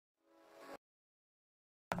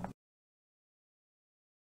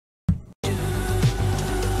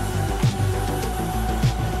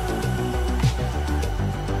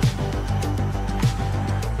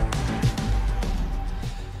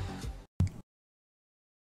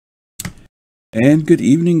And good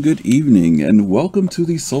evening, and welcome to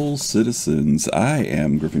the Soul Citizens. I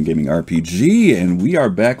am Griffin Gaming RPG, and we are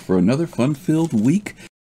back for another fun-filled week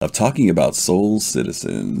of talking about Soul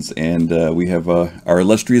Citizens. And we have our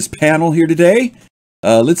illustrious panel here today.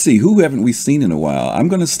 Let's see, who haven't we seen in a while? I'm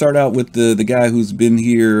going to start out with the guy who's been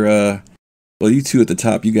here. Well, you two at the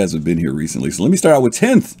top, you guys have been here recently. So let me start out with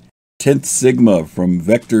 10th Sigma from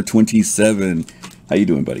Vector 27. How you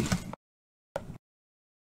doing, buddy?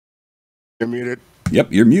 You're muted.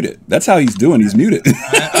 Yep, you're muted. That's how he's doing. He's muted.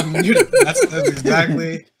 I'm muted. That's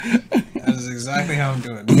exactly how I'm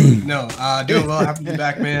doing. No, doing well. Happy to be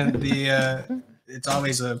back, man. It's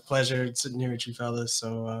always a pleasure sitting here with you fellas.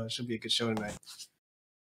 So it should be a good show tonight.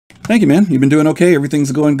 Thank you, man. You've been doing okay.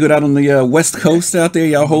 Everything's going good out on the West Coast out there.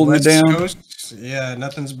 Y'all holding it down. Coast, yeah,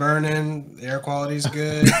 nothing's burning. The air quality's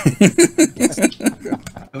good.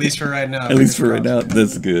 At least for right now. At least for right now.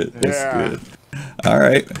 That's good. That's good. All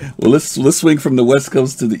right. Well, let's swing from the West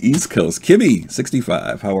Coast to the East Coast. Kimmy,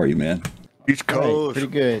 65. How are you, man? East Coast.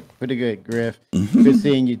 Pretty good, Griff. Good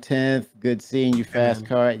seeing you, 10th. Good seeing you, Fast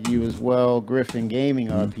Card. You as well, Griffin Gaming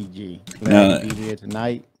RPG. Glad to be here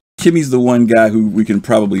tonight. Kimmy's the one guy who we can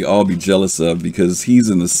probably all be jealous of because he's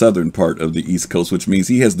in the southern part of the East Coast, which means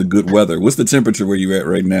he has the good weather. What's the temperature where you're at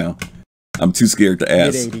right now? I'm too scared to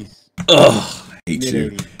ask. Mid-80s. Ugh,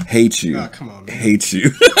 hate you. Oh, come on, man. Hate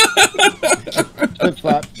you.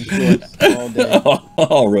 Flip-flops and shorts all day.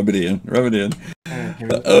 Oh, rub it in. Okay.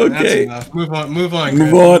 Move on.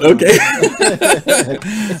 Okay.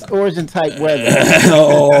 It's origin type weather.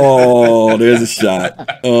 Oh, there's a shot.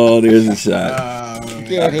 Can't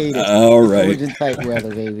hate it. All right. Origin type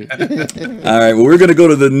weather, baby. All right. Well, we're going to go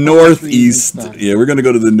to the Northeast. Yeah, we're going to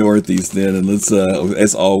go to the Northeast then. And let's,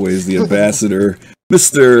 as always, the ambassador,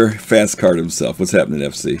 Mr. Fast Card himself. What's happening,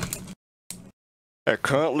 FC?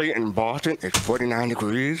 Currently in Boston, it's 49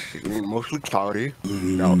 degrees, mostly cloudy.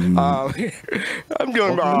 No, I'm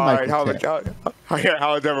doing all right.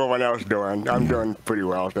 How's everyone else doing? I'm doing pretty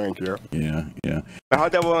well, thank you. Yeah.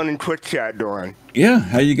 How's everyone in Twitch chat doing? Yeah,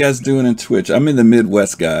 how you guys doing in Twitch? I'm in the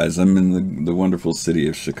Midwest, guys. I'm in the wonderful city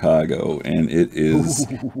of Chicago, and it is,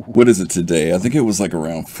 what is it today? I think it was like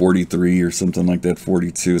around 43 or something like that,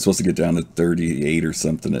 42. It's supposed to get down to 38 or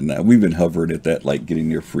something, and now we've been hovering at that, like getting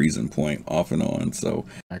near freezing point off and on. So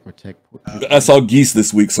I saw geese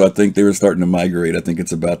this week, so I think they were starting to migrate. I think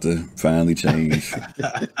it's about to finally change.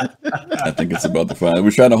 We're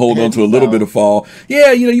trying to hold on to a little bit of fall.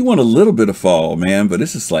 Yeah, you want a little bit of fall, man, but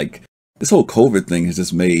it's just like this whole COVID thing has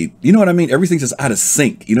just made, you know what I mean? Everything's just out of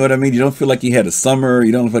sync. You know what I mean? You don't feel like you had a summer.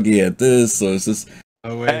 You don't feel like you had this. So it's just.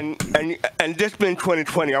 And this been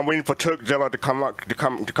 2020. I'm waiting for Turkzilla to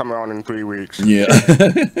come around in 3 weeks. Yeah.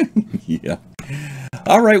 Yeah.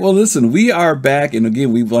 All right. Well, listen, we are back. And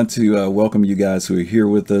again, we want to welcome you guys who are here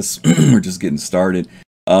with us. We're just getting started.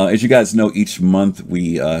 As you guys know, each month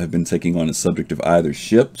we have been taking on a subject of either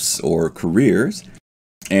ships or careers.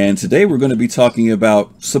 And today we're going to be talking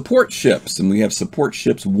about support ships. And we have support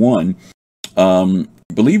ships 1.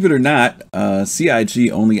 Believe it or not,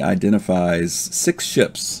 CIG only identifies 6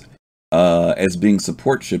 ships as being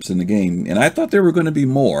support ships in the game. And I thought there were going to be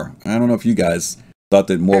more. I don't know if you guys thought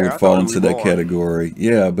that more would fall into that category.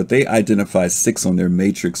 Yeah, but they identify 6 on their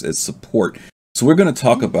matrix as support. So we're going to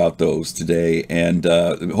talk about those today. And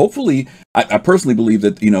hopefully, I personally believe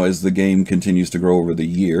that, as the game continues to grow over the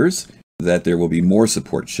years, that there will be more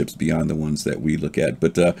support ships beyond the ones that we look at.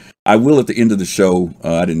 But I will, at the end of the show,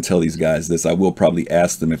 I didn't tell these guys this, I will probably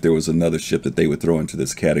ask them if there was another ship that they would throw into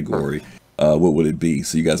this category. What would it be?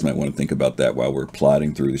 So you guys might want to think about that while we're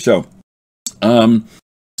plodding through the show.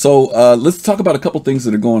 So let's talk about a couple things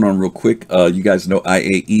that are going on real quick. You guys know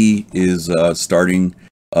IAE is starting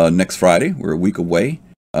next Friday. We're a week away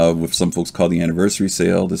with some folks call the anniversary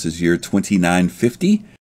sale. This is year 2950.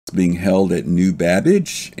 It's being held at New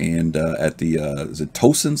Babbage and at the is it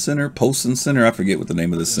Towson Center? I forget what the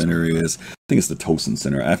name of the center is. I think it's the Towson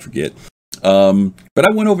Center. I forget. But I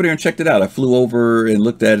went over there and checked it out. I flew over and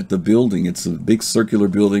looked at the building. It's a big circular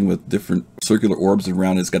building with different circular orbs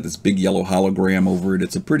around it. It's got this big yellow hologram over it.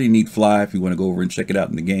 It's a pretty neat fly if you want to go over and check it out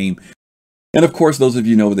in the game. And of course, those of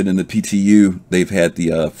you know that in the PTU, they've had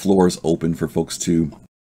the floors open for folks to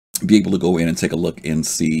be able to go in and take a look and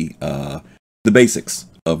see the basics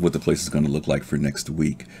of what the place is going to look like for next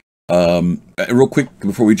week. Real quick,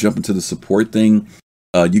 before we jump into the support thing,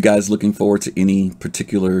 you guys looking forward to any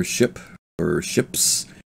particular ship or ships?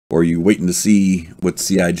 Or are you waiting to see what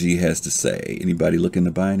CIG has to say? Anybody looking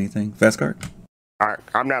to buy anything? Fast Card?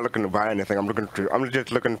 I'm not looking to buy anything. I'm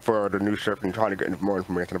just looking for the new ship and trying to get more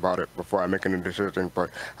information about it before I make any decision.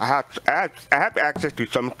 But I have access to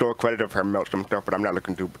some store credit if I melt some stuff, but I'm not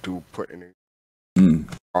looking to put any.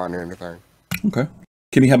 on anything. Okay.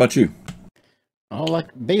 Kimmy, how about you? Oh, like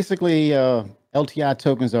basically, LTI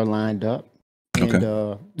tokens are lined up, and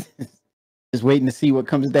just waiting to see what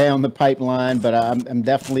comes down the pipeline. But I'm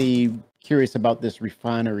definitely curious about this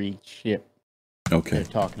refinery chip. Okay. They're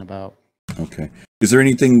talking about. Okay. Is there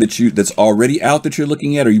anything that's already out that you're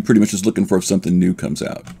looking at, or are you pretty much just looking for if something new comes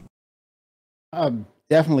out?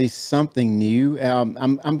 Definitely something new.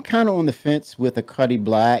 I'm kind of on the fence with a Cuddy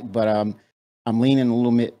Black, but I'm leaning a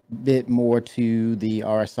little bit more to the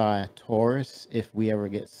RSI Taurus. If we ever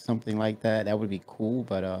get something like that, that would be cool.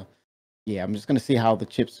 But yeah, I'm just gonna see how the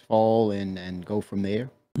chips fall and go from there.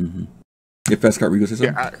 Mm-hmm. Yeah, Fast Cart, were you gonna say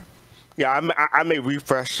something? I may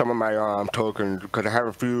refresh some of my tokens because I have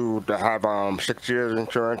a few that have 6 years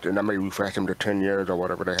insurance, and I may refresh them to 10 years or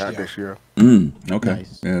whatever they had this year. Okay.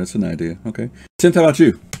 Nice. Yeah, that's an idea. Okay. Tim, how about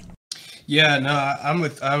you? Yeah, no, I'm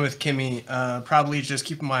with Kimmy. Probably just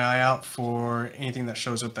keeping my eye out for anything that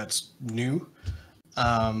shows up that's new.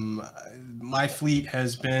 My fleet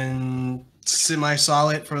has been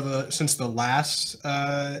semi-solid since the last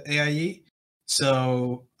AIE,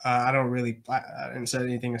 so I didn't set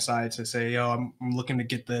anything aside to say, yo, I'm looking to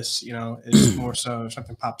get this. You know, it's more so if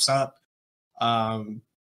something pops up,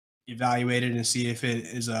 evaluate it and see if it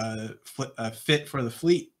is a fit for the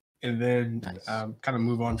fleet, and then kind of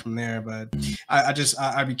move on from there. But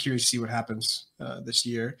I'd be curious to see what happens this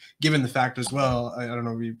year, given the fact as well. I don't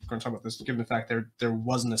know if we're going to talk about this. Given the fact there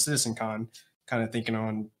wasn't a CitizenCon, kind of thinking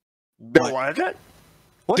on. There wasn't.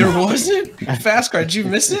 There wasn't. Fast Card, did you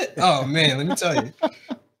miss it? Oh man, let me tell you.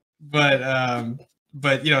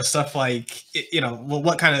 But you know, stuff like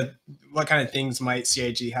what kind of things might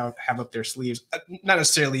CIG have up their sleeves? Not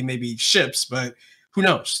necessarily maybe ships, but who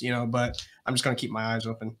knows? You know, but I'm just gonna keep my eyes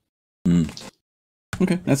open.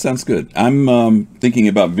 Okay, that sounds good. I'm thinking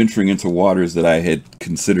about venturing into waters that I had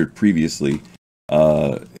considered previously.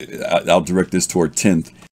 I'll direct this toward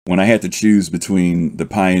 10th. When I had to choose between the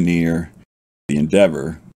Pioneer, the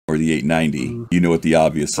Endeavor, or the 890, you know what the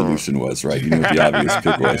obvious solution was, right? You know what the obvious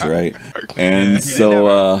pick was, right? And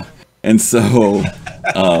so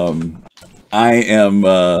I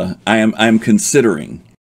am considering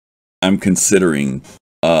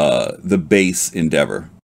the base Endeavor.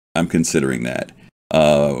 I'm considering that.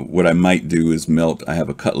 What I might do is melt. I have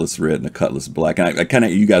a Cutlass Red and a Cutlass Black. And I kind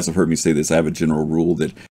of, you guys have heard me say this. I have a general rule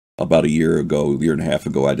that about a year and a half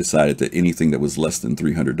ago, I decided that anything that was less than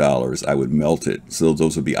 $300, I would melt it. So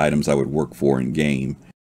those would be items I would work for in game.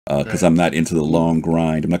 Because I'm not into the long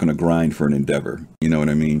grind. I'm not going to grind for an Endeavor. You know what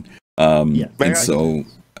I mean? And so,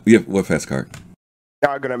 what Fast Card?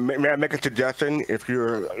 May I make a suggestion? If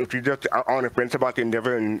you're just on the fence about the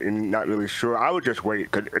Endeavor and not really sure, I would just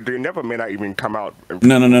wait because the Endeavor may not even come out.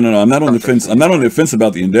 No. I'm not on the fence. I'm not on the fence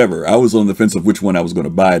about the Endeavor. I was on the fence of which one I was going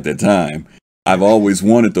to buy at that time. I've always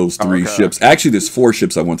wanted those 3 ships. Actually, there's 4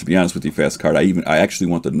 ships I want, to be honest with you, Fast Card. I actually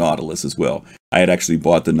want the Nautilus as well. I had actually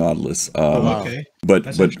bought the Nautilus. But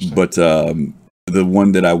the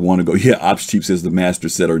one that I want to go, Ops Cheap says the Master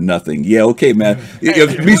Set or nothing. Yeah, okay, man. Be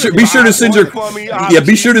sure to send your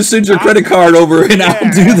credit card over, and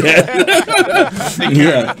I'll do that.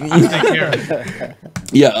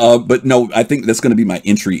 But no, I think that's going to be my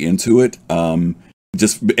entry into it. And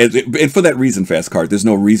for that reason, Fast Card, there's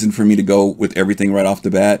no reason for me to go with everything right off the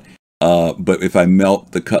bat. But if I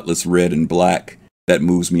melt the Cutlass Red and Black, that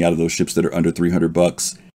moves me out of those ships that are under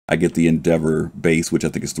 $300. I get the Endeavor base, which I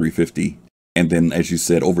think is $350. And then, as you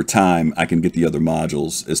said, over time, I can get the other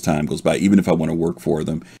modules as time goes by, even if I want to work for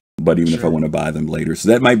them, but even if I want to buy them later. So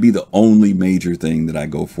that might be the only major thing that I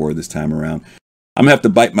go for this time around. I'm going to have to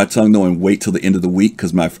bite my tongue, though, and wait till the end of the week,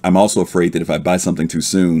 because I'm also afraid that if I buy something too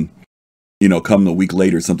soon, come a week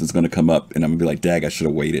later, something's going to come up, and I'm going to be like, dag, I should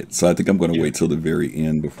have waited. So I think I'm going to wait till the very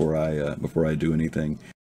end before I do anything.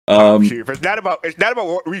 It's not about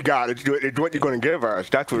what we got. It's what you're going to give us.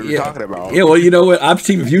 That's what we're talking about. Yeah, well, you know what, Ops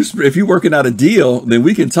Team, if you're working out a deal, then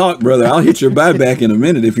we can talk, brother. I'll hit your buyback in a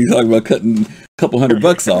minute if you talk about cutting a couple $100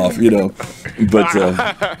 off,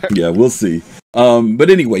 But yeah, we'll see. But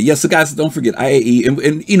anyway, so guys, don't forget IAE,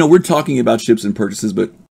 and we're talking about ships and purchases,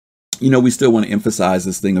 but we still want to emphasize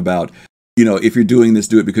this thing about if you're doing this,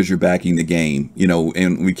 do it because you're backing the game.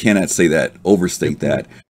 And we cannot say that, overstate that.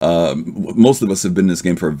 Most of us have been in this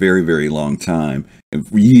game for a very, very long time,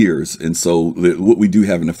 years, and so what we do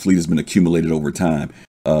have in the fleet has been accumulated over time.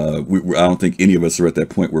 I don't think any of us are at that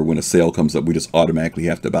point where when a sale comes up, we just automatically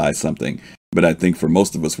have to buy something. But I think for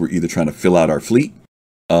most of us, we're either trying to fill out our fleet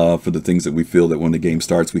for the things that we feel that when the game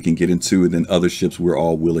starts we can get into, and then other ships we're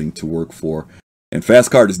all willing to work for. And Fast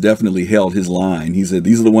Card has definitely held his line. He said,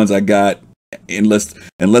 these are the ones I got. unless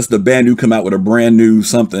the band new come out with a brand new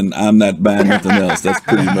something, I'm not buying nothing else. That's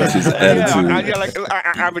pretty much his attitude.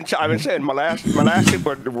 I've been saying my last ship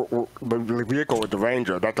was the vehicle was the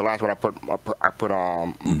Ranger. That's the last one I put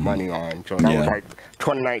money on. So that was like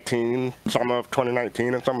 2019, summer of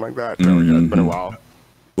 2019 or something like that. So it's been a while.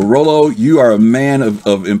 Well, Rollo, you are a man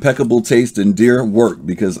of impeccable taste and dear work,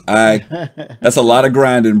 because that's a lot of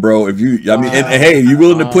grinding, bro. If you, I mean, and hey, you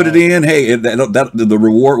willing to put it in? Hey, the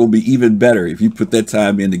reward will be even better if you put that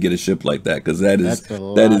time in to get a ship like that, because that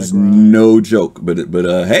is no joke. But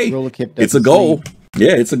hey, it's a goal.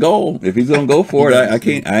 Yeah, it's a goal. If he's gonna go for it,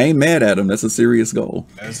 I ain't mad at him. That's a serious goal.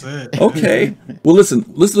 That's it. Okay. Well, listen,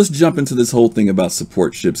 let's jump into this whole thing about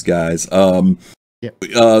support ships, guys.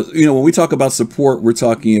 When we talk about support, we're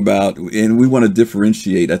talking about, and we want to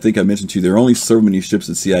differentiate. I think I mentioned to you, there are only so many ships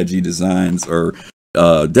that CIG designs or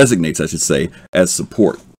designates, I should say, as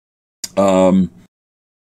support. The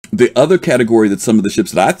other category that some of the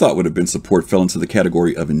ships that I thought would have been support fell into the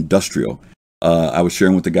category of industrial. I was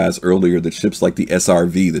sharing with the guys earlier that ships like the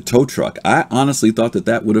SRV, the tow truck, I honestly thought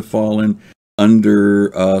that would have fallen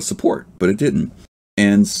under support, but it didn't.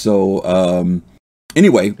 And so,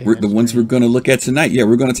 anyway, the ones we're going to look at tonight,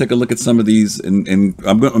 we're going to take a look at some of these, and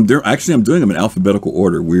I'm doing them in alphabetical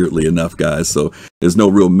order, weirdly enough, guys. So there's no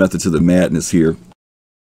real method to the madness here.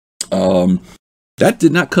 That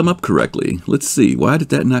did not come up correctly. Let's see. Why did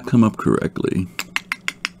that not come up correctly?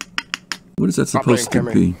 What is that supposed to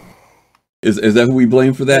be? Is that who we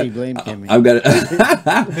blame for that? Blame Kimmy. I've got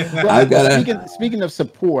it. Speaking of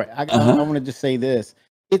support, I want to just say this.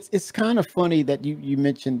 It's kind of funny that you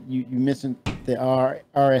mentioned the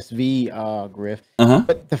RSV, Griff,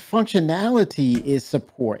 but the functionality is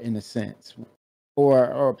support in a sense,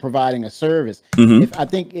 or providing a service. If I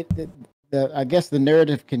think I guess the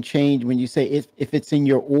narrative can change when you say if it's in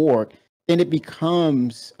your org, then it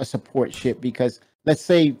becomes a support ship. Because let's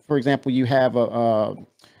say, for example, you have a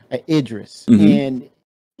Idris, and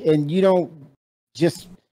you don't just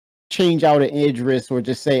change out an Idris or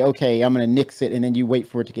just say, okay, I'm going to nix it, and then you wait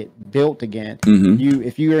for it to get built again.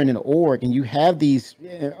 If you're in an org and you have these,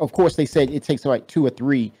 of course they said it takes like 2 or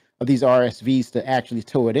 3 of these RSVs to actually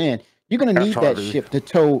tow it in. You're going to need that ship to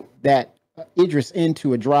tow that Idris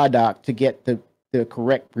into a dry dock to get the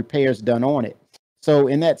correct repairs done on it. So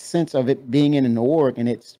in that sense of it being in an org and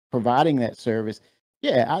it's providing that service,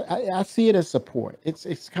 I see it as support.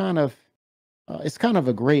 It's kind of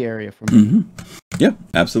a gray area for me. Yeah,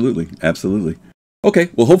 absolutely. Okay,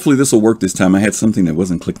 well, hopefully this will work this time. I had something that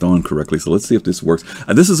wasn't clicked on correctly, so let's see if this works.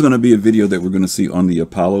 This is going to be a video that we're going to see on the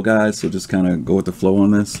Apollo, guys, so just kind of go with the flow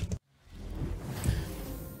on this.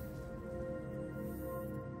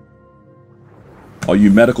 All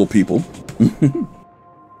you medical people.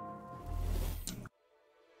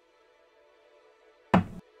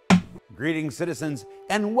 Greetings, citizens,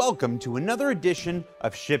 and welcome to another edition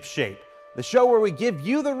of Ship Shape, the show where we give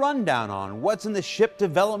you the rundown on what's in the ship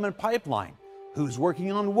development pipeline, who's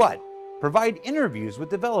working on what, provide interviews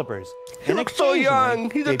with developers, and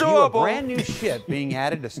occasionally debut a brand new ship being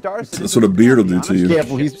added to Star Citizen. That's what a beard will do to you.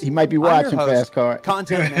 Careful, he might be watching Fast Car.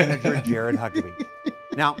 Content manager Jared Huckabee.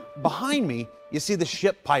 Now, behind me, you see the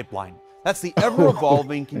ship pipeline. That's the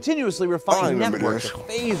ever-evolving, continuously refined network of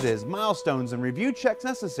phases, milestones, and review checks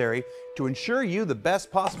necessary to ensure you the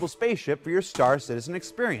best possible spaceship for your Star Citizen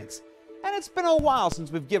experience. And it's been a while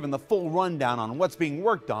since we've given the full rundown on what's being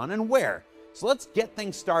worked on and where. So let's get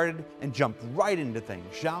things started and jump right into things,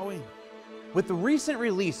 shall we? With the recent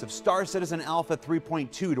release of Star Citizen Alpha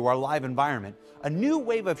 3.2 to our live environment, a new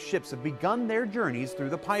wave of ships have begun their journeys through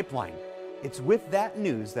the pipeline. It's with that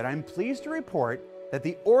news that I'm pleased to report that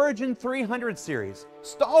the Origin 300 series,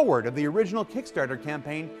 stalwart of the original Kickstarter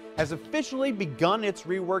campaign, has officially begun its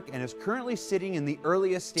rework and is currently sitting in the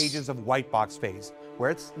earliest stages of White Box phase, where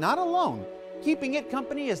it's not alone. Keeping it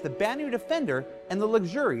company is the Banu Defender and the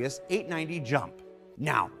luxurious 890 Jump.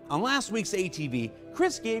 Now, on last week's ATV,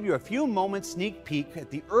 Chris gave you a few moments sneak peek at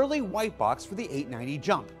the early White Box for the 890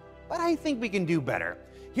 Jump, but I think we can do better.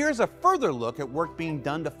 Here's a further look at work being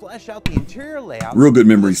done to flesh out the interior layout. Real good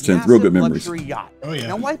memories, Tim. Real good memories. Yacht.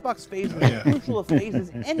 Now, White Box phase is as crucial a phase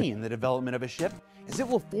as any in the development of a ship, as it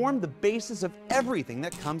will form the basis of everything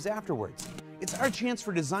that comes afterwards. It's our chance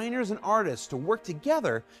for designers and artists to work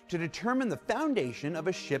together to determine the foundation of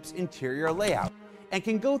a ship's interior layout, and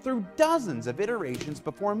can go through dozens of iterations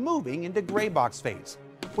before moving into gray box phase.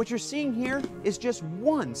 What you're seeing here is just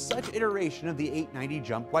one such iteration of the 890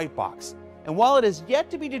 Jump White Box. And while it is yet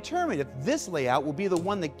to be determined if this layout will be the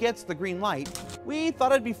one that gets the green light, we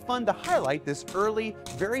thought it'd be fun to highlight this early,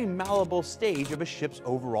 very malleable stage of a ship's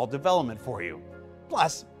overall development for you.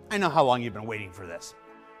 Plus, I know how long you've been waiting for this.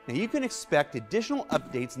 Now you can expect additional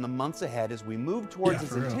updates in the months ahead as we move towards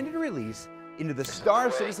its intended release into the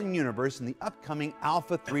Star Citizen universe in the upcoming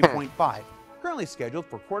Alpha 3.5, currently scheduled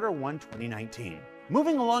for Q1 2019.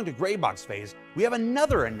 Moving along to Greybox phase, we have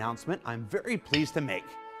another announcement I'm very pleased to make.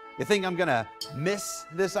 You think I'm gonna miss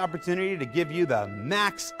this opportunity to give you the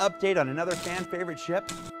max update on another fan favorite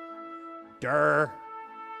ship? Durr.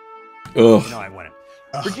 Ugh. No, I wouldn't.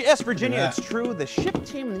 Yes, Virginia, it's true. The ship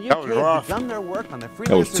team in the UK has begun their work on the Freelancer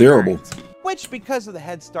That was terrible. variants, which, because of the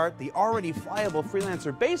head start the already flyable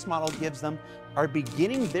Freelancer base model gives them, are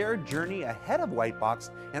beginning their journey ahead of Whitebox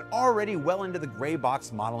and already well into the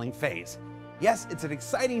Greybox modeling phase. Yes, it's an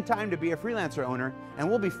exciting time to be a Freelancer owner, and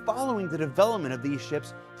we'll be following the development of these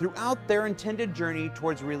ships throughout their intended journey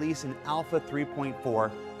towards release in Alpha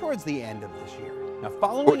 3.4 towards the end of this year. Now,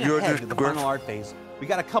 following ahead to the final art phase, we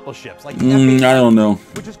got a couple ships like the F-8, I don't know.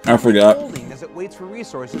 which is I forgot. holding as it waits for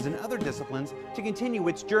resources in other disciplines to continue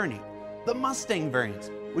its journey. The Mustang variants,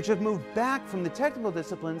 which have moved back from the technical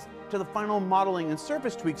disciplines to the final modeling and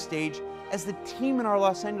surface tweak stage as the team in our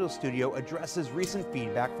Los Angeles studio addresses recent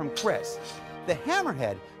feedback from Chris. The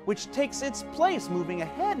Hammerhead, which takes its place moving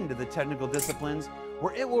ahead into the technical disciplines,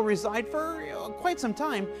 where it will reside for quite some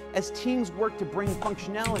time as teams work to bring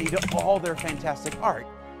functionality to all their fantastic art.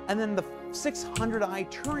 And then the 600i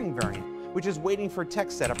Touring variant, which is waiting for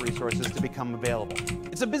tech setup resources to become available.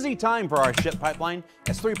 It's a busy time for our ship pipeline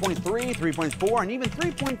as 3.3, 3.4, and even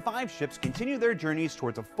 3.5 ships continue their journeys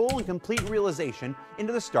towards a full and complete realization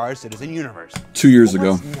into the Star Citizen universe. 2 years But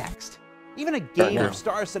ago. what's next? Even a game of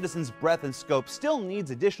Star Citizen's breadth and scope still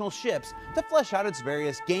needs additional ships to flesh out its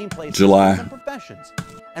various gameplay July. systems and professions.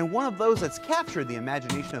 And one of those that's captured the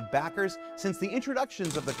imagination of backers since the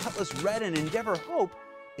introductions of the Cutlass Red and Endeavor Hope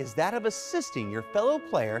is that of assisting your fellow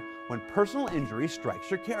player when personal injury strikes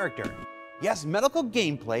your character. Yes, medical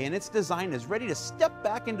gameplay and its design is ready to step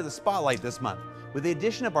back into the spotlight this month with the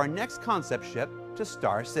addition of our next concept ship to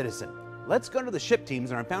Star Citizen. Let's go to the ship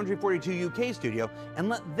teams in our Foundry 42 UK studio and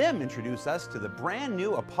let them introduce us to the brand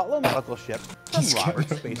new Apollo medical ship from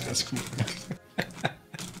Roberts Space Station.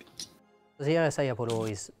 The RSI Apollo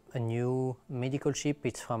is a new medical ship.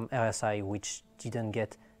 It's from RSI, which didn't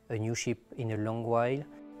get a new ship in a long while.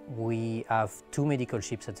 We have 2 medical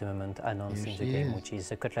ships at the moment announced in the game, which is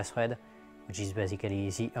the Cutlass Red, which is basically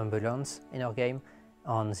the ambulance in our game,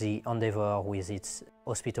 and the Endeavor with its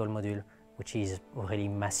hospital module, which is really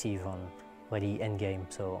massive and really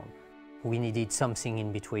endgame. So we needed something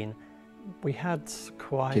in between. We had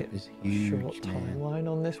quite a short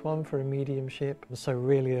timeline on this one for a medium ship. So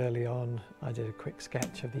really early on, I did a quick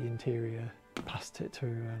sketch of the interior, passed it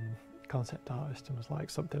to concept artist and was like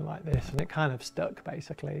something like this, and it kind of stuck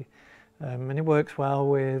basically. And it works well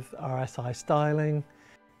with RSI styling.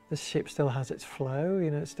 The ship still has its flow,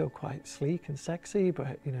 you know, it's still quite sleek and sexy,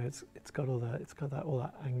 but you know, it's got all that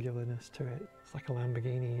angularness to it. It's like a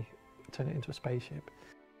Lamborghini, turn it into a spaceship.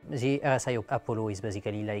 The RSI Apollo is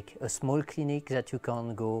basically like a small clinic that you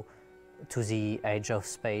can go to the edge of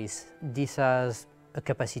space. This has a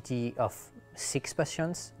capacity of 6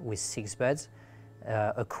 patients with 6 beds,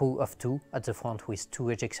 a crew of 2 at the front with 2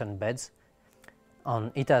 ejection beds,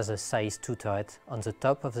 and it has a size 2 turret on the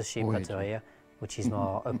top of the ship at the rear, which is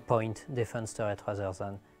more a point defense turret rather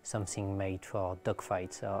than something made for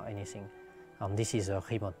dogfights or anything. And this is a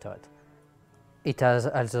remote turret. It has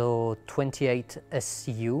also 28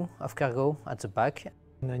 SCU of cargo at the back.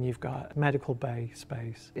 And then you've got medical bay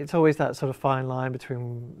space. It's always that sort of fine line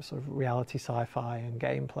between sort of reality sci-fi and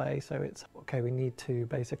gameplay. So it's, okay, we need to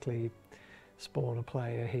basically spawn a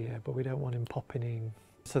player here, but we don't want him popping in.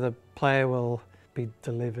 So the player will be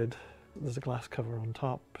delivered. There's a glass cover on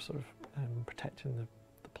top, sort of protecting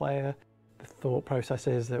the player. The thought process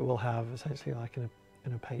is that we'll have essentially like an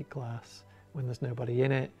opaque glass when there's nobody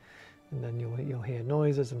in it, and then you'll hear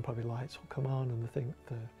noises and probably lights will come on and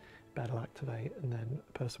the bed will activate, and then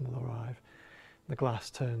a person will arrive. The glass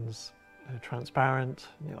turns transparent,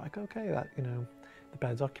 and you're like, okay, that, you know, the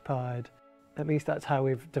bed's occupied. At least that's how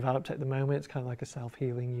we've developed it at the moment. It's kind of like a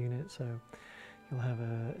self-healing unit, so you'll have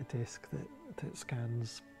a disc that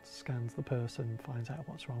scans the person, finds out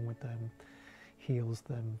what's wrong with them, heals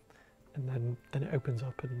them, and then it opens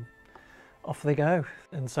up and off they go.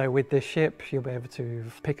 And so with this ship, you'll be able to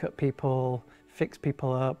pick up people, fix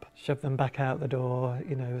people up, shove them back out the door,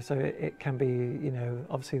 you know, so it can be, you know,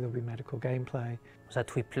 obviously there'll be medical gameplay.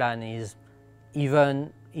 That we plan is,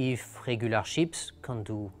 even if regular ships can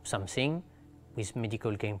do something with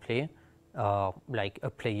medical gameplay, like a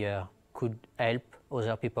player could help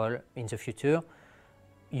other people in the future,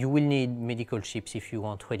 you will need medical ships if you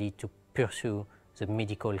want really to pursue the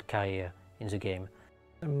medical career in the game.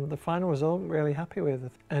 The final result I'm really happy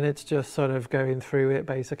with, and it's just sort of going through it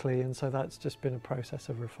basically, and so that's just been a process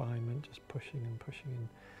of refinement, just pushing and pushing and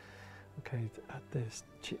okay, add this,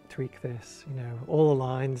 tweak this, you know, all the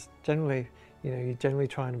lines. Generally, you know, you generally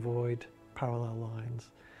try and avoid parallel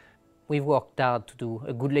lines. We've worked hard to do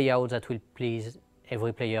a good layout that will please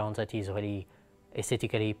every player and that is really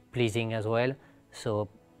aesthetically pleasing as well. So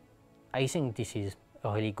I think this is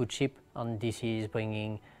a really good ship, and this is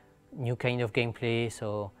bringing new kind of gameplay,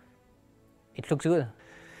 so it looks good.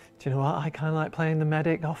 Do you know what? I kind of like playing the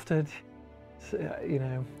medic often. So, you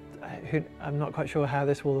know, I'm not quite sure how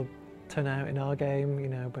this will turn out in our game, you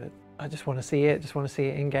know, but I just want to see it. Just want to see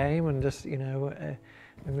it in game, and just, you know, I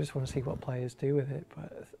just want to see what players do with it.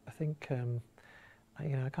 But I think,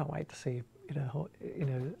 you know, I can't wait to see, you know,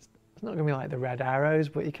 it's not going to be like the Red Arrows,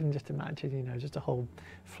 but you can just imagine, you know, just a whole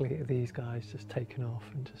fleet of these guys just taking off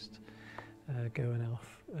and just going off,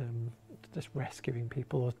 just rescuing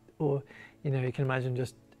people, or you know, you can imagine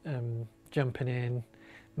just jumping in,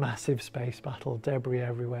 massive space battle, debris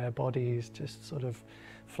everywhere, bodies just sort of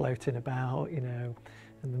floating about, you know,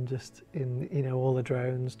 and then just in, you know, all the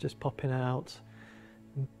drones just popping out,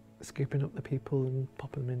 and scooping up the people and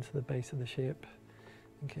popping them into the base of the ship.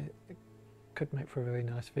 I think it could make for a really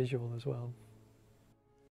nice visual as well.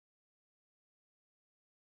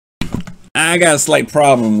 I got a slight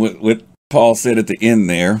problem with what Paul said at the end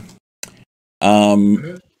there.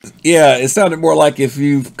 Yeah, it sounded more like if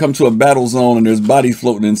you've come to a battle zone and there's bodies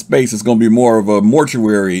floating in space, it's going to be more of a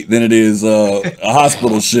mortuary than it is a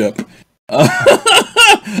hospital ship.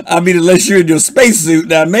 I mean, unless you're in your spacesuit,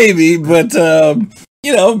 now maybe, but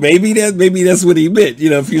you know, maybe that's what he meant.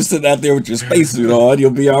 You know, if you're sitting out there with your spacesuit on,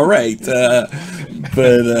 you'll be all right.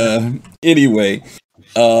 But anyway.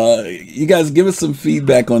 You guys give us some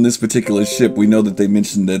feedback on this particular ship. We know that they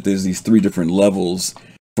mentioned that there's these 3 different levels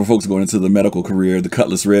for folks going into the medical career. The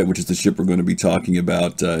Cutlass Red, which is the ship we're going to be talking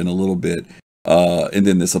about in a little bit. And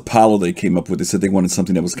then this Apollo they came up with. They said they wanted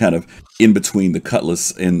something that was kind of in between the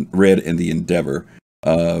Cutlass and Red and the Endeavor.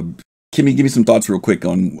 Kimmy, give me some thoughts real quick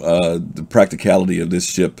on the practicality of this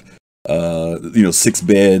ship. You know, 6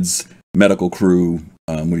 beds, medical crew.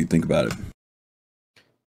 What do you think about it?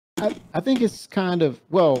 I think it's kind of,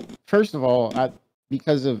 well, first of all,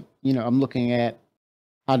 because of, you know, I'm looking at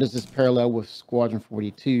how does this parallel with Squadron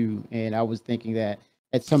 42, and I was thinking that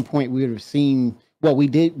at some point we would have seen, well, we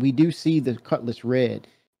do see the Cutlass Red,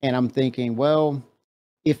 and I'm thinking, well,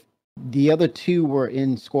 if the other 2 were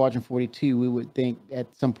in Squadron 42, we would think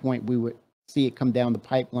at some point we would see it come down the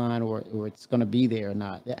pipeline, or it's going to be there or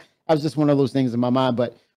not. That was just one of those things in my mind.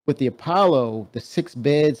 But with the Apollo, the 6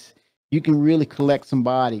 beds, you can really collect some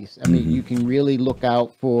bodies. I mean, you can really look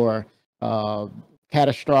out for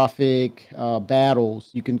catastrophic battles.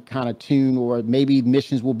 You can kind of tune, or maybe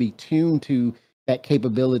missions will be tuned to that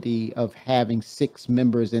capability of having 6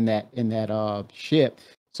 members in that ship.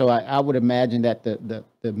 So I would imagine that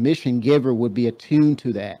the mission giver would be attuned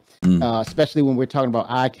to that, especially when we're talking about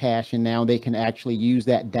iCache, and now they can actually use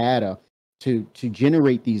that data to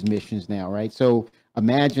generate these missions now, right? So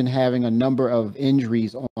imagine having a number of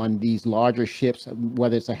injuries on these larger ships,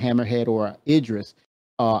 whether it's a Hammerhead or an Idris.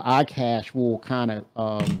 iCache will kind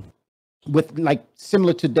of, with like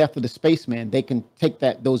similar to Death of the Spaceman, they can take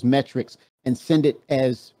those metrics and send it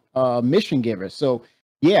as mission givers. So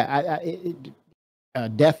yeah,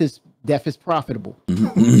 death is profitable.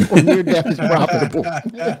 Or near death is profitable.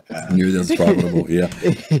 Near death is profitable. Yeah,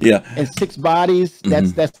 yeah. And 6 bodies,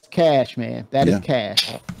 that's cash, man. That is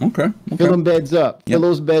cash. Okay. Fill them beds up. Fill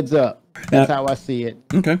those beds up. That's how I see it.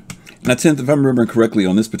 Okay. Now, 10th, if I'm remembering correctly,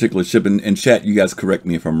 on this particular ship, and chat, you guys correct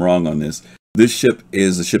me if I'm wrong on this. This ship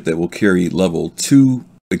is a ship that will carry level 2.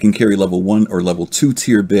 It can carry level 1 or level 2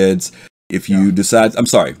 tier beds. If you decide, I'm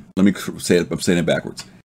sorry, let me say it. I'm saying it backwards.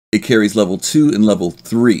 It carries level 2 and level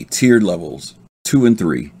 3 tiered levels, 2 and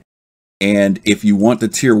 3. And if you want the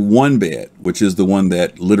tier 1 bed, which is the one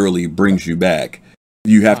that literally brings you back,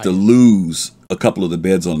 you have to lose a couple of the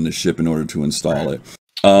beds on the ship in order to install it.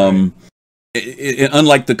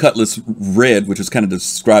 Unlike the Cutlass Red, which is kind of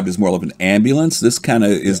described as more of an ambulance, this kind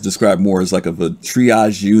of is described more as like of a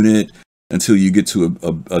triage unit until you get to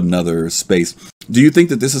another space. Do you think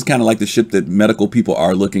that this is kind of like the ship that medical people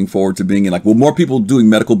are looking forward to being in? Like, will more people doing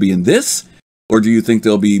medical be in this? Or do you think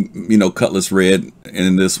there'll be, you know, Cutlass Red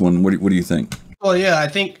in this one? What do you think? Well, yeah, I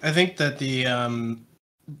think that the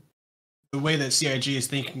way that CIG is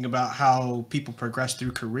thinking about how people progress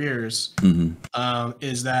through careers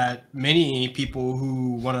is that many people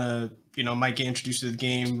who want to, you know, might get introduced to the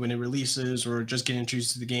game when it releases, or just get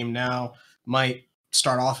introduced to the game now, might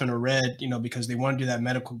start off in a red, you know, because they want to do that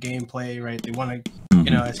medical gameplay, right? They want to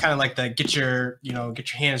know, it's kind of like the get your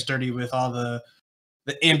hands dirty with all the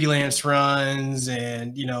ambulance runs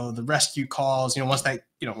and, you know, the rescue calls, you know, once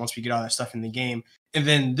we get all that stuff in the game. And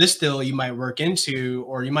then this still you might work into,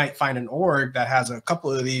 or you might find an org that has a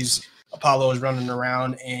couple of these Apollos running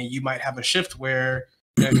around, and you might have a shift where,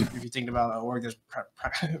 you know, if you're thinking about an org that's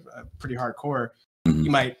pretty hardcore,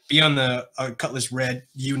 you might be on the Cutlass Red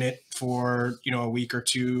unit for, you know, a week or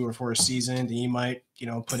two or for a season. Then you might, you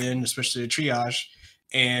know, put in, especially a triage,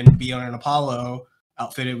 and be on an Apollo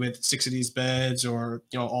outfitted with 6 of these beds, or,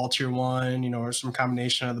 you know, all tier 1, you know, or some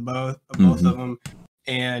combination of both of them,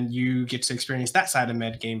 and you get to experience that side of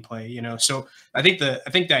med gameplay, you know. So I think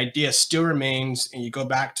the idea still remains, and you go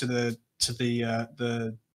back to the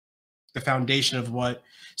foundation of what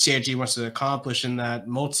CIG wants to accomplish, in that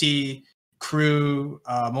multi-crew,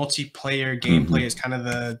 multiplayer gameplay is kind of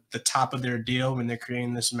the top of their deal when they're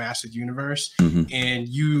creating this massive universe. And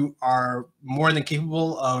you are more than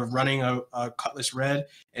capable of running a Cutlass Red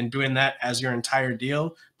and doing that as your entire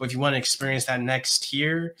deal. But if you want to experience that next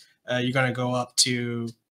tier, you're going to go up to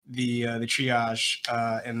the triage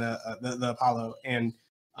and the Apollo, and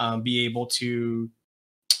be able to,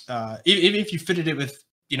 if you fitted it with,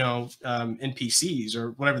 you know, NPCs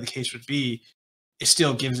or whatever the case would be, it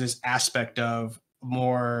still gives this aspect of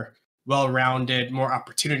more well-rounded, more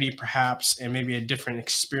opportunity perhaps, and maybe a different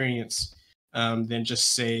experience than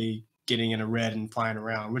just, say, getting in a red and flying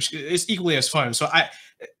around, which is equally as fun. So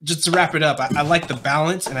just to wrap it up, I like the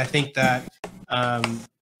balance, and I think that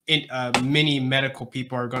many medical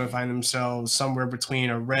people are going to find themselves somewhere between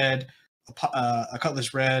a red, a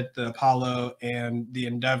Cutlass Red, the Apollo, and the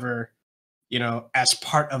Endeavor, you know, as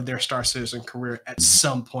part of their Star Citizen career at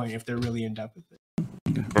some point, if they're really in depth with it.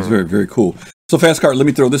 That's very, very cool. So, Fastcart, let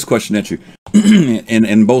me throw this question at you.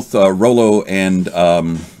 and both Rolo and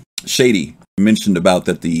Shady mentioned about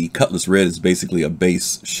that the Cutlass Red is basically a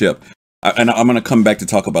base ship. And I'm going to come back to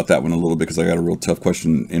talk about that one a little bit, because I got a real tough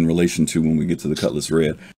question in relation to when we get to the Cutlass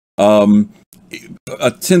Red.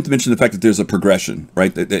 Tenth mentioned the fact that there's a progression,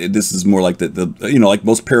 right? This is more like the you know, like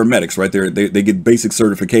most paramedics, right? They get basic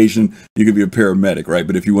certification. You could be a paramedic, right?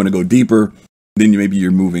 But if you want to go deeper, then maybe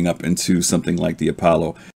you're moving up into something like the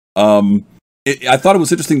Apollo. I thought it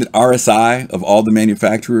was interesting that RSI, of all the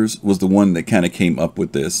manufacturers, was the one that kind of came up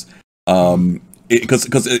with this.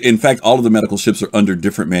 Because in fact, all of the medical ships are under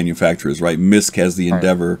different manufacturers, right? Misk has the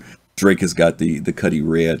Endeavor, Drake has got the Cutty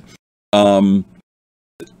Red.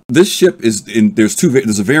 This ship is in. There's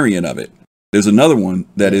a variant of it. There's another one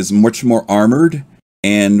that is much more armored,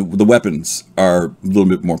 and the weapons are a little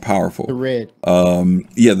bit more powerful. The red.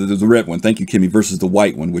 Yeah, the red one. Thank you, Kimmy. Versus the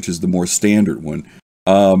white one, which is the more standard one.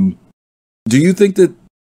 Do you think that?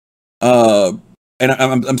 And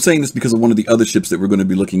I'm saying this because of one of the other ships that we're going to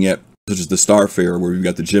be looking at, such as the Starfarer, where we've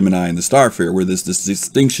got the Gemini and the Starfarer, where there's this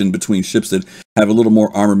distinction between ships that have a little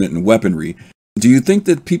more armament and weaponry. Do you think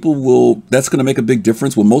that that's going to make a big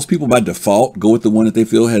difference? Will most people by default go with the one that they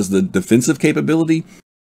feel has the defensive capability?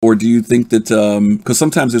 Or do you think that, because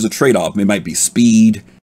sometimes there's a trade-off, it might be speed,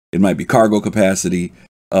 it might be cargo capacity.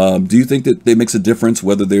 Do you think that it makes a difference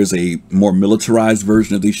whether there's a more militarized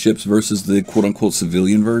version of these ships versus the quote-unquote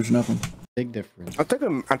civilian version of them? Big difference. I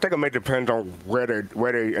think it may depend on where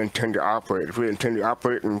they intend to operate. If we intend to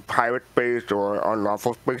operate in pirate space or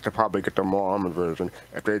unlawful space, they'll probably get the more armored version.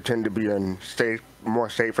 If they tend to be in more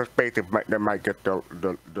safer space, they might get the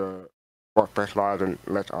more specialized and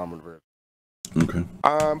less armored version. Okay.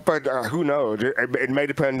 But who knows? It may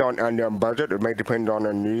depend on their budget. It may depend on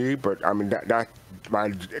their need. But I mean that's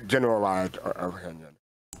my generalized opinion.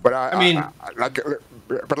 But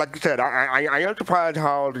like you said, I am surprised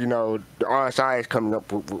how, you know, the RSI is coming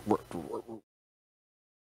up with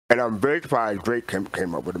and I'm very surprised Drake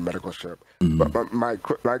came up with a medical ship. But dealing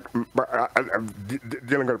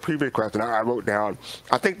with the previous question, I wrote down,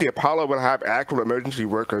 I think the Apollo will have actual emergency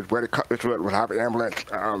workers, where the Cutlass will have ambulance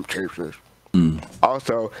chasers.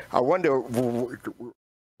 Also, I wonder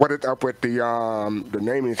what is up with the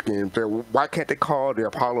naming scheme. So why can't they call the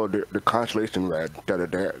Apollo the Constellation Red instead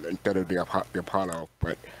of the Apollo?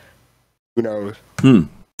 But who knows?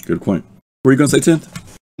 Good point. What were you going to say,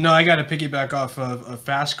 10th? No, I got to piggyback off of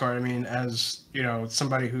Fastcart. I mean, as you know,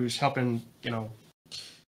 somebody who's helping, you know,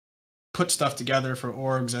 put stuff together for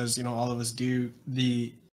orgs, as you know, all of us do.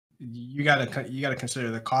 You gotta consider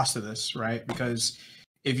the cost of this, right? Because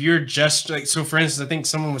if you're just like, so for instance, I think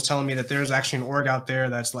someone was telling me that there's actually an org out there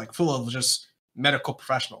that's like full of just medical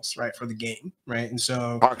professionals, right, for the game, right? And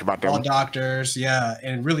so all doctors, yeah,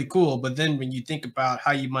 and really cool. But then when you think about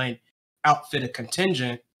how you might outfit a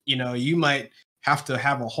contingent, you know, you might have to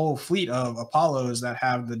have a whole fleet of Apollos that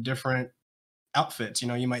have the different outfits. You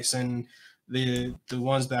know, you might send the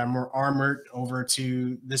ones that are more armored over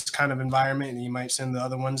to this kind of environment, and you might send the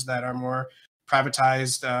other ones that are more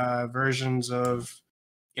privatized versions of,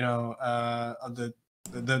 you know, of the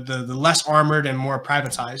less armored and more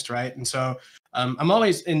privatized, right? And so I'm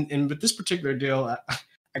always in with this particular deal.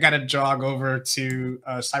 I got to jog over to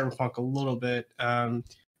Cyberpunk a little bit,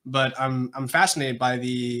 but I'm fascinated by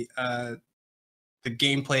the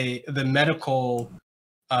gameplay, the medical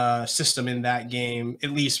system in that game,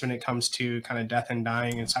 at least when it comes to kind of death and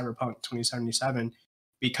dying in Cyberpunk 2077,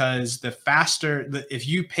 because if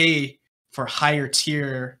you pay for higher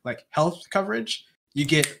tier like health coverage, you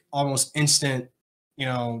get almost instant, you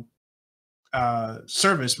know,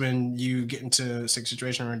 service when you get into a sick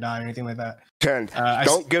situation or die or anything like that.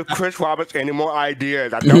 Don't give Chris Roberts any more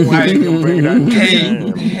ideas. I don't want to bring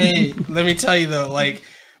that. Hey, let me tell you though, like,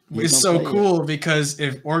 it's so cool because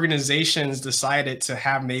if organizations decided to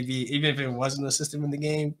have, maybe even if it wasn't a system in the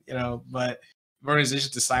game, you know, but if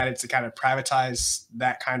organizations decided to kind of privatize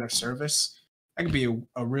that kind of service, that could be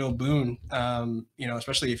a real boon, you know,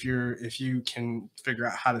 especially if you can figure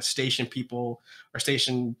out how to station people or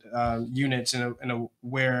station units in a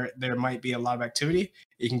where there might be a lot of activity.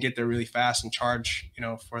 You can get there really fast and charge, you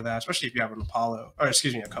know, for that, especially if you have an Apollo, or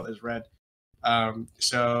excuse me, a Colors Red.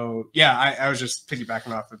 So yeah, I was just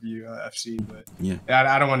piggybacking off of you, FC, but yeah,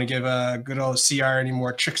 I don't want to give a good old CR any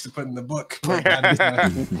more tricks to put in the book.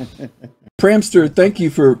 Pramster, thank you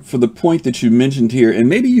for the point that you mentioned here, and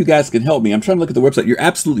maybe you guys can help me. I'm trying to look at the website. You're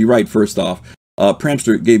absolutely right. First off,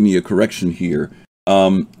 Pramster gave me a correction here.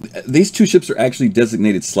 These two ships are actually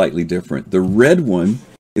designated slightly different. The red one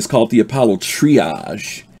is called the Apollo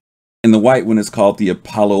Triage, and the white one is called the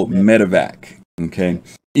Apollo Medevac. Okay,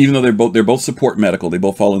 even though they're both support medical, they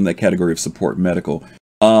both fall in that category of support medical.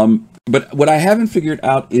 But what I haven't figured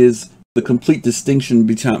out is the complete distinction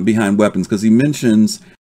behind weapons, because he mentions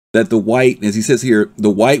that the white, as he says here, the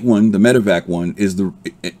white one, the Medevac one,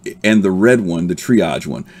 and the red one, the Triage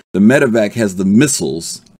one. The Medevac has the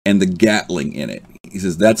missiles and the Gatling in it. He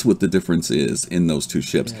says that's what the difference is in those two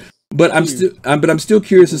ships. Yes. But I'm still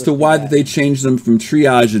curious as to why did they change them from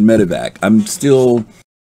Triage and Medevac. I'm still,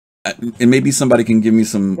 and maybe somebody can give me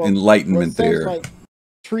some enlightenment there. Like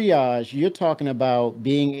Triage, you're talking about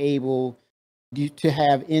being able to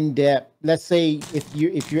have in-depth, let's say if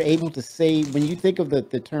you're able to save, when you think of the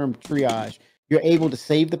term triage, you're able to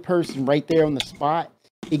save the person right there on the spot.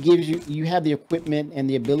 It gives you have the equipment and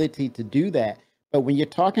the ability to do that. But when you're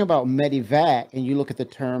talking about Medevac and you look at the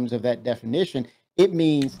terms of that definition, it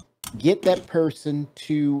means get that person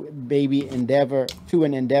to maybe an endeavor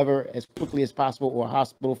as quickly as possible, or a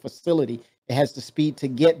hospital facility. It has the speed to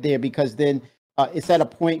get there, because then it's at a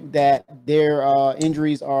point that their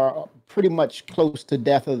injuries are pretty much close to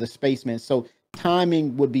death of the spaceman. So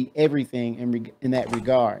timing would be everything in that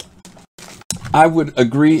regard. I would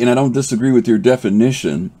agree, and I don't disagree with your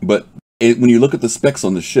definition, but when you look at the specs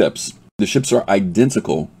on the ships are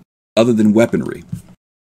identical other than weaponry.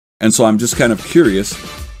 And so I'm just kind of curious.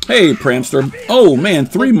 Hey, Pramster. Oh, man,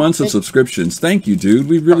 3 months of subscriptions. Thank you, dude.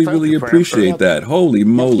 We really appreciate that. Holy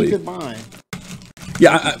moly.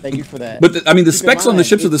 Yeah, thank you for that. But I mean, the specs on the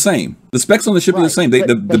ships are the same. The specs on the ship are the same.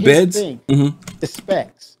 The beds, the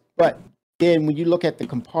specs. But then when you look at the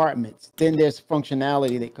compartments, then there's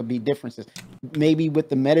functionality that could be differences. Maybe with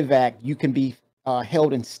the Medevac, you can be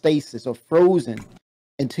held in stasis or frozen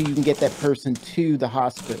until you can get that person to the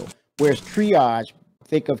hospital. Whereas Triage,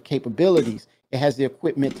 think of capabilities. It has the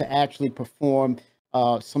equipment to actually perform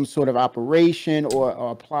some sort of operation or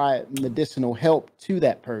apply medicinal help to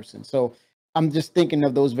that person. So I'm just thinking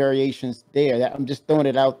of those variations there. I'm just throwing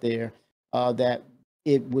it out there that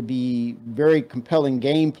it would be very compelling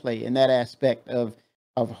gameplay in that aspect of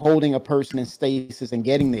holding a person in stasis and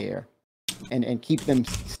getting there and keep them,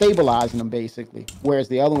 stabilizing them basically. Whereas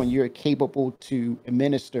the other one, you're capable to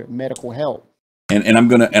administer medical help. And I'm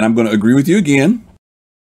gonna agree with you again.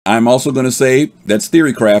 I'm also going to say that's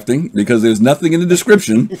theory crafting, because there's nothing in the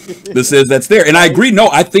description that says that's there. And I agree. No,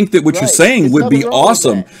 I think that what you're saying would be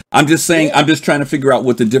awesome. I'm just saying, I'm just trying to figure out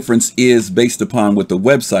what the difference is based upon what the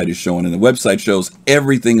website is showing. And the website shows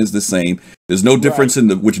everything is the same. There's no difference in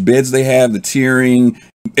which beds they have, the tiering,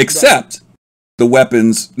 except the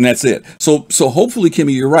weapons, and that's it. So hopefully,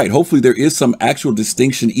 Kimmy, you're right. Hopefully there is some actual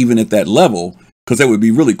distinction even at that level, because that would be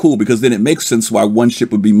really cool, because then it makes sense why one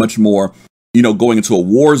ship would be much more, you know, going into a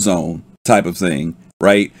war zone type of thing,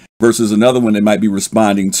 right? Versus another one that might be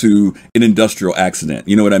responding to an industrial accident.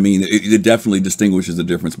 You know what I mean? It definitely distinguishes the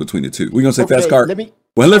difference between the two. We're going to say fast car.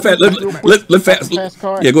 Let fast.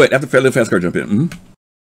 Yeah, go ahead. Let fast car jump in.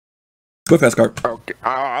 Go ahead, fast car. Okay,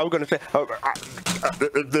 I was gonna say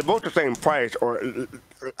they're both the same price, or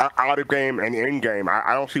out of game and in game.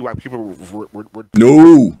 I don't see why people would.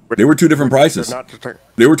 No, they were two different prices.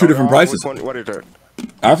 They were two different prices. What is it?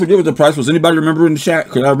 I forget what the price was. Anybody remember in the chat?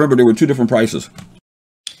 Because I remember there were two different prices.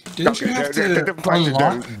 Didn't you have to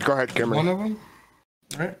unlock Go ahead, Cameron. one of them?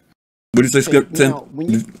 Right? What did you say, Skip?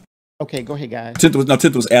 Okay, go ahead, guys.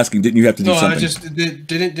 Tenth was asking, didn't you have to do something?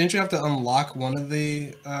 Didn't you have to unlock one of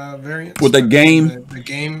the variants? With the game? The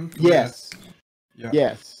game? Yes. Yeah.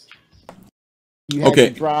 Yes. You had Okay.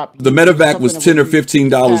 to drop, The medevac was $10 or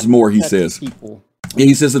 $15 more, he says. People. Yeah,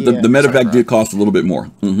 he says that the medevac did cost a little bit more.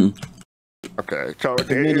 Okay, so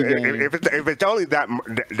if it's only that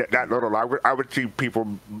little, I would see people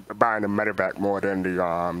buying the medevac more than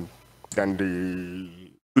the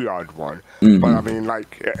triage one. But I mean,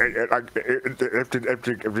 like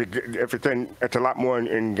if it's a lot more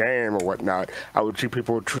in game or whatnot, I would see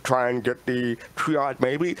people try and get the triage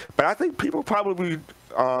maybe. But I think people probably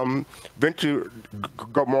venture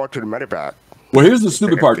go more to the medevac. Well, here's the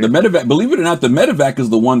stupid part. The medevac, believe it or not, the medevac is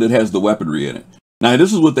the one that has the weaponry in it. Now,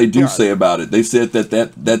 this is what they do say about it. They said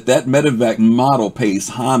that medevac model pays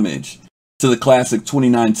homage to the classic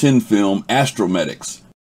 2910 film Astromedics.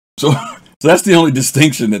 So that's the only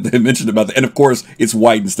distinction that they mentioned about that. And of course, it's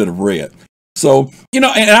white instead of red. So, and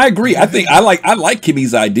I agree. I think I like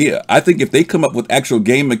Kimmy's idea. I think if they come up with actual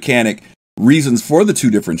game mechanic reasons for the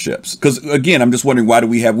two different ships, because again, I'm just wondering,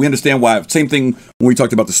 we understand why. Same thing when we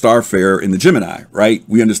talked about the Starfarer and the Gemini, right?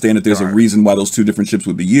 We understand that there's a reason why those two different ships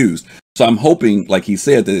would be used. So I'm hoping, like he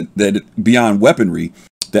said, that beyond weaponry,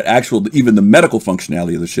 that even the medical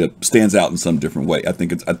functionality of the ship stands out in some different way. I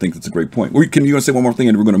think it's a great point. Can you want to say one more thing,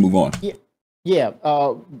 and we're going to move on? Yeah.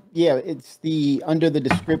 It's under the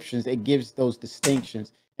descriptions, it gives those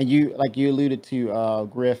distinctions, and you alluded to,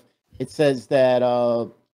 Griff. It says that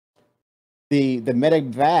the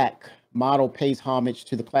medevac model pays homage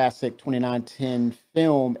to the classic 2910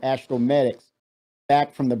 film Astromedics,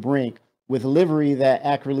 Back from the Brink, with livery that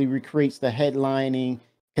accurately recreates the headlining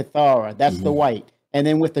Cathara. That's the white. And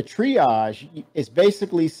then with the triage, it's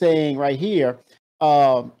basically saying right here,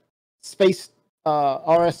 Space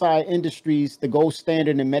RSI Industries, the gold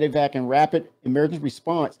standard in medevac and rapid emergency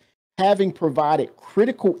response, having provided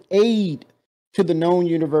critical aid to the known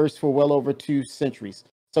universe for well over 2 centuries.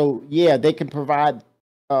 So yeah, they can provide,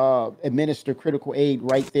 administer critical aid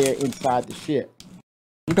right there inside the ship.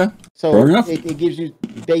 Okay. So it gives you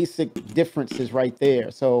basic differences right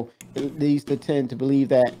there. So it leads to tend to believe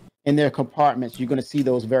that in their compartments, you're going to see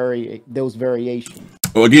those variations.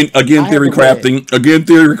 Well, again, theory crafting,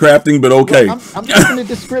 but okay. Well, I'm taking the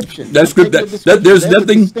description. That's good. There's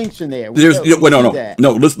nothing. Distinction there.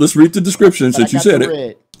 No. Let's read the description since you said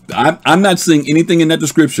it. I'm not seeing anything in that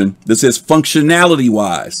description that says functionality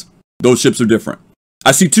wise those ships are different.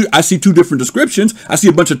 I see two different descriptions. I see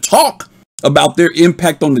a bunch of talk about their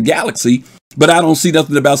impact on the galaxy, but I don't see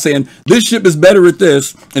nothing about saying this ship is better at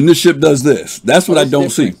this and this ship does this. That's what I don't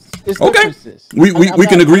see. Okay, we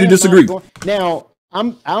can agree to disagree. Now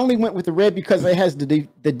I only went with the red because it has the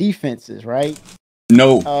defenses, right?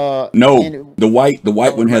 No, the white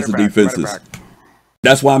one has the defenses.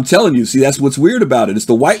 That's why I'm telling you. See, that's what's weird about it. It's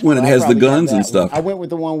the white one that has the guns and stuff. I went with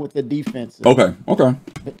the one with the defenses. Okay.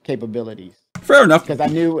 Capabilities. Fair enough. Because I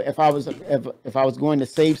knew if I was going to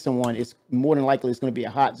save someone, it's more than likely it's going to be a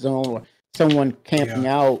hot zone or someone camping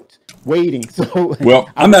out waiting. So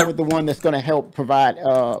I'm not with the one that's going to help provide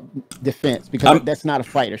defense, because that's not a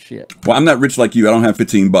fighter ship. Well, I'm not rich like you. I don't have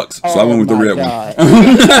 $15, so I went with the red one.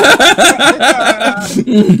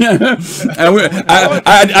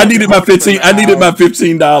 I needed my $15. I needed my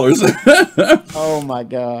 $15. Oh my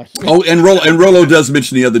gosh. Oh, and Rolo does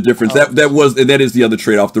mention the other difference. That is the other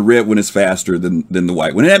trade-off. The red one is faster than the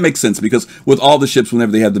white one, and that makes sense because with all the ships,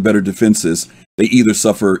 whenever they have the better defenses, they either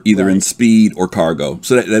suffer in speed or cargo.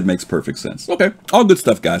 So that makes perfect sense. Okay, all good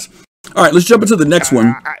stuff, guys. All right, let's jump into the next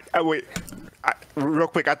one. Wait, real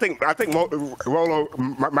quick. I think Rolo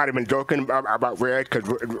might have been joking about red, because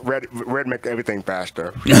red makes everything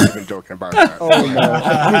faster. He's been joking about that. Oh no,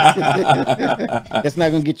 that's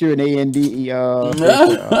not going to get you an AND.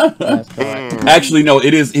 Actually, no,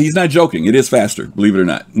 it is. He's not joking. It is faster. Believe it or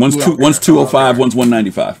not. One's 205, one's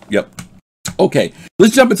 195. Yep. Okay,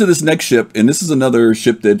 let's jump into this next ship, and this is another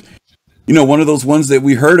ship that, one of those ones that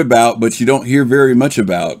we heard about, but you don't hear very much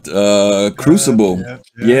about. Crucible.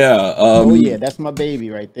 Yeah. That's my baby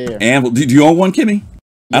right there. And do you own one, Kimmy?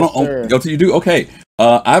 Yes, I don't own. You do? Okay.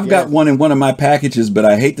 I've got one in one of my packages, but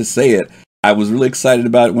I hate to say it. I was really excited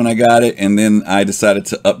about it when I got it, and then I decided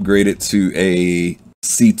to upgrade it to a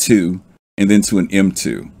C2 and then to an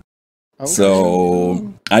M2.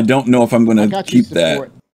 So I don't know if I'm going to keep that.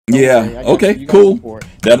 Don't Yeah. worry, Okay. Cool.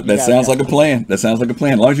 That sounds like a plan. That sounds like a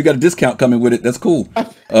plan. As long as you got a discount coming with it, that's cool.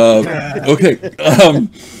 Okay.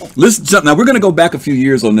 Let's jump. Now we're going to go back a few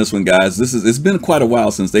years on this one, guys. It's been quite a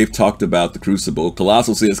while since they've talked about the Crucible.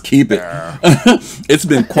 Colossal says keep it. It's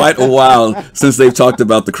been quite a while since they've talked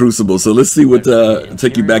about the Crucible. So let's see what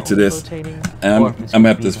take you back to this. And I'm gonna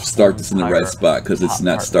have to start this in the right spot because it's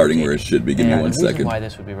not starting where it should be. Give me 1 second. The reason why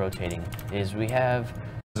this would be rotating is we have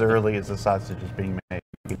As early as the sausage is being made.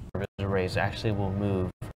 the rays actually will move,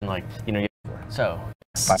 and like, you know, so.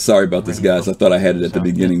 Sorry about this, guys. I thought I had it at the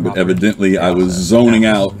beginning, but evidently I was zoning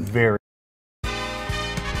out. Very.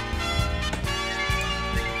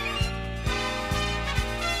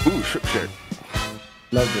 Ooh, shit.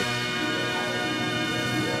 Love it.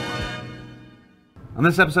 On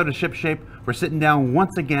this episode of Ship Shape, we're sitting down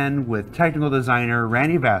once again with technical designer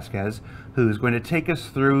Randy Vasquez, who's going to take us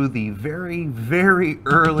through the very, very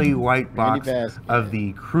early white box of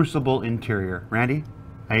the Crucible interior. Randy,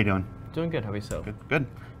 how you doing? Doing good. How about yourself? Good. Good.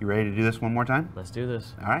 You ready to do this one more time? Let's do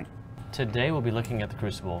this. All right. Today we'll be looking at the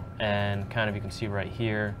Crucible, and kind of you can see right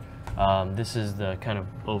here, this is the kind of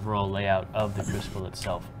overall layout of the Crucible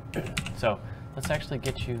itself. So let's actually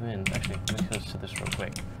get you in. Actually, let me go to this real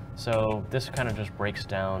quick. So this kind of just breaks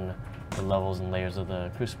down the levels and layers of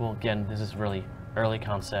the Crucible. Again, this is really early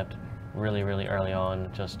concept, really early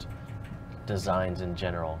on, just designs in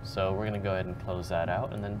general. So we're gonna go ahead and close that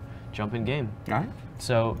out and then jump in game. All right.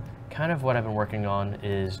 So kind of what I've been working on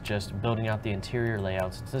is just building out the interior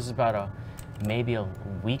layouts. This is about maybe a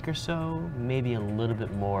week or so, maybe a little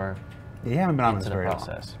bit more. You haven't been on into this the very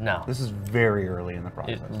process. long. No. This is very early in the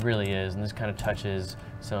process. It really is, and this kind of touches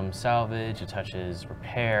some salvage, it touches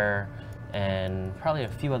repair, and probably a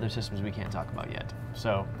few other systems we can't talk about yet.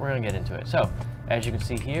 So we're gonna get into it. So as you can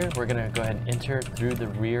see here, we're gonna go ahead and enter through the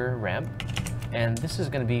rear ramp, and this is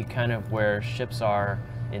gonna be kind of where ships are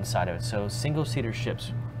inside of it. So single-seater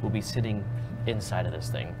ships will be sitting inside of this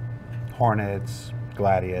thing. Hornets,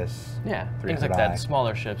 Gladius. Yeah, things like that,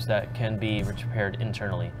 smaller ships that can be repaired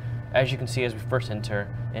internally. As you can see, as we first enter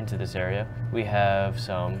into this area, we have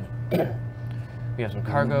some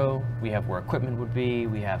cargo, we have where equipment would be,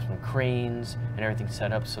 we have some cranes and everything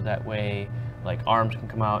set up so that way like arms can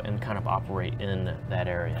come out and kind of operate in that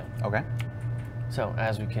area. Okay. So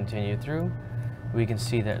as we continue through, we can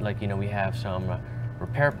see that, like, you know, we have some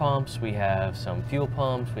repair pumps, we have some fuel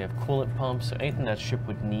pumps, we have coolant pumps, so anything that ship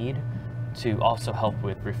would need to also help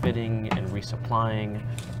with refitting and resupplying.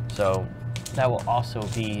 So that will also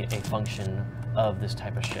be a function of this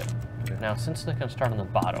type of ship. Okay. Now, since they're going to start on the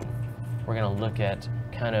bottom, we're going to look at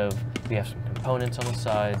kind of, we have some components on the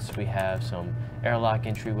sides, we have some airlock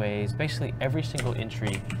entryways. Basically, every single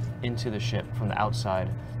entry into the ship from the outside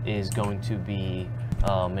is going to be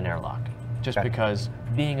an airlock. Just because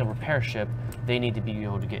being a repair ship, they need to be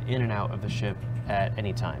able to get in and out of the ship at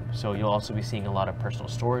any time. So you'll also be seeing a lot of personal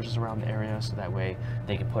storages around the area, so that way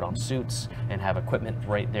they can put on suits and have equipment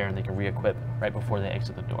right there and they can re-equip right before they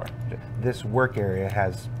exit the door. This work area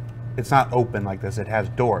has, it's not open like this, it has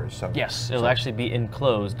doors. So yes, it'll actually be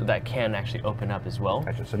enclosed that can actually open up as well.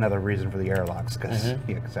 That's just another reason for the airlocks, because yeah,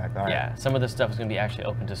 exactly. All right. Yeah, some of this stuff is going to be actually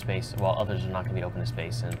open to space, while others are not going to be open to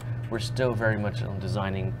space, and we're still very much on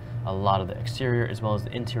designing a lot of the exterior as well as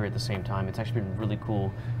the interior at the same time. It's actually been really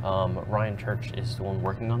cool. Ryan Church is the one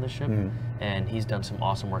working on this ship, and he's done some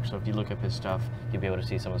awesome work. So if you look up his stuff, you'll be able to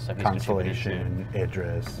see some of the stuff he's Constellation,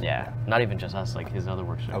 Idris. Yeah, not even just us, like his other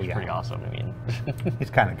work is pretty awesome. I mean,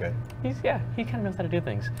 he's kind of good. He kind of knows how to do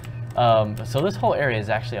things. So this whole area is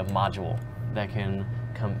actually a module that can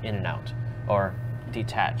come in and out, or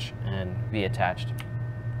detach and be attached.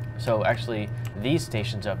 So actually, these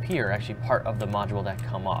stations up here are actually part of the module that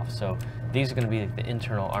come off. So these are going to be the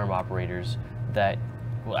internal arm operators that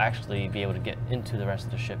will actually be able to get into the rest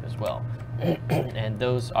of the ship as well. And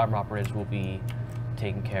those arm operators will be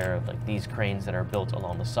taking care of like these cranes that are built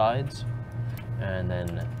along the sides, and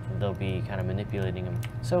then they'll be kind of manipulating them.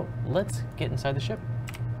 So let's get inside the ship.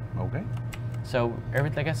 Okay. So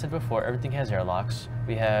everything, like I said before, everything has airlocks.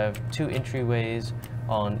 We have 2 entryways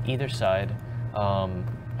on either side.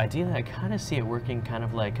 Ideally, I kind of see it working kind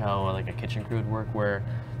of like how like a kitchen crew would work, where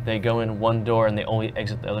they go in one door and they only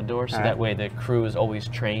exit the other door, so that way the crew is always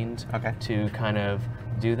trained to kind of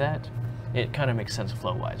do that. It kind of makes sense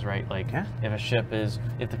flow-wise, right? Like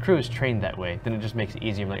if the crew is trained that way, then it just makes it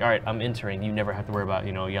easier. Like, all right, I'm entering. You never have to worry about,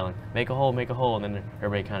 you know, yelling, make a hole, and then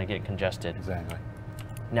everybody kind of get congested. Exactly.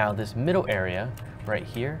 Now this middle area right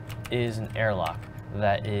here is an airlock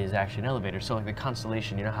that is actually an elevator. So like the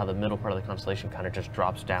Constellation, you know how the middle part of the Constellation kind of just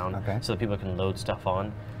drops down so that people can load stuff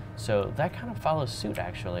on. So that kind of follows suit,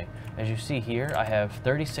 actually. As you see here, I have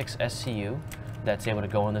 36 SCU that's able to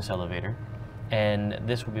go on this elevator, and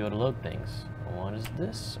this will be able to load things. What is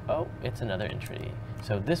this? Oh, it's another entry.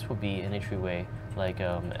 So this will be an entryway, like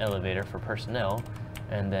elevator for personnel,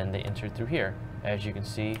 and then they enter through here. As you can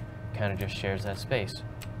see, kind of just shares that space.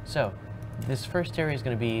 So this first area is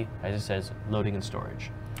going to be, as it says, loading and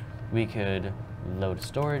storage. We could load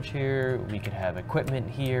storage here, we could have equipment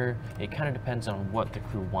here. It kind of depends on what the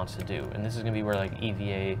crew wants to do. And this is going to be where like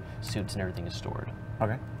EVA, suits, and everything is stored.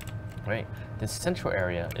 Okay. Right. This central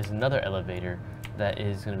area is another elevator that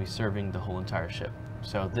is going to be serving the whole entire ship.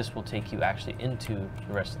 So this will take you actually into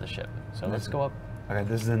the rest of the ship. So let's go up. Okay,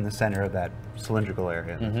 this is in the center of that cylindrical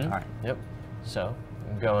area. All right. Yep. So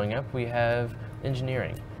going up, we have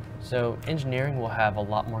engineering. So engineering will have a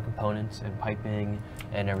lot more components and piping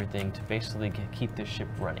and everything to basically keep this ship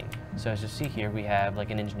running. So as you see here, we have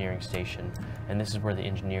like an engineering station, and this is where the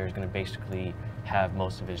engineer is going to basically have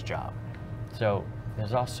most of his job. So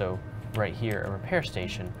there's also right here a repair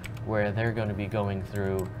station where they're going to be going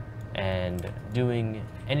through and doing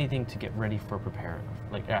anything to get ready for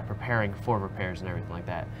preparing for repairs and everything like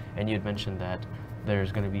that. And you had mentioned that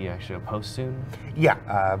there's going to be actually a post soon.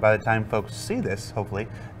 Yeah, by the time folks see this, hopefully,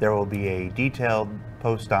 there will be a detailed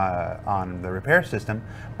post on the repair system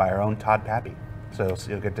by our own Todd Pappy. So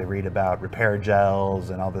you'll get to read about repair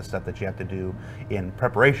gels and all this stuff that you have to do in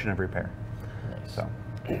preparation of repair. Nice. So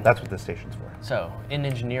that's what this station's for. So in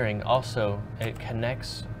engineering, also, it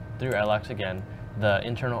connects through LX again, the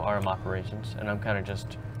internal RM operations, and I'm kind of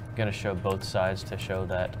just going to show both sides to show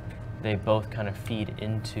that they both kind of feed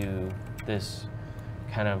into this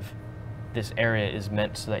this area is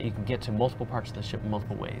meant so that you can get to multiple parts of the ship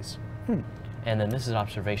multiple ways. And then this is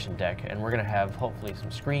observation deck, and we're going to have hopefully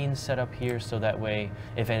some screens set up here so that way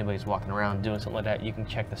if anybody's walking around doing something like that, you can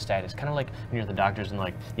check the status. Kind of like when you're at the doctor's and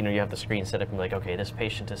like, you know, you have the screen set up and be like, okay, this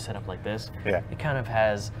patient is set up like this. Yeah. It kind of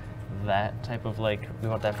has that type of like, we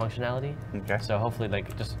want that functionality. Okay. So hopefully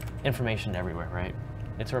like just information everywhere, right?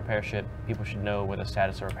 It's a repair ship. People should know where the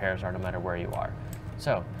status of repairs are no matter where you are.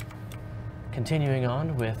 So continuing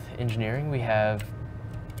on with engineering, we have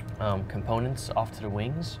components off to the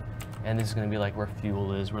wings, and this is going to be like where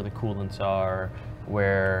fuel is, where the coolants are,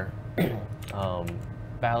 where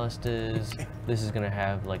ballast is. This is going to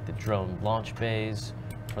have like the drone launch bays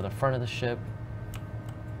for the front of the ship.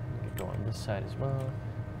 We could go on this side as well.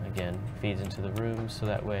 Again, feeds into the rooms, so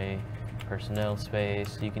that way personnel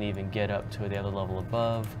space. You can even get up to the other level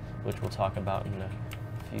above, which we'll talk about in a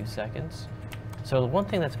few seconds. So the one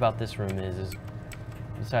thing that's about this room is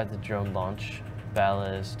besides the drone launch,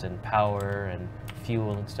 ballast and power and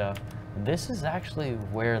fuel and stuff, this is actually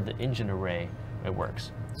where the engine array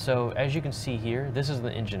works. So as you can see here, this is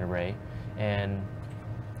the engine array, and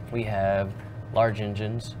we have large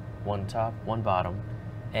engines, one top, one bottom,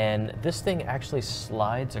 and this thing actually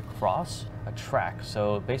slides across a track.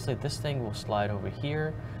 So basically this thing will slide over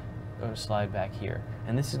here or slide back here,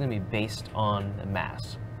 and this is going to be based on the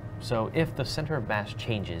mass. So if the center of mass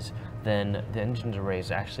changes, then the engine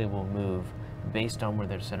arrays actually will move based on where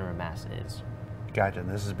their center of mass is. Gotcha. And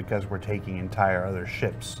this is because we're taking entire other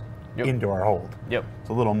ships Yep. into our hold. Yep. It's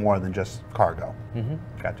a little more than just cargo.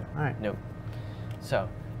 Gotcha. All right. Nope. So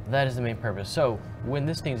that is the main purpose. So when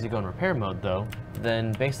this needs to go in repair mode though,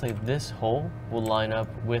 then basically this hole will line up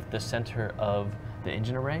with the center of the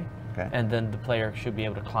engine array. Okay. And then the player should be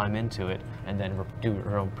able to climb into it and then do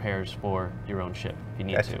your own repairs for your own ship if you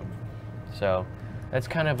need Gotcha. to. So that's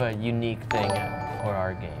kind of a unique thing for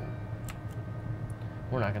our game.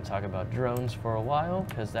 We're not going to talk about drones for a while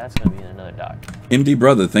because that's going to be in another doc. MD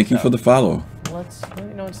Brother, thank you for the follow. Let's,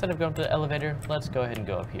 instead of going to the elevator, let's go ahead and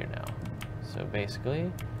go up here now. So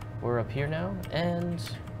basically, we're up here now, and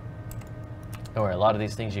don't worry, a lot of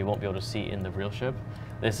these things you won't be able to see in the real ship.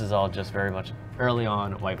 This is all just very much early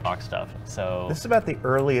on white box stuff. So this is about the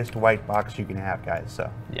earliest white box you can have, guys.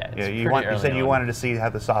 So yeah, you said you wanted to see how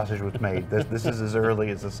the sausage was made. This is as early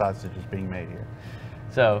as the sausage is being made here.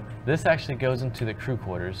 So this actually goes into the crew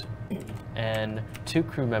quarters, and 2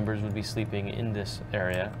 crew members would be sleeping in this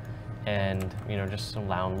area, and just some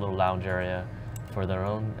little lounge area for their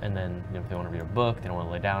own. And then if they want to read a book, they don't want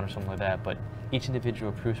to lay down or something like that. But each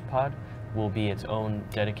individual crew pod will be its own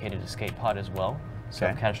dedicated escape pod as well. So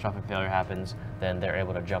Okay. if catastrophic failure happens, then they're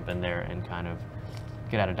able to jump in there and kind of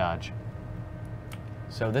get out of Dodge.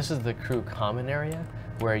 So this is the crew common area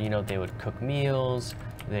where they would cook meals,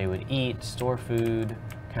 they would eat, store food,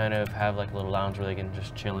 kind of have like a little lounge where they can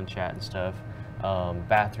just chill and chat and stuff.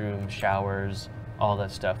 Bathroom, showers, all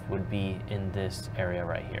that stuff would be in this area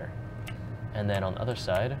right here. And then on the other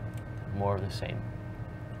side, more of the same.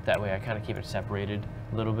 That way I kind of keep it separated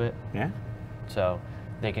a little bit. Yeah. So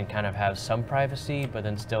they can kind of have some privacy, but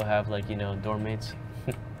then still have like, you know, dorm mates.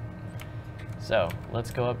 So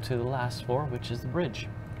let's go up to the last floor, which is the bridge.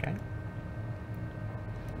 Okay.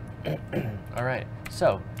 All right,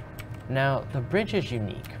 so now the bridge is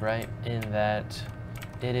unique, right? In that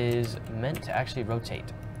it is meant to actually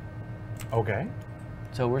rotate. Okay.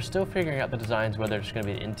 So we're still figuring out the designs, whether it's going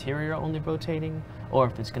to be the interior only rotating, or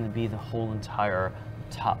if it's going to be the whole entire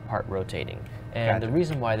top part rotating. And the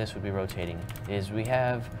reason why this would be rotating is we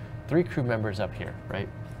have 3 crew members up here, right?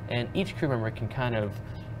 And each crew member can kind of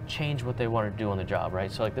change what they want to do on the job,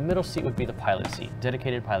 right? So like the middle seat would be the pilot seat,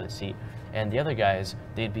 dedicated pilot seat. And the other guys,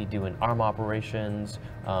 they'd be doing arm operations,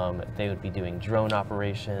 they would be doing drone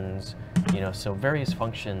operations, you know, so various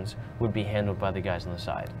functions would be handled by the guys on the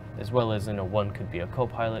side. As well as, you know, one could be a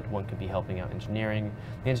co-pilot, one could be helping out engineering.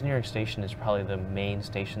 The engineering station is probably the main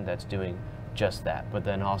station that's doing just that, but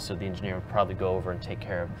then also the engineer would probably go over and take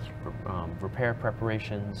care of repair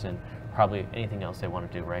preparations and probably anything else they want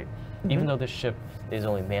to do, right? Even though this ship is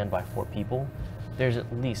only manned by 4 people, there's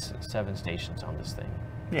at least 7 stations on this thing.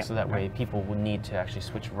 Yeah. So that way people will need to actually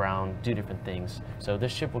switch around, do different things. So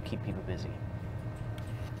this ship will keep people busy.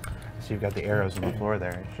 So you've got the arrows on the floor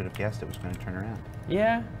there. I should have guessed it was going to turn around.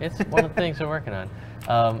 Yeah, it's one of the things we're working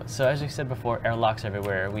on. So as we said before, airlocks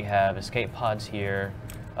everywhere. We have escape pods here,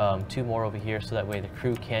 2 more over here, so that way the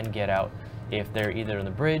crew can get out if they're either in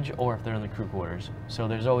the bridge or if they're in the crew quarters. So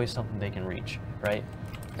there's always something they can reach, right?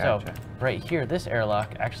 Gotcha. So right here, this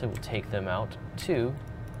airlock actually will take them out to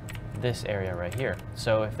this area right here.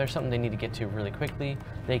 So if there's something they need to get to really quickly,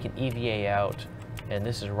 they can EVA out, and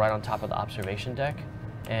this is right on top of the observation deck.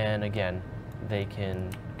 And again, they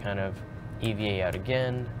can kind of EVA out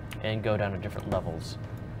again and go down to different levels.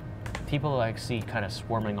 People like see kind of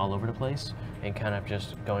swarming all over the place and kind of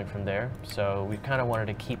just going from there. So we kind of wanted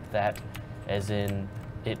to keep that as in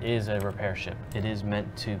it is a repair ship. It is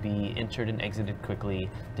meant to be entered and exited quickly,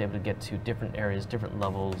 to be able to get to different areas, different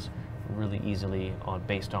levels really easily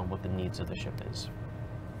based on what the needs of the ship is.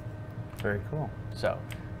 Very cool. So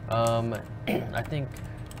I think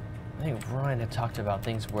Ryan had talked about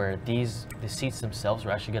things where the seats themselves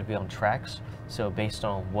are actually going to be on tracks. So based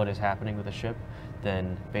on what is happening with the ship,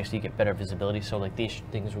 then basically you get better visibility. So like these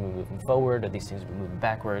things will be moving forward, or these things will be moving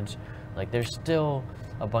backwards. Like there's still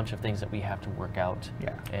a bunch of things that we have to work out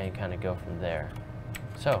and kind of go from there.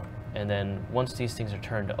 So, and then once these things are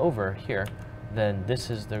turned over here, then this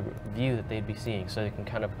is the view that they'd be seeing. So they can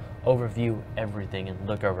kind of overview everything and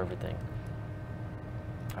look over everything.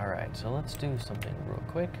 All right, so let's do something real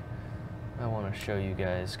quick. I want to show you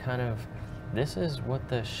guys kind of, this is what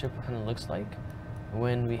the ship kind of looks like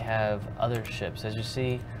when we have other ships. As you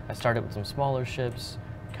see, I started with some smaller ships,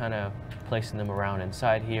 kind of placing them around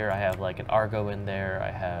inside here. I have like an Argo in there. I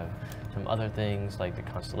have some other things like the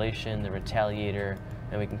Constellation, the Retaliator,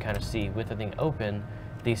 and we can kind of see with the thing open,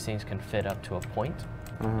 these things can fit up to a point.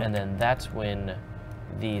 And then that's when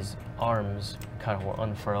these arms kind of will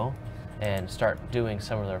unfurl and start doing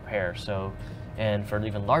some of the repair. So, and for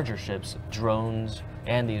even larger ships, drones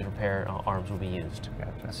and these repair arms will be used.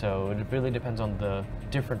 Gotcha. So it really depends on the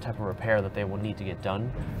different type of repair that they will need to get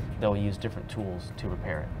done. They'll use different tools to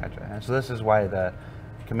repair it. Gotcha. And so this is why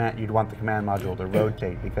you'd want the command module to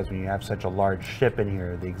rotate, because when you have such a large ship in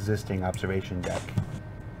here, the existing observation deck,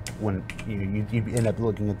 when you end up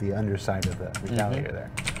looking at the underside of the Retaliator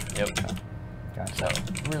there. Yep. Gotcha. So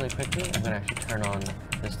really quickly, I'm gonna actually turn on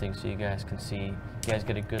this thing so you guys can see, you guys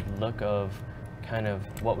get a good look of kind of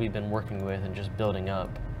what we've been working with and just building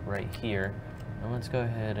up right here. And let's go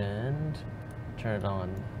ahead and turn it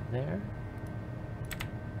on there.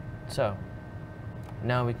 So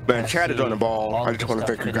now we can Man, Chad is on the ball. all I of just the want to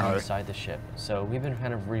stuff thank you hidden guys. inside the ship. So we've been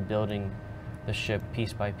kind of rebuilding the ship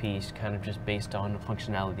piece by piece, kind of just based on the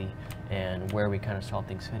functionality and where we kind of saw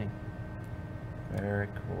things fitting. Very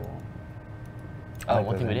cool.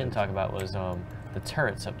 One thing we didn't talk about was the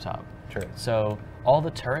turrets up top. Turrets. So all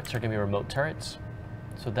the turrets are going to be remote turrets.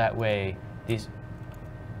 So that way, these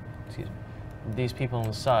people on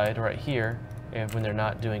the side right here, if when they're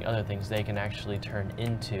not doing other things, they can actually turn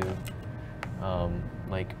into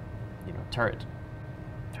turret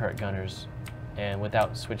gunners, and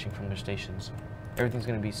without switching from their stations. Everything's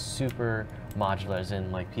going to be super modular, as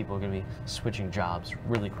in like people are going to be switching jobs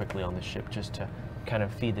really quickly on the ship just to kind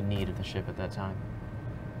of feed the need of the ship at that time.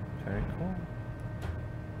 Very cool.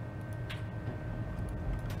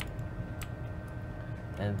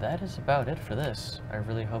 And that is about it for this. I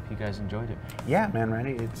really hope you guys enjoyed it. Yeah, man,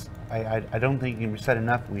 Randy. I don't think you said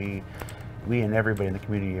enough. We and everybody in the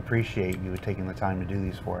community appreciate you taking the time to do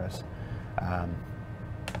these for us.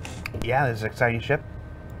 Yeah, this is an exciting ship.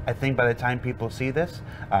 I think by the time people see this,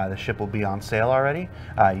 the ship will be on sale already.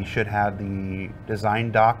 You should have the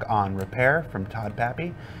design doc on repair from Todd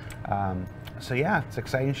Pappy. So yeah, it's an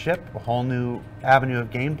exciting ship, a whole new avenue of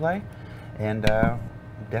gameplay, and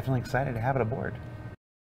definitely excited to have it aboard.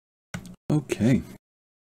 Okay.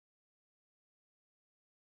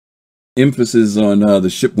 Emphasis on the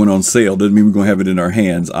ship went on sale doesn't mean we're going to have it in our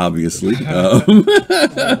hands, obviously. It's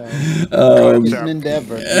an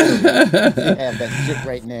endeavor. You have that ship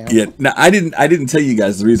right now. Yeah. Now, I didn't tell you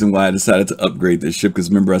guys the reason why I decided to upgrade this ship, because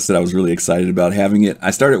remember I said I was really excited about having it.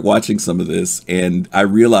 I started watching some of this, and I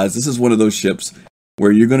realized this is one of those ships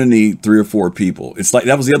where you're going to need 3 or 4 people. It's like,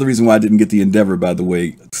 that was the other reason why I didn't get the Endeavor, by the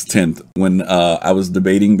way, 10th, when I was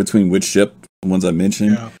debating between which ship, the ones I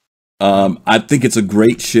mentioned. Yeah. I think it's a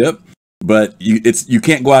great ship. But you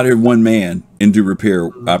can't go out here one man and do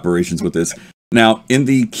repair operations with this. Now, in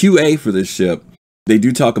the QA for this ship, they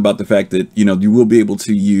do talk about the fact that, you know, you will be able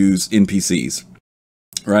to use NPCs,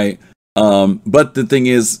 right? But the thing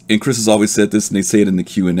is, and Chris has always said this, and they say it in the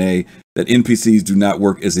Q&A, that NPCs do not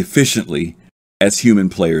work as efficiently as human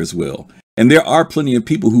players will. And there are plenty of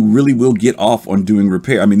people who really will get off on doing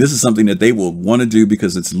repair. I mean, this is something that they will want to do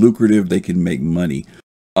because it's lucrative. They can make money.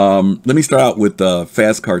 Let me start out with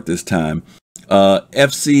Fast Cart this time.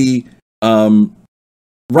 FC,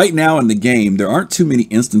 right now in the game, there aren't too many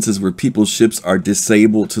instances where people's ships are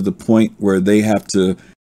disabled to the point where they have to,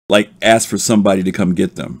 like, ask for somebody to come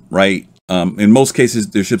get them, right? In most cases,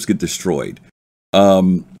 their ships get destroyed.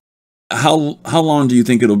 How long do you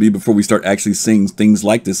think it'll be before we start actually seeing things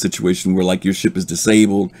like this situation where, like, your ship is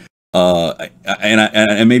disabled?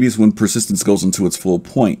 And maybe it's when persistence goes into its full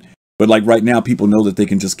point. But like right now, people know that they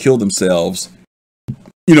can just kill themselves,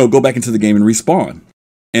 you know, go back into the game and respawn.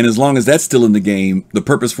 And as long as that's still in the game, the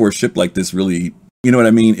purpose for a ship like this really, you know what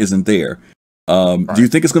I mean, isn't there. Right. Do you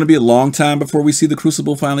think it's going to be a long time before we see the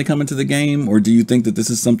Crucible finally come into the game? Or do you think that this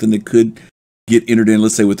is something that could get entered in,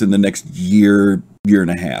 let's say, within the next year and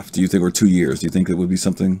a half? Do you think, or 2 years? Do you think it would be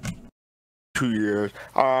something? 2 years.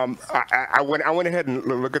 I went ahead and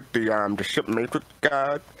looked at the ship matrix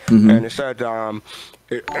guide, and it said,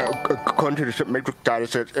 according to the ship matrix guide, it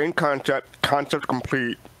says in concept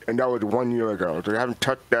complete, and that was 1 year ago. So they haven't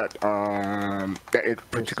touched that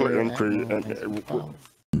particular entry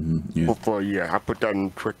for a year. I put that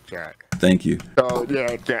in Twitch chat. Thank you. So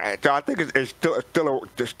yeah, so I think it's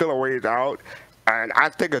still a ways out. And I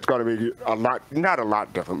think it's going to be not a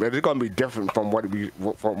lot different, but it's going to be different from what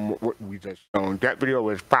we just shown. That video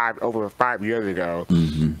was over 5 years ago,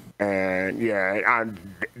 and yeah,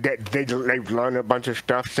 they've learned a bunch of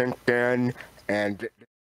stuff since then, and they're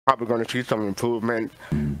probably going to see some improvement.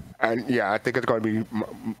 And yeah, I think it's going to be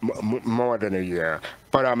more than a year.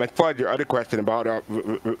 But as far as your other question about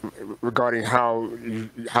regarding how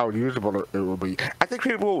usable it will be, I think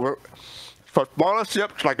people will. For smaller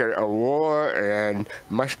ships like a Aurora and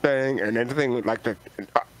Mustang and anything like that,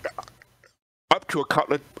 up to a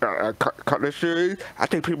Cutlass series, I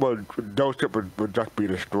think those ships would just be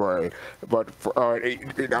destroyed. But for,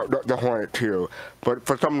 the Hornet too. But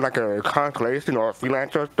for something like a Constellation or a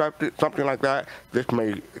Freelancer stuff, something like that, this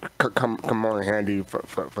may come more in handy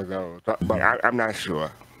for those. But I'm not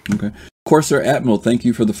sure. Okay. Corsair Admiral, thank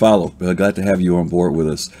you for the follow. Glad to have you on board with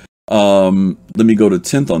us. Let me go to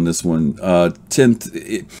 10th on this one.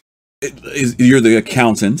 10th, you're the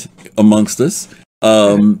accountant amongst us.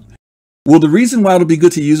 Well, the reason why it'll be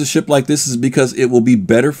good to use a ship like this is because it will be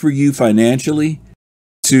better for you financially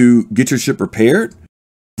to get your ship repaired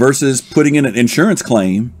versus putting in an insurance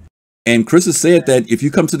claim. And Chris has said that if you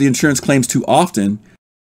come to the insurance claims too often,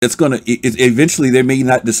 eventually they may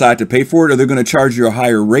not decide to pay for it, or they're going to charge you a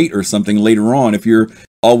higher rate or something later on if you're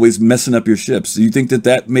always messing up your ships. Do you think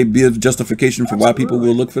that may be a justification for why people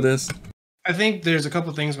will look for this? I think there's a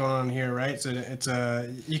couple things going on here, right? So it's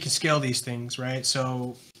you can scale these things, right?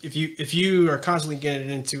 So if you are constantly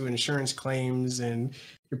getting into insurance claims and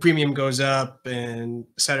your premium goes up and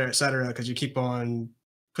et cetera, because you keep on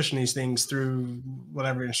pushing these things through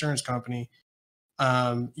whatever insurance company,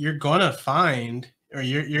 you're gonna find, or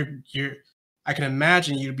you're I can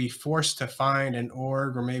imagine you'd be forced to find an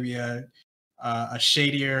org or maybe a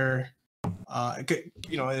shadier,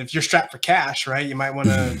 you know, if you're strapped for cash, right, you might want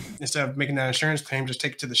to, instead of making that insurance claim, just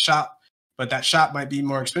take it to the shop. But that shop might be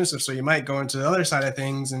more expensive, so you might go into the other side of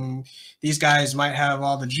things, and these guys might have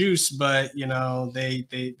all the juice, but you know,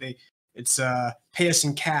 it's pay us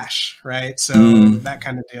in cash, right? So that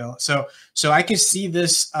kind of deal. So I can see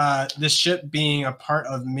this this ship being a part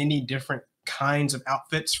of many different kinds of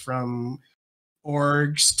outfits, from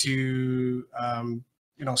orgs to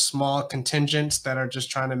you know, small contingents that are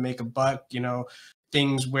just trying to make a buck, you know,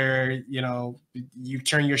 things where, you know, you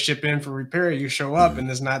turn your ship in for repair, you show up and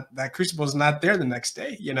there's not, that crucible is not there the next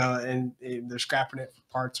day, you know, and they're scrapping it for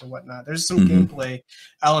parts or whatnot. There's some gameplay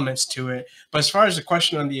elements to it. But as far as the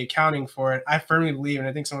question on the accounting for it, I firmly believe, and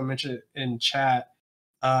I think someone mentioned it in chat,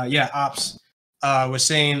 Ops was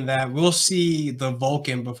saying that we'll see the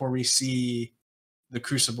Vulcan before we see the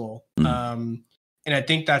Crucible. And I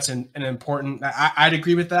think that's an important, I'd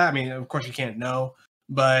agree with that. I mean, of course you can't know,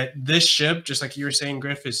 but this ship, just like you were saying,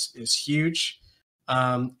 Griff, is huge.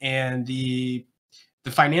 And the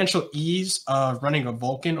financial ease of running a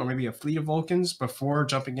Vulcan or maybe a fleet of Vulcans before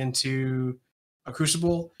jumping into a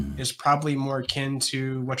Crucible is probably more akin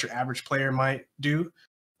to what your average player might do.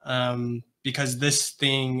 Because this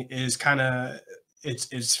thing is kind of,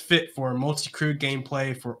 it's fit for multi-crew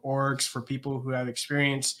gameplay, for orgs, for people who have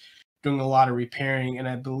experience doing a lot of repairing. And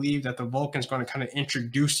I believe that the Vulcan is going to kind of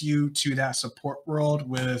introduce you to that support world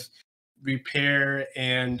with repair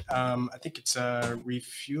and I think it's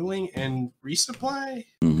refueling and resupply.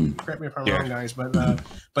 Correct me if I'm wrong, guys,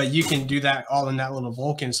 but you can do that all in that little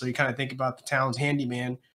Vulcan. So you kind of think about the town's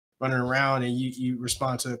handyman running around and you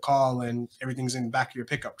respond to the call and everything's in the back of your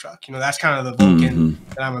pickup truck. You know, that's kind of the Vulcan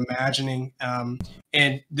that I'm imagining.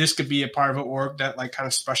 And this could be a part of an org that like kind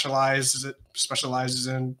of specializes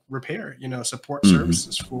in repair, you know, support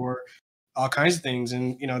services for all kinds of things.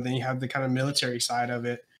 And, you know, then you have the kind of military side of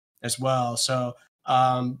it as well. So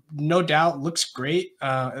no doubt looks great.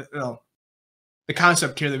 The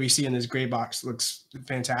concept here that we see in this gray box looks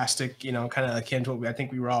fantastic, you know, kind of akin to what I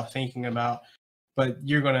think we were all thinking about. But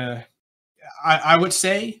you're going to, I would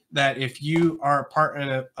say that if you are a part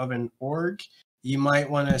of an org, you might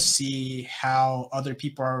want to see how other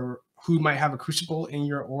people are, who might have a Crucible in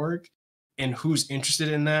your org and who's interested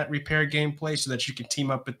in that repair gameplay so that you can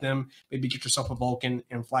team up with them, maybe get yourself a Vulcan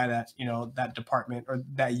and fly that, you know, that department or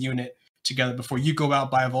that unit together before you go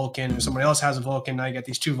out buy a Vulcan and someone else has a Vulcan. Now you got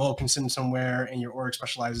these two Vulcans sitting somewhere and your org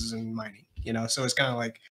specializes in mining, you know, so it's kind of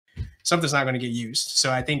like, something's not going to get used.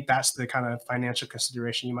 So I think that's the kind of financial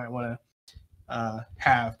consideration you might want to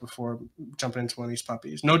have before jumping into one of these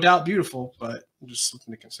puppies. No doubt beautiful, but just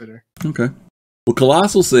something to consider. Okay. Well,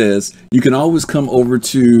 Colossal says you can always come over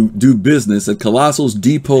to do business at Colossal's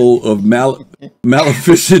depot of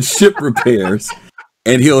maleficent ship repairs,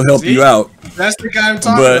 and he'll help you out. That's the guy I'm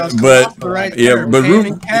talking about.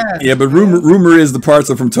 But rumor is the parts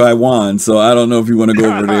are from Taiwan, so I don't know if you want to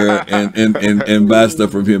go over there and buy stuff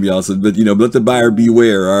from him, y'all. So, but you know, let the buyer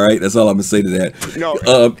beware. All right, that's all I'm gonna say to that. No,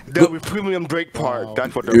 there'll be premium Drake parts.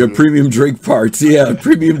 That's what they're premium Drake parts. Yeah,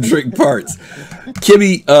 premium Drake parts.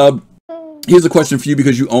 Kimmy, here's a question for you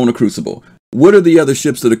because you own a Crucible. What are the other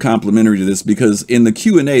ships that are complementary to this? Because in the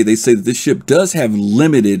Q&A, they say that this ship does have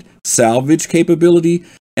limited salvage capability.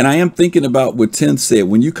 And I am thinking about what Tim said.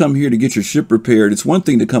 When you come here to get your ship repaired, it's one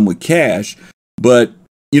thing to come with cash. But,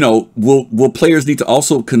 you know, will players need to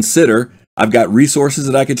also consider, I've got resources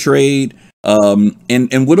that I could trade?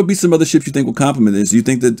 And what'll be some other ships you think will complement this? Do you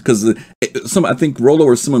think that, because I think Rolo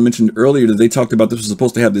or someone mentioned earlier that they talked about this was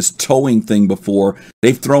supposed to have this towing thing before.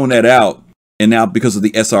 They've thrown that out. And now because of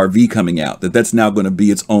the SRV coming out, that's now going to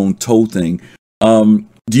be its own tow thing. Do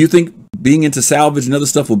you think being into salvage and other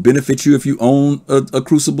stuff will benefit you if you own a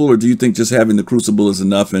Crucible? Or do you think just having the Crucible is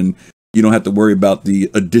enough and you don't have to worry about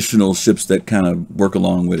the additional ships that kind of work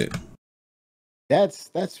along with it?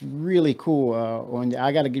 That's really cool.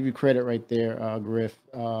 I got to give you credit right there, Griff,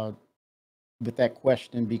 with that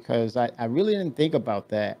question, because I really didn't think about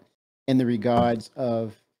that in the regards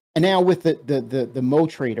of, and now with the Mo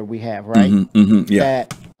Trader we have, right?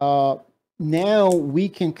 That now we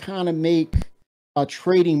can kind of make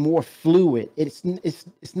trading more fluid. It's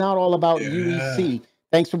not all about UEC.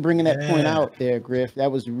 Thanks for bringing that point out there, Griff.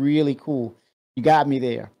 That was really cool. You got me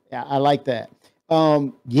there. I like that.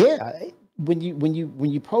 When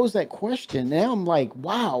you pose that question, now I'm like,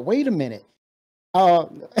 wow, wait a minute.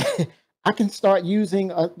 I can start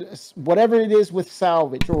using whatever it is with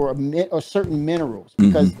salvage or certain minerals,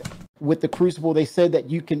 because with the Crucible, they said that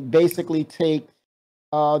you can basically take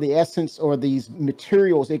the essence or these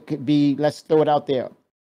materials. It could be, let's throw it out there,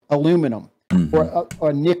 aluminum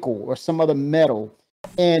or nickel or some other metal,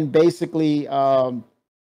 and basically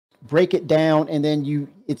break it down, and then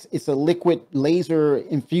it's a liquid laser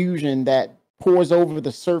infusion that pours over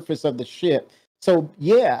the surface of the ship. So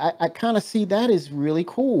yeah, I kind of see that as really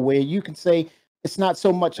cool, where you can say it's not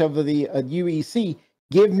so much of the UEC.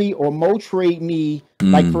 Give me or Mo trade me,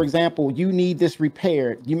 like for example, you need this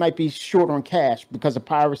repaired. You might be short on cash because the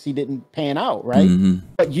piracy didn't pan out, right?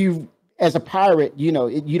 But you as a pirate, you know,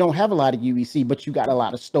 you don't have a lot of UEC, but you got a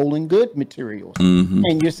lot of stolen good materials. Mm-hmm.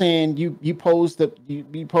 And you're saying you pose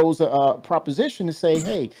a proposition to say,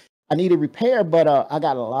 hey, I need a repair, but I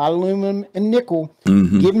got a lot of aluminum and nickel.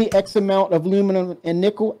 Mm-hmm. Give me X amount of aluminum and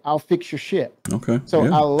nickel. I'll fix your ship. Okay. So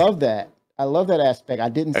I love that. I love that aspect. I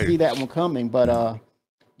didn't see that one coming, but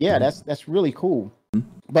yeah, that's really cool.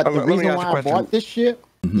 But the reason why I bought this ship,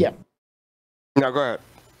 yeah. No, go ahead.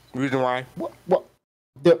 Reason why? Well,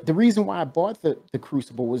 the reason why I bought the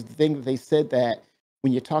Crucible was the thing that they said that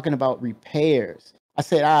when you're talking about repairs, I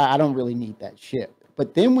said, I don't really need that ship.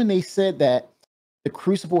 But then when they said that the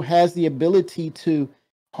Crucible has the ability to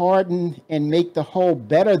harden and make the hull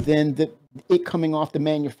better than it coming off the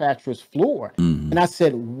manufacturer's floor. And I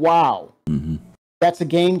said, wow, that's a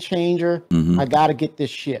game changer. I got to get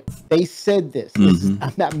this ship. They said this.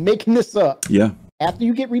 I'm not making this up. Yeah. After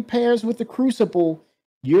you get repairs with the Crucible,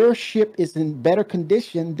 your ship is in better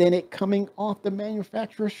condition than it coming off the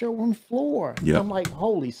manufacturer's showroom floor. Yeah. I'm like,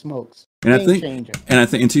 holy smokes. And game I think, changer.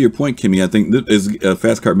 and to your point, Kimmy, I think as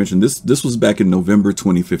Fastcart mentioned, this was back in November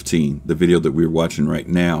 2015, the video that we're watching right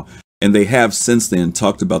now. And they have since then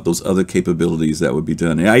talked about those other capabilities that would be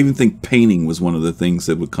done. And I even think painting was one of the things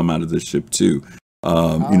that would come out of this ship too.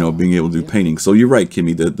 You know, being able to do painting. So you're right,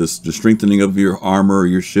 Kimmy, the strengthening of your armor or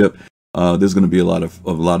your ship. There's going to be a lot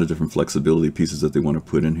of different flexibility pieces that they want to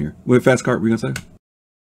put in here. Wait, Fastcart, were you going to say?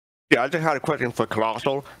 Yeah, I just had a question for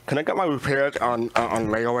Colossal. Can I get my repairs on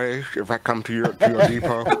layaway if I come to your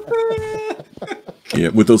depot? Yeah,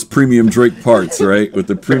 with those premium Drake parts, right? With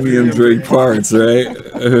the premium Drake parts, right?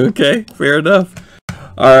 Okay, fair enough.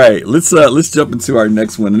 All right, let's jump into our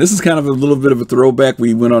next one. And this is kind of a little bit of a throwback.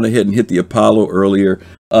 We went on ahead and hit the Apollo earlier.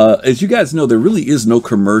 As you guys know, there really is no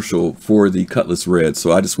commercial for the Cutlass Red.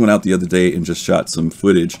 So I just went out the other day and just shot some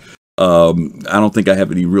footage. I don't think I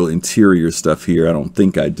have any real interior stuff here. I don't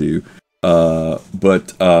think I do.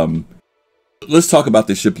 But let's talk about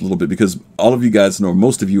this ship a little bit, because all of you guys know,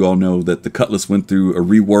 most of you all know, that the Cutlass went through a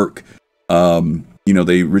rework. You know,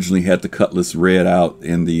 they originally had the Cutlass Red out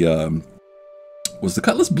in the... was the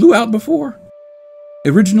Cutlass Blue out before?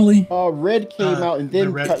 Originally? Red came out and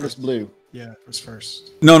then Cutlass Blue. Yeah, it was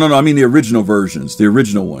first. No. I mean the original versions, the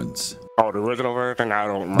original ones. Oh, the original version? I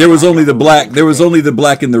don't remember. There was only the black. There was only the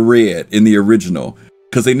black and the red in the original,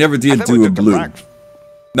 because they never did do a blue.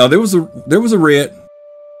 No, there was a red,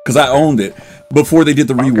 because I owned it before they did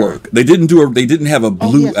the rework. They didn't do they didn't have a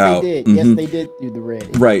blue out. They did. Yes, they did do the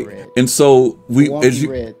red. Right. Red. And so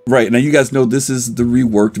red. Right now, you guys know this is the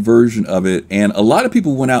reworked version of it, and a lot of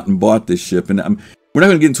people went out and bought this ship, and we're not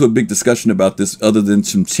going to get into a big discussion about this, other than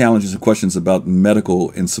some challenges and questions about medical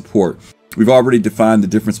and support. We've already defined the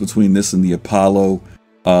difference between this and the Apollo.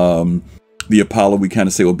 The Apollo, we kind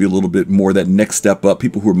of say, will be a little bit more that next step up,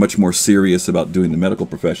 people who are much more serious about doing the medical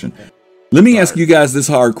profession. Let me ask you guys this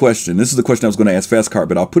hard question. This is the question I was going to ask Fastcart,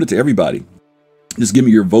 but I'll put it to everybody. Just give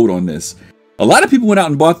me your vote on this. A lot of people went out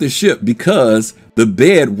and bought this ship because the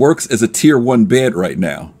bed works as a tier 1 bed right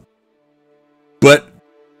now. But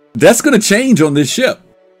that's going to change on this ship.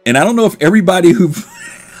 And I don't know if everybody who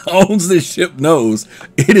owns this ship knows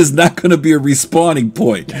it is not going to be a respawning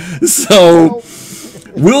point. So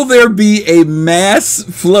will there be a mass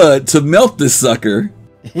flood to melt this sucker?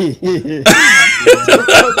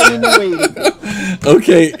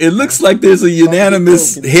 Okay, it looks like there's a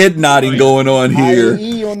unanimous head nodding going on here.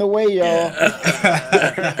 IE on the way, y'all.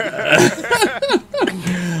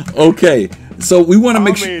 Okay, so we want to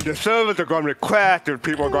make sure. The servers are going to crash if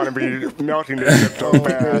people are going to be melting this ship so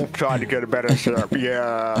fast, trying to get a better ship.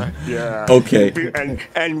 Yeah. Okay.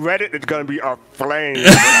 And Reddit is going to be aflame.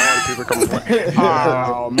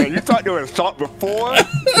 Oh man, you thought there was salt before?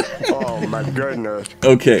 Oh my goodness.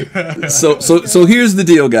 Okay, so here's the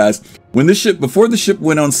deal, guys. When before the ship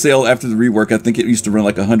went on sale after the rework, I think it used to run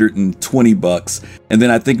like $120, and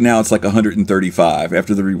then I think now it's like $135.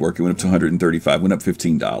 After the rework, it went up to $135, went up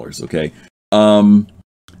 $15. Okay. The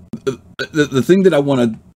thing that I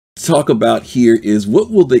want to talk about here is,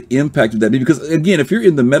 what will the impact of that be? Because again, if you're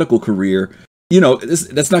in the medical career, you know,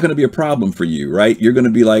 that's not going to be a problem for you, right? You're going to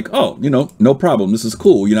be like, oh, you know, no problem. This is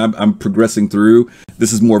cool. You know, I'm progressing through.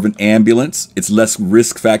 This is more of an ambulance. It's less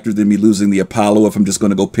risk factor than me losing the Apollo if I'm just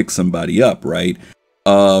going to go pick somebody up, right?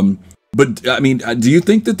 But I mean, do you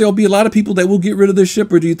think that there'll be a lot of people that will get rid of this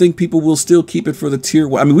ship, or do you think people will still keep it for the tier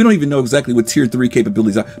 1? I mean, we don't even know exactly what tier 3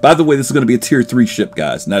 capabilities are. By the way, this is going to be a tier 3 ship,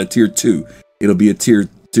 guys, not a tier 2. It'll be a tier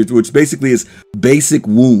 2, which basically is basic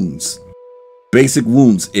wounds. Basic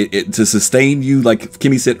wounds. It to sustain you, like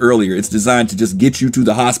Kimmy said earlier, it's designed to just get you to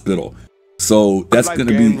the hospital. So that's going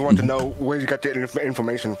to be. Want to know where you got the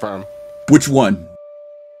information from? Which one?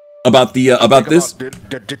 About the about this. The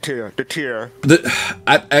tier.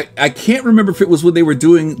 I can't remember if it was when they were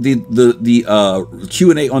doing the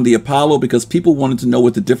Q&A on the Apollo, because people wanted to know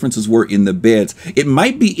what the differences were in the beds. It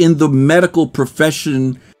might be in the medical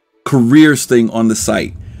profession careers thing on the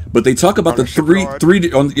site, but they talk about there's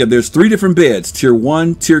 3 different beds: tier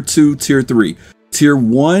 1, tier 2, tier 3. Tier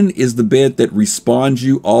 1 is the bed that respawns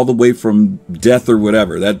you all the way from death or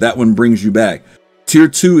whatever. That one brings you back. Tier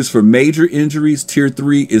 2 is for major injuries. Tier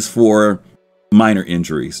 3 is for minor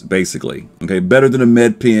injuries, basically. Okay, better than a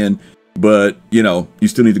med pen, but you know, you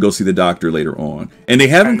still need to go see the doctor later on. And they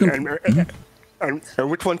haven't. And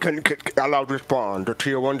which one can allow respawn? The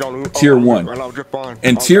tier 1 don't. Tier 1. Allow respawn.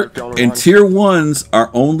 And tier 1s are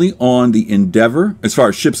only on the Endeavor, as far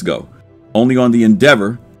as ships go. Only on the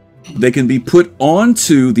Endeavor. They can be put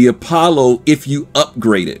onto the Apollo if you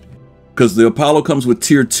upgrade it. Because the Apollo comes with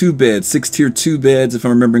tier 2 beds, 6 tier 2 beds, if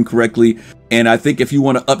I'm remembering correctly. And I think if you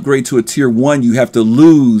want to upgrade to a tier 1, you have to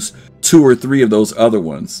lose 2 or 3 of those other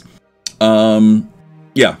ones.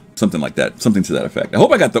 Yeah, something like that. Something to that effect. I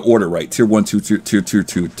hope I got the order right. Tier 1, 2, tier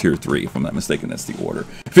 2, tier 3. If I'm not mistaken, that's the order.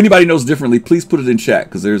 If anybody knows differently, please put it in chat,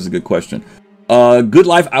 because there's a good question. Good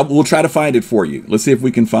Life, I will try to find it for you. Let's see if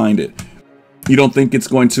we can find it. You don't think it's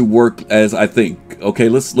going to work as I think? Okay,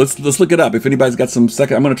 let's look it up. If anybody's got some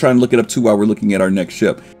second, I'm going to try and look it up too while we're looking at our next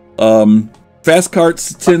ship. Fast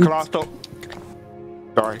carts 10. Colossal.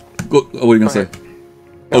 Sorry. What are you going to say?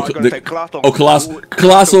 Colossal.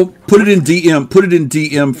 Colossal. Put it in DM. Put it in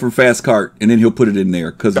DM for Fast Cart, and then he'll put it in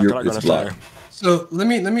there because it's blocked. So let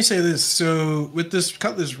me say this. So with this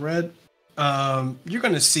Cutlass Red, you're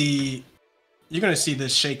gonna see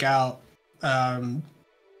this shake out.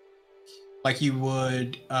 Like you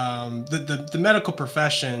would the medical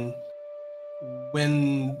profession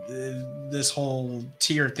when this whole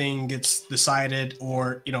tier thing gets decided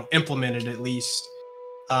or implemented, at least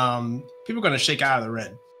people are going to shake out of the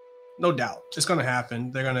red, no doubt. It's going to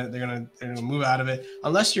happen. They're gonna move out of it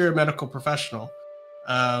unless you're a medical professional,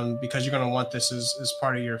 because you're going to want this as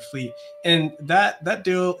part of your fleet, and that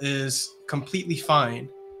deal is completely fine,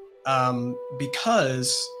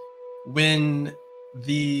 because when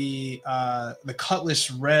the Cutlass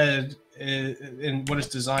Red and what it's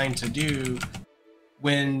designed to do,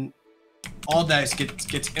 when all that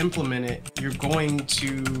gets implemented, you're going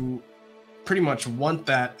to pretty much want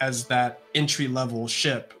that as that entry level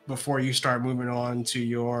ship before you start moving on to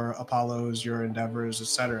your Apollos, your Endeavors,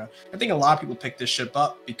 etc. I think a lot of people pick this ship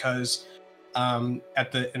up because in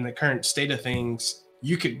the current state of things,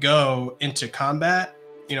 you could go into combat,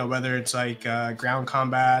 whether it's like ground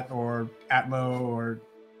combat or Atmo or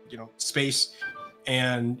space,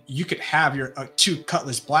 and you could have your 2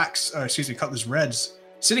 Cutlass Reds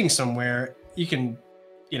sitting somewhere. You can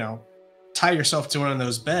tie yourself to one of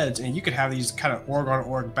those beds, and you could have these kind of org on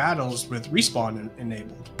org battles with respawn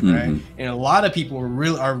enabled, right? And a lot of people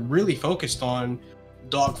are really focused on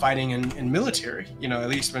dogfighting and military, at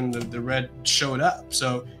least when the Red showed up.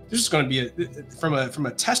 So this is going to be from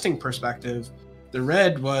a testing perspective, the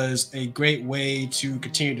Red was a great way to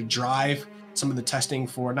continue to drive some of the testing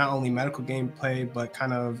for not only medical gameplay, but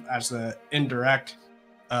kind of as an indirect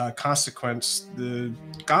consequence, the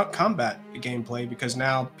combat gameplay, because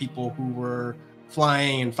now people who were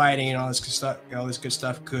flying and fighting and all this good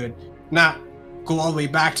stuff could not go all the way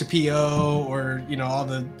back to PO or all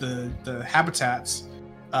the habitats,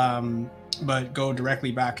 but go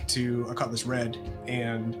directly back to a Cutlass Red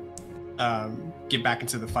and get back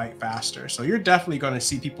into the fight faster. So you're definitely going to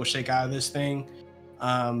see people shake out of this thing,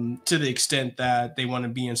 to the extent that they want to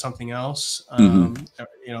be in something else.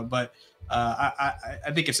 But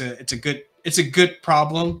I think it's a good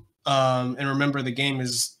problem. And remember, the game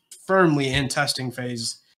is firmly in testing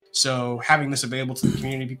phase. So having this available to the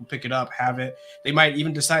community, people pick it up, have it. They might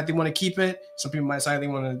even decide they want to keep it. Some people might decide they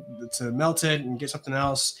want to melt it and get something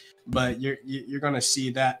else. But you're going to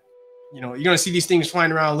see that. You're going to see these things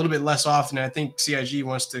flying around a little bit less often. I think CIG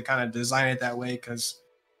wants to kind of design it that way, because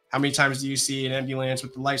how many times do you see an ambulance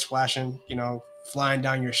with the lights flashing, flying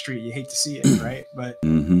down your street? You hate to see it, right? But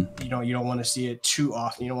you don't want to see it too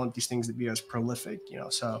often. You don't want these things to be as prolific,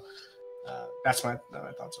 So that's my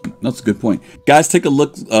thoughts on that. That's a good point, guys. Take a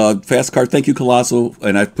look. Fast Cart, thank you, Colossal.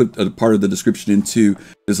 And I put a part of the description into.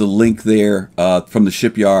 There's a link there from the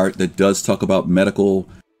shipyard that does talk about medical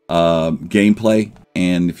gameplay.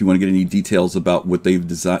 And if you want to get any details about what they've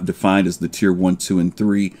defined as the tier 1, 2, and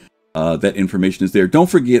 3, that information is there. Don't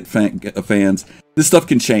forget, fans, this stuff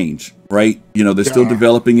can change, right? They're still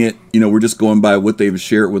developing it. We're just going by what they've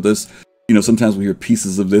shared with us. Sometimes we hear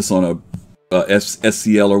pieces of this on a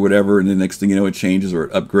SCL or whatever, and the next thing you know, it changes or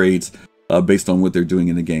it upgrades. based on what they're doing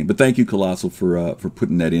in the game. But thank you, Colossal, for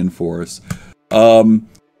putting that in for us.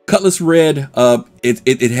 Cutlass Red,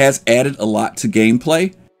 it has added a lot to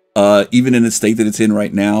gameplay. Even in the state that it's in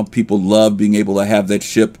right now, people love being able to have that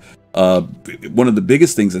ship. One of the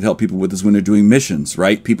biggest things that help people with is when they're doing missions,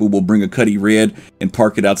 right? People will bring a Cutty Red and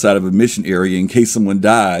park it outside of a mission area in case someone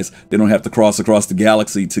dies. They don't have to cross across the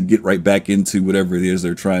galaxy to get right back into whatever it is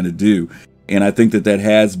they're trying to do. And I think that that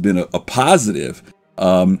has been a positive,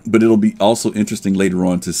 but it'll be also interesting later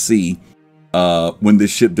on to see when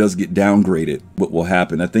this ship does get downgraded, what will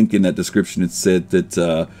happen. I think in that description it said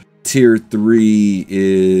that Tier 3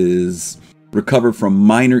 is recover from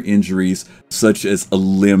minor injuries such as a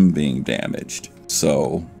limb being damaged.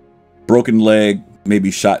 So broken leg,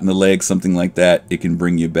 maybe shot in the leg, something like that, it can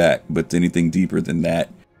bring you back. But anything deeper than that,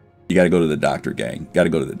 you got to go to the doctor, gang. Got to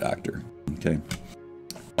go to the doctor. Okay.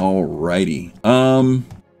 Alrighty.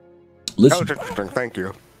 Let's. That was interesting. Thank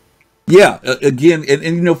you. Yeah, again, and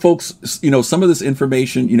you know, folks, you know, some of this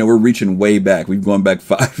information, you know, we're reaching way back. We've gone back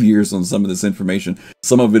 5 years on some of this information.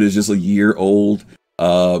 Some of it is just a year old.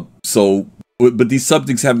 But these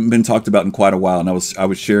subjects haven't been talked about in quite a while. And I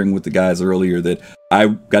was sharing with the guys earlier that I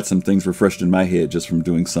got some things refreshed in my head just from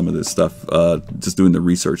doing some of this stuff, just doing the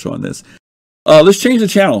research on this. Let's change the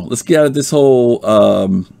channel. Let's get out of this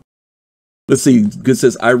whole. Let's see. Good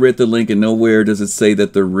says, I read the link and nowhere does it say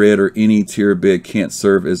that the red or any tier bid can't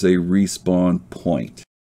serve as a respawn point.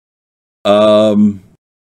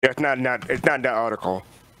 It's not that article.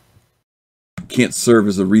 Can't serve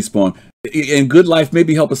as a respawn. And Good Life,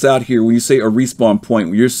 maybe help us out here when you say a respawn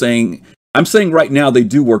point. You're saying, I'm saying right now they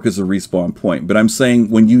do work as a respawn point, but I'm saying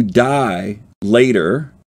when you die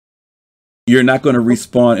later, you're not going to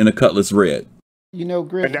respawn in a Cutlass Red. You know,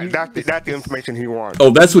 Griff, that's the information he wants. Oh,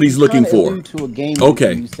 that's what he's looking for. To a game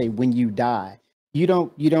okay. You say when you die, you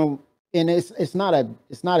don't, and it's not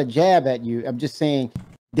a jab at you. I'm just saying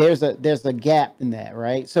there's a gap in that,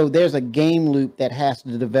 right? So there's a game loop that has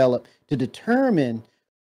to develop to determine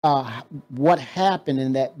what happened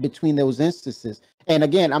in that between those instances. And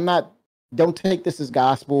again, don't take this as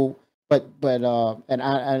gospel, but and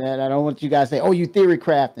I don't want you guys to say, oh, you theory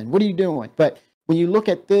crafting. What are you doing? But when you look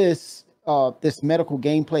at this medical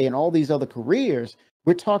gameplay and all these other careers,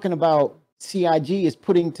 we're talking about CIG is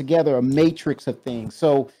putting together a matrix of things.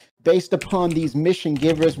 So based upon these mission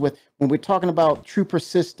givers, when we're talking about true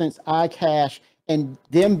persistence, iCache, and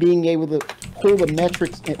them being able to pull the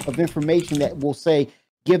metrics of information that will say,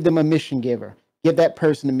 give them a mission giver, give that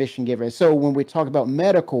person a mission giver. So when we talk about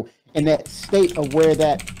medical and that state of where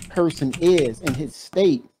that person is in his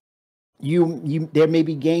state, there may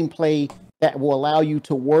be gameplay that will allow you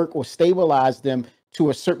to work or stabilize them to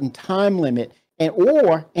a certain time limit,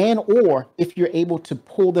 or if you're able to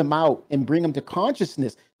pull them out and bring them to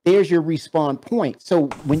consciousness, there's your respawn point. So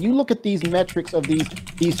when you look at these metrics of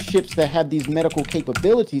these ships that have these medical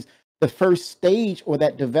capabilities, the first stage or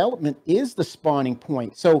that development is the spawning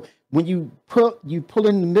point. So when you pull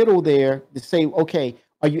in the middle there to say, okay,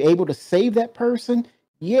 are you able to save that person?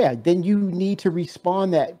 Yeah, then you need to respawn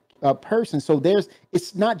that person. So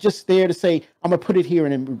it's not just there to say, I'm gonna put it here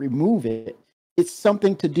and then remove it. It's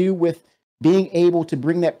something to do with being able to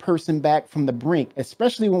bring that person back from the brink,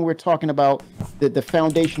 especially when we're talking about the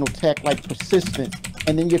foundational tech like persistence.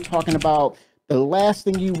 And then you're talking about the last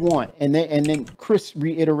thing you want. And then Chris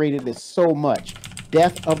reiterated this so much,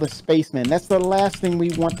 death of a spaceman. That's the last thing we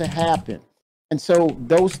want to happen. And so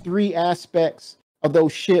those three aspects of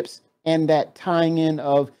those ships and that tying in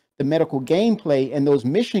of the medical gameplay and those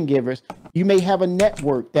mission givers, you may have a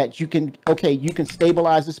network that you can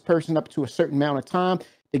stabilize this person up to a certain amount of time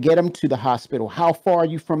to get them to the hospital. How far are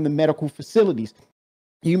you from the medical facilities?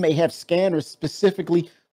 You may have scanners specifically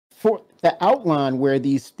for the outline where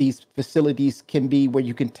these facilities can be, where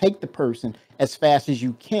you can take the person as fast as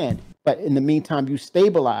you can. But in the meantime, you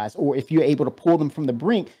stabilize, or if you're able to pull them from the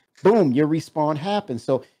brink, boom, your respawn happens.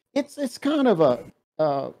 So it's kind of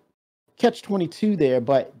a catch-22 there,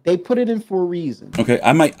 but they put it in for a reason. Okay,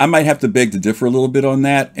 I might have to beg to differ a little bit on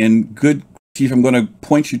that. And good Chief, I'm going to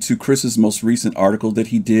point you to Chris's most recent article that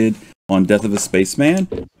he did on Death of a Spaceman,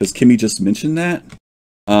 because Kimmy just mentioned that.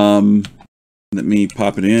 Let me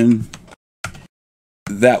pop it in.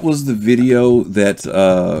 That was the video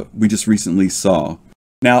that we just recently saw.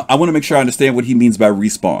 Now, I want to make sure I understand what he means by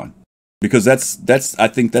respawn, because I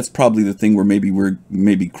think that's probably the thing where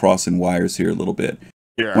we're crossing wires here a little bit.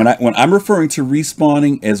 Yeah. When I'm referring to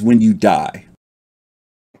respawning as when you die.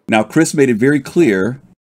 Now, Chris made it very clear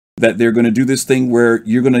that they're going to do this thing where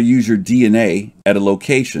you're going to use your DNA at a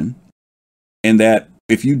location, and that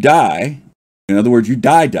if you die, in other words, you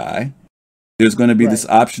die, there's going to be this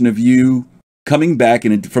option of you coming back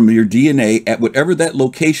from your DNA at whatever that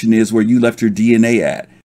location is where you left your DNA at.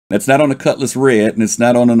 That's not on a Cutlass Red, and it's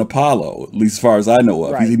not on an Apollo, at least as far as I know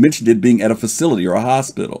of. Right. He mentioned it being at a facility or a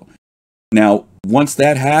hospital. Now, once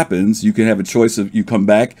that happens, you can have a choice of you come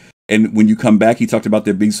back, and when you come back, he talked about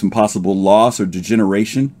there being some possible loss or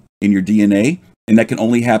degeneration in your DNA, and that can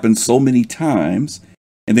only happen so many times,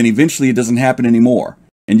 and then eventually it doesn't happen anymore,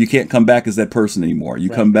 and you can't come back as that person anymore. You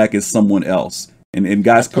come back as someone else. And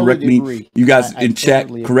guys, correct me. You guys in chat,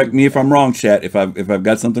 correct me if I'm wrong, chat. If I've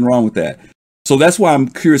got something wrong with that. So that's why I'm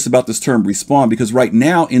curious about this term respawn, because right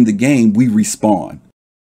now in the game we respawn.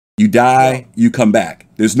 You die, you come back.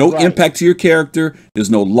 There's no impact to your character.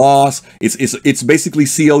 There's no loss. It's basically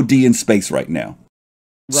COD in space right now.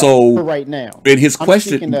 Right. So for right now, in his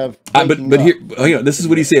question, but here, this is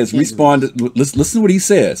what he says. Respawn. Listen to what he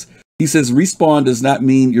says. He says respawn does not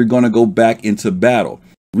mean you're going to go back into battle.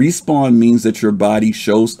 Respawn means that your body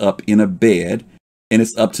shows up in a bed, and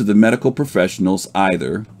it's up to the medical professionals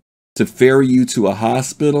either to ferry you to a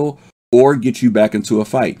hospital or get you back into a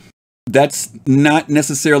fight. That's not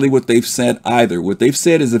necessarily what they've said either. What they've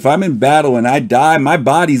said is if I'm in battle and I die, my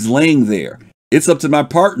body's laying there. It's up to my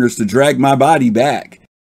partners to drag my body back.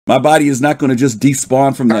 My body is not going to just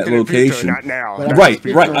despawn from that location. Not now. Right.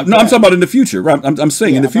 No, I'm talking about in the future. Right. I'm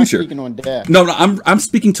saying in the future. No, I'm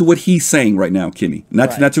speaking to what he's saying right now, Kimmy.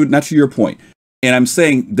 Not to your point. And I'm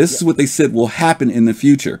saying this is what they said will happen in the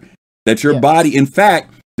future. That your body, in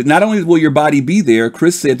fact, that not only will your body be there,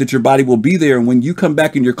 Chris said that your body will be there, and when you come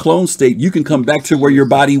back in your clone state, you can come back to where your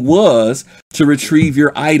body was to retrieve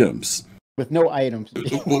your items. With no items.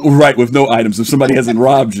 Right, with no items. If somebody hasn't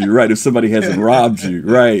robbed you, right? If somebody hasn't robbed you,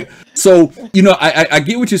 right? So, I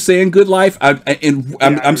get what you're saying, Good Life.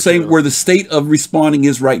 I'm saying where the state of respawning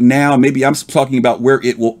is right now. Maybe I'm talking about where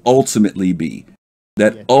it will ultimately be.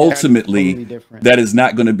 That ultimately, that is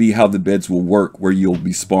not going to be how the beds will work, where you'll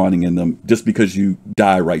be spawning in them just because you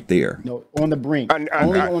die right there. No, on the brink.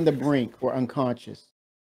 Only on the brink or unconscious.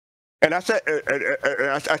 And I said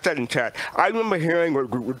in chat, I remember hearing what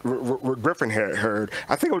Griffin had heard.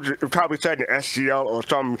 I think it probably said in SGL or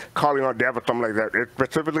some calling on dev or something like that. It's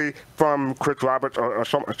specifically from Chris Roberts or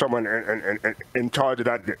someone in charge of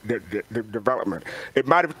that the development. They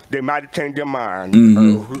might have changed their mind in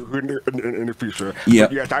the future. Yeah.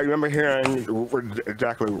 Yes, I remember hearing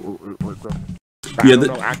exactly what Griffin.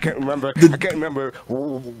 I can't remember. I can't remember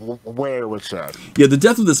where it was said. Yeah, the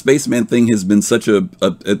death of the spaceman thing has been such a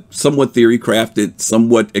somewhat theory crafted,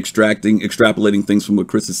 somewhat extrapolating things from what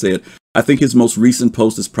Chris has said. I think his most recent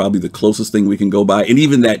post is probably the closest thing we can go by, and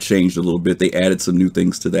even that changed a little bit. They added some new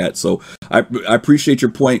things to that. So I appreciate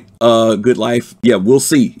your point, Good Life. Yeah, we'll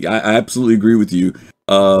see. I absolutely agree with you.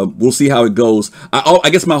 We'll see how it goes. I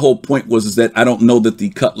guess my whole point was that I don't know that the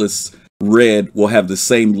Cutlass Red will have the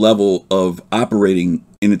same level of operating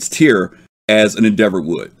in its tier as an Endeavor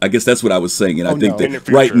would. I guess that's what I was saying, and I think that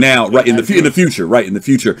right now, in the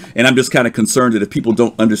future, and I'm just kind of concerned that if people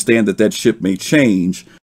don't understand that ship may change,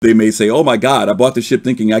 they may say, "Oh my God, I bought the ship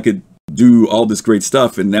thinking I could do all this great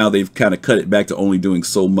stuff," and now they've kind of cut it back to only doing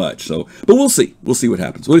so much. So, but we'll see what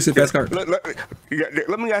happens. What do you say, Fast Card?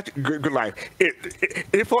 Let me ask you, Good Life.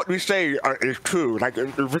 If what we say is true, like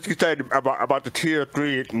Richie said about the tier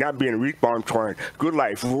 3 not being respawn point, Good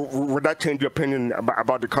Life, would that change your opinion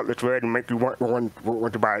about the Cutlass Red and make you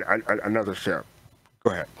want to buy another ship?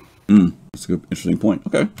 Go ahead. That's a good, interesting point.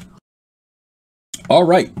 Okay. All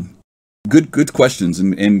right. Good questions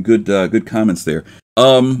and good comments there.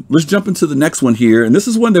 Let's jump into the next one here, and this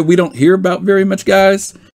is one that we don't hear about very much,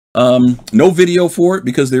 guys. No video for it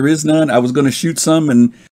because there is none. I was going to shoot some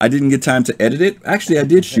and I didn't get time to edit it. Actually, I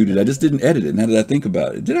did shoot it. I just didn't edit it. Now that I think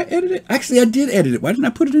about it, did I edit it? Actually, I did edit it. Why didn't I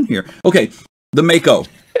put it in here? Okay, the Mako.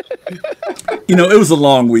 It was a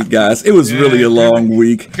long week, guys. It was really a long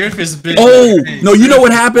week. Oh no, you know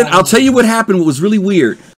what happened? I'll tell you what happened. What was really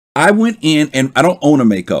weird. I went in and I don't own a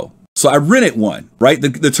Mako. So I rented one, right?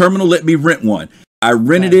 The terminal let me rent one. I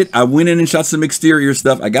rented it. I went in and shot some exterior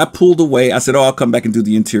stuff. I got pulled away. I said, I'll come back and do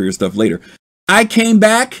the interior stuff later. I came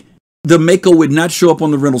back. The Mako would not show up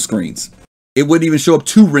on the rental screens. It wouldn't even show up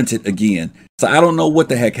to rent it again. So I don't know what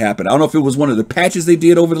the heck happened. I don't know if it was one of the patches they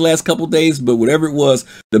did over the last couple of days, but whatever it was,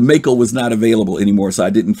 the Mako was not available anymore, so I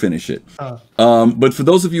didn't finish it. But for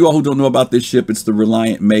those of you all who don't know about this ship, it's the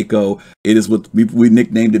Reliant Mako. It is what we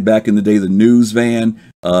nicknamed it back in the day, the news van.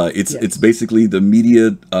 It's basically the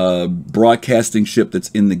media broadcasting ship that's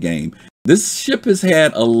in the game. This ship has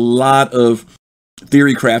had a lot of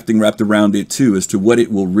theory crafting wrapped around it too as to what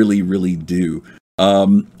it will really do.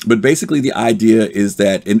 But basically the idea is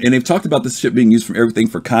that, and they've talked about this ship being used for everything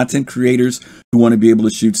for content creators who want to be able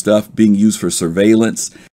to shoot stuff, being used for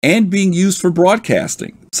surveillance, and being used for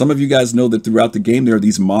broadcasting. Some of you guys know that throughout the game, there are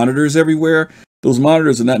these monitors everywhere. Those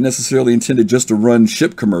monitors are not necessarily intended just to run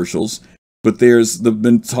ship commercials, but there's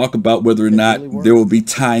been talk about whether or not there will be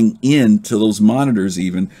tying in to those monitors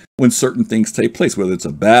even when certain things take place, whether it's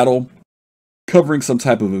a battle, covering some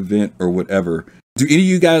type of event or whatever. Do any of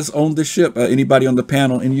you guys own the ship? Anybody on the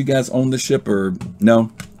panel? Any of you guys own the ship or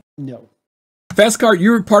no? No. Fastcard,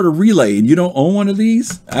 you're part of Relay and you don't own one of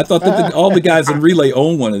these? I thought that all the guys in Relay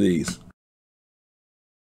own one of these.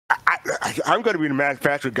 I'm going to be the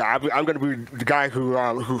manufacturer guy. I'm going to be the guy who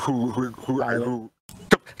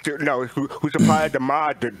supplied the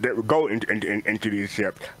mod that would go into these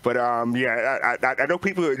ships. But yeah, I know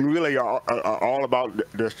people really are all about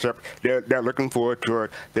this ship. They're looking forward to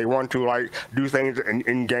it. They want to like do things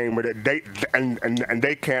in game with it. They can't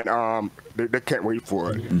they can't wait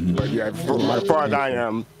for it. Mm-hmm. But yeah, as far as I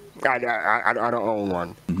am, I don't own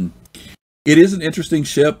one. Mm-hmm. It is an interesting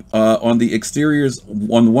ship. On the exteriors,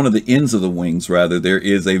 on one of the ends of the wings, rather, there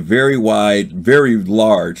is a very wide, very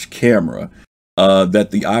large camera that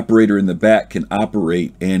the operator in the back can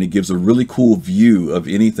operate, and it gives a really cool view of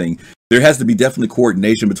anything. There has to be definitely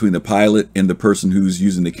coordination between the pilot and the person who's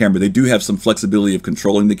using the camera. They do have some flexibility of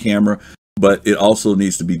controlling the camera, but it also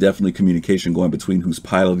needs to be definitely communication going between who's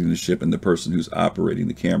piloting the ship and the person who's operating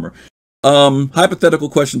the camera. Hypothetical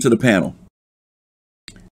question to the panel.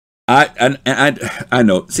 I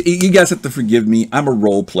know. See, you guys have to forgive me. I'm a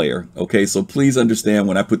role player, okay? So please understand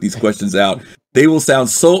when I put these questions out, they will sound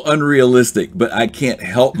so unrealistic, but I can't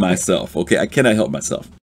help myself, okay? I cannot help myself.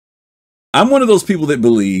 I'm one of those people that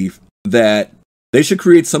believe that they should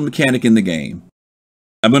create some mechanic in the game.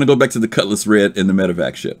 I'm going to go back to the Cutlass Red and the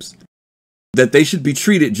medevac ships. That they should be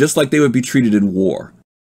treated just like they would be treated in war.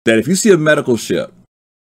 That if you see a medical ship,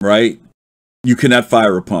 right, you cannot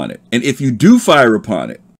fire upon it. And if you do fire upon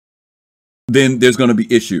it, then there's going to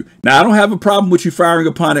be issue. Now, I don't have a problem with you firing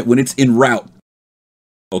upon it when it's en route.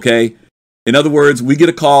 Okay? In other words, we get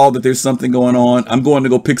a call that there's something going on. I'm going to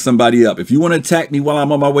go pick somebody up. If you want to attack me while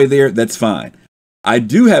I'm on my way there, that's fine. I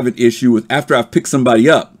do have an issue with after I've picked somebody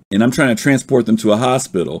up and I'm trying to transport them to a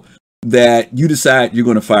hospital, that you decide you're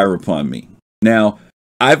going to fire upon me. Now,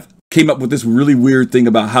 I've came up with this really weird thing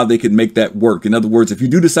about how they could make that work. In other words, if you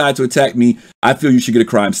do decide to attack me, I feel you should get a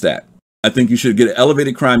crime stat. I think you should get an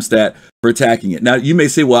elevated crime stat for attacking it. Now, you may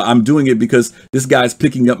say, well, I'm doing it because this guy's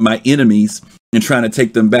picking up my enemies and trying to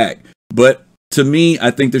take them back. But to me,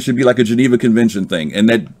 I think there should be like a Geneva Convention thing, and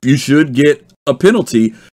that you should get a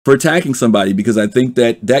penalty for attacking somebody, because I think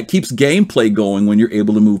that that keeps gameplay going when you're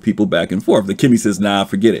able to move people back and forth. The Kimmy says, nah,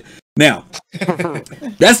 forget it. Now,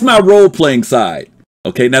 that's my role-playing side.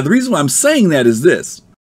 Okay, now the reason why I'm saying that is this.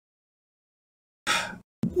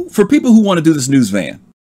 For people who want to do this news van,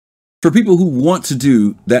 for people who want to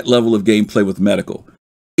do that level of gameplay with medical,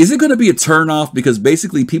 is it going to be a turnoff? Because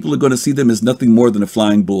basically people are going to see them as nothing more than a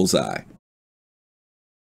flying bullseye.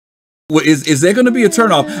 Well, is there going to be a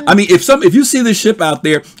turnoff? I mean, if you see this ship out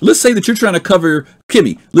there, let's say that you're trying to cover,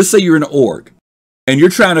 Kimmy, let's say you're in an org and you're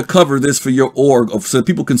trying to cover this for your org so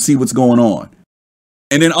people can see what's going on.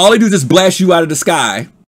 And then all they do is just blast you out of the sky.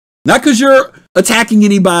 Not because you're attacking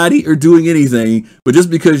anybody or doing anything, but just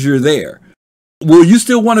because you're there. Will you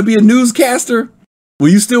still want to be a newscaster? Will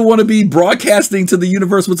you still want to be broadcasting to the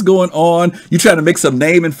universe what's going on? You trying to make some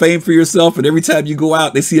name and fame for yourself, and every time you go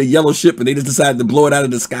out, they see a yellow ship and they just decide to blow it out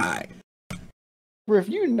of the sky. Griff,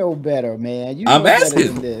 you know better, man. You I'm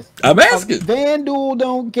asking. I'm asking. Vanduul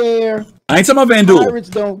don't care. I ain't talking about Vanduul. Pirates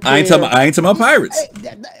don't care. I ain't talking about pirates.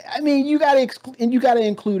 I mean, you gotta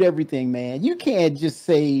include everything, man. You can't just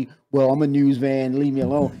say, "Well, I'm a news van, leave me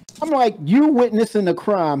alone." I'm like, you witnessing a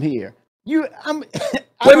crime here.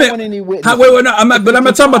 I don't want any witness. Wait, no, I'm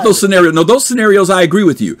not talking about those scenarios. No, those scenarios, I agree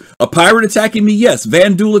with you. A pirate attacking me, yes.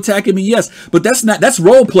 Vanduul attacking me, yes. But that's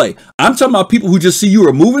role play. I'm talking about people who just see you are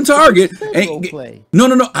a moving target. Role play.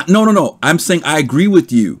 No. I'm saying I agree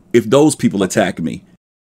with you if those people attack me.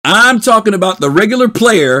 I'm talking about the regular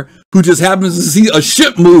player who just happens to see a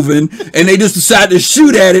ship moving and they just decide to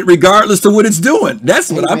shoot at it regardless of what it's doing.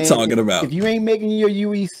 That's what I'm talking about. If you ain't making your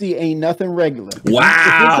UEC, ain't nothing regular. Wow.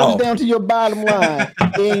 If it comes down to your bottom line,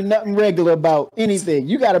 there ain't nothing regular about anything.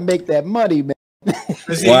 You got to make that money, man.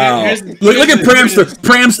 Wow. Look at Pramster.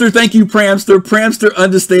 Pramster, thank you, Pramster. Pramster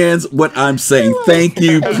understands what I'm saying. Thank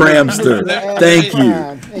you, Pramster. Thank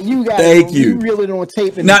you. Thank you. You really don't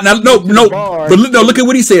tape it. No. But look at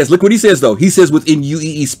what he says. Look what he says, though. He says within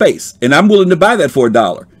UEE space. And I'm willing to buy that for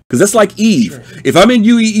 $1. Because that's like Eve. Sure. If I'm in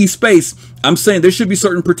UEE space, I'm saying there should be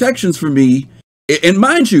certain protections for me And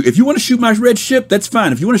mind you, if you want to shoot my red ship, that's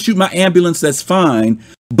fine. If you want to shoot my ambulance, that's fine.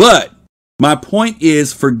 But my point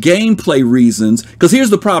is, for gameplay reasons, because here's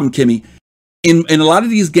the problem, Kimmy. In a lot of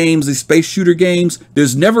these games, these space shooter games,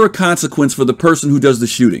 there's never a consequence for the person who does the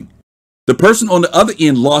shooting. The person on the other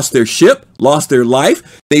end lost their ship, lost their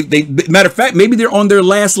life. Matter of fact, maybe they're on their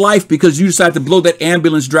last life because you decided to blow that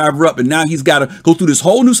ambulance driver up, and now he's got to go through this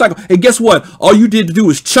whole new cycle. And guess what? All you did to do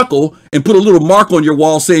was chuckle and put a little mark on your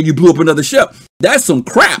wall saying you blew up another ship. That's some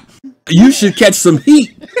crap. You should catch some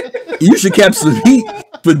heat. You should catch some heat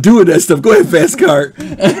for doing that stuff. Go ahead, Fast Card.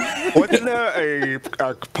 Wasn't there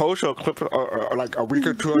a post or clip like a week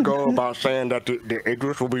or two ago about saying that the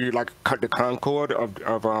Idris will be like the Concorde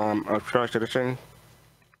of Star Citizen?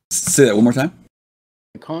 Say that one more time.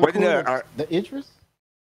 The Concorde, the Idris?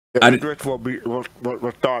 The Idris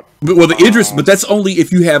will start. Well, the Idris, but that's only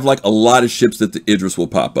if you have like a lot of ships that the Idris will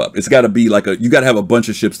pop up. It's got to be like you got to have a bunch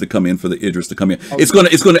of ships to come in for the Idris to come in. Okay.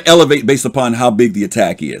 It's gonna elevate based upon how big the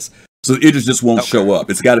attack is. So the Idris just won't show up.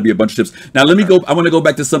 It's got to be a bunch of ships. Now let me go. I want to go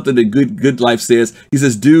back to something that Good Life says. He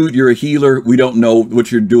says, "Dude, you're a healer. We don't know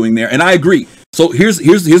what you're doing there," and I agree. So here's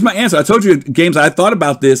my answer. I told you, Games, I thought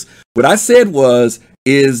about this. What I said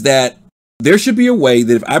is that there should be a way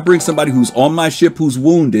that if I bring somebody who's on my ship who's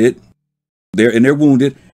wounded, they're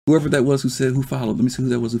wounded. Whoever that was who followed. Let me see who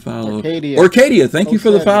that was who followed. Orcadia. Thank you for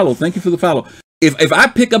the follow. Thank you for the follow. If I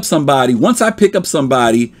pick up somebody, once I pick up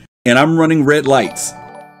somebody and I'm running red lights.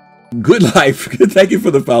 Good Life, thank you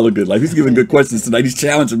for the follow, Good Life. He's giving good questions tonight. He's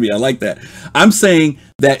challenging me. I like that. I'm saying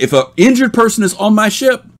that if an injured person is on my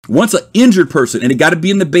ship, once an injured person, and they got to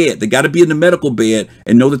be in the bed, they got to be in the medical bed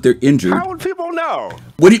and know that they're injured. How would people know?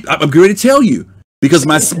 I'm going to tell you because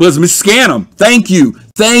scan them. Thank you,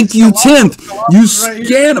 10th. You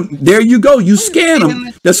scan them. There you go. You scan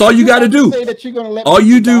them. That's all you got to do. Say that you're going to let all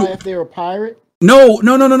you do if they're a pirate. No.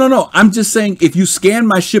 I'm just saying if you scan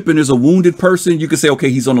my ship and there's a wounded person, you can say, okay,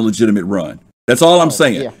 he's on a legitimate run. That's all I'm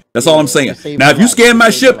saying. Yeah. That's all I'm saying. Now, if you scan my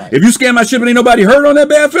ship, and ain't nobody hurt on that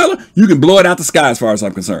bad fella, you can blow it out the sky as far as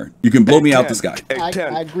I'm concerned. You can blow me out the sky.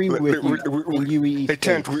 I agree with you.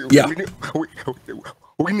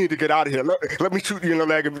 We need to get out of here. Let me shoot you in the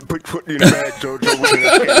leg and put you in the bag so we can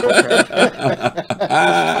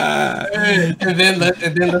escape, and then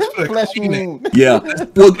let's put a cleaning. Yeah.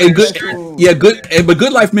 Well, but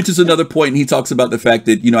Good Life mentions another point, and he talks about the fact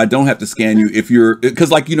that, I don't have to scan you if you're,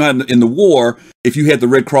 because like, in the war, if you had the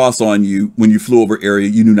Red Cross on you when you flew over area,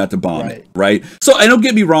 you knew not to bomb it, right? So, and don't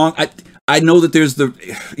get me wrong, I know that there's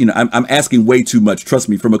I'm asking way too much. Trust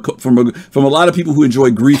me, from a lot of people who enjoy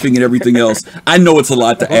griefing and everything else, I know it's a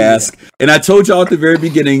lot to ask. And I told y'all at the very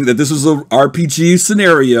beginning that this was a RPG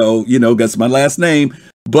scenario, that's my last name.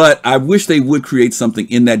 But I wish they would create something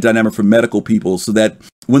in that dynamic for medical people so that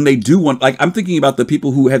when they do want, like I'm thinking about the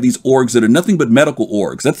people who have these orgs that are nothing but medical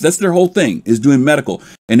orgs. That's their whole thing is doing medical.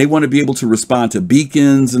 And they want to be able to respond to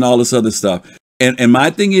beacons and all this other stuff. And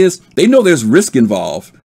my thing is they know there's risk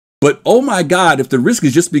involved. But oh my God, if the risk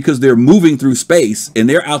is just because they're moving through space and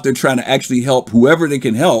they're out there trying to actually help whoever they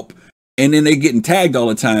can help, and then they're getting tagged all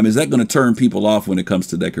the time, is that going to turn people off when it comes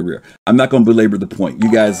to their career? I'm not going to belabor the point.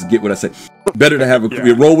 You guys get what I say. Better to have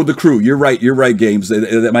a roll with the crew. You're right, Games.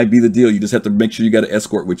 That might be the deal. You just have to make sure you got an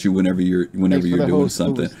escort with you whenever you're doing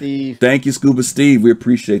something. Thank you, Scuba Steve. We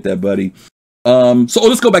appreciate that, buddy. So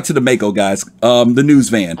let's go back to the Mako, guys. The news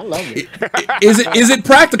van. I love it. Is it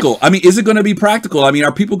practical? I mean, is it going to be practical? I mean,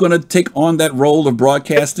 are people going to take on that role of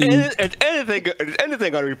broadcasting? Is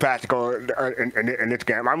anything going to be practical in this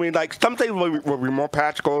game? I mean, like some things will be more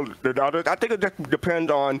practical than others. I think it just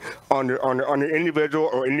depends on the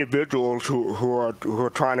individual or individuals who are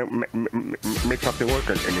trying to make something work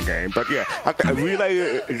in the game. But yeah, I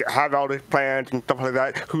really have all these plans and stuff like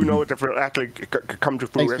that. Who knows if it actually come to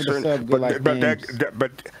fruition?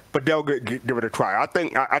 But they'll give it a try. I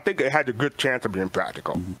think it had a good chance of being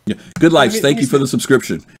practical. Yeah. Good Life. Thank you for the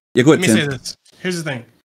subscription. Yeah, go ahead, Tim. Let me say this. Here's the thing.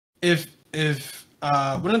 If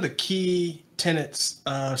one of the key tenets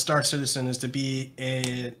of Star Citizen is to be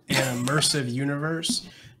an immersive universe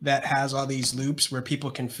that has all these loops where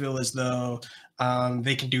people can feel as though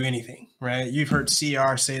they can do anything, right? You've heard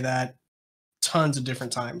CR say that tons of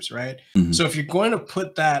different times, right? Mm-hmm. So if you're going to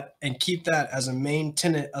put that and keep that as a main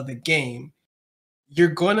tenet of the game, you're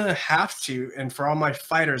going to have to, and for all my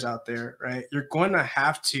fighters out there, right, you're going to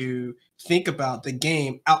have to think about the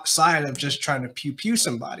game outside of just trying to pew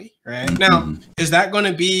somebody, right? Now, is that going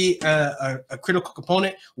to be a critical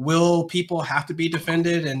component? Will people have to be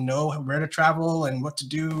defended and know where to travel and what to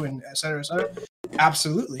do and et cetera, et cetera?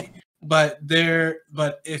 Absolutely. but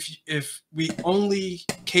if we only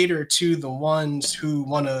cater to the ones who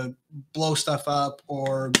want to blow stuff up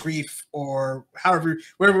or grief or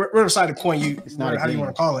whatever side of the coin how do you want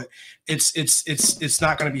to call it, it's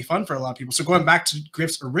not going to be fun for a lot of people. So going back to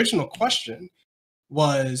Griff's original question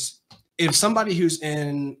was, if somebody who's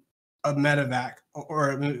in a medevac or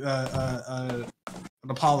an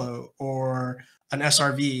Apollo or an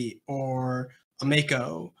SRV or a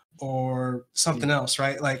Mako or something else,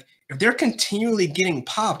 right? Like if they're continually getting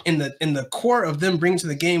popped, in the core of them bringing to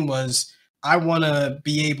the game was, I want to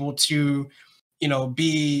be able to,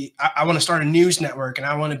 I want to start a news network, and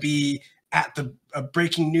I want to be at the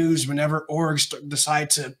breaking news whenever orgs decide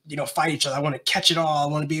to, fight each other. I want to catch it all.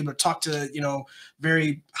 I want to be able to talk to,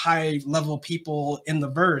 very high level people in the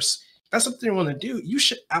verse. That's something you want to do. You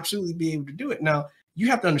should absolutely be able to do it. Now, you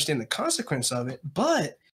have to understand the consequence of it,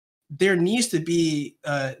 but there needs to be,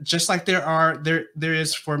 just like there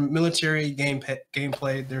is for military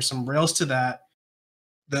gameplay, there's some rails to that.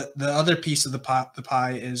 The other piece of the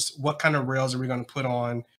pie is, what kind of rails are we going to put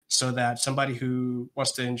on so that somebody who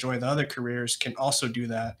wants to enjoy the other careers can also do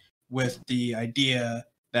that, with the idea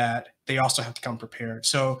that they also have to come prepared.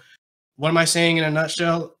 So what am I saying in a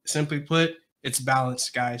nutshell? Simply put, it's balance,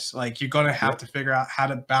 guys. Like, you're going to have to figure out how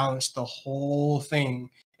to balance the whole thing.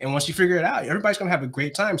 And once you figure it out, everybody's going to have a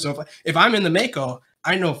great time. So if I'm in the Mako,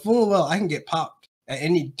 I know full well I can get popped at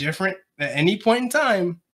any point in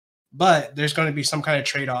time, but there's going to be some kind of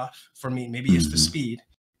trade-off for me. Maybe it's the speed.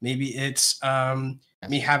 Maybe it's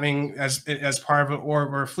me having as part of an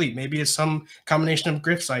org or a fleet. Maybe it's some combination of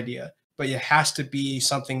Griff's idea. But it has to be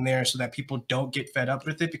something there so that people don't get fed up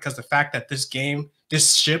with it, because the fact that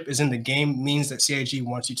this ship is in the game means that CIG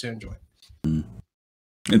wants you to enjoy it.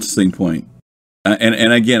 Interesting point.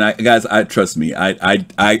 And again, guys, trust me.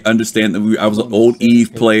 I understand that I was an old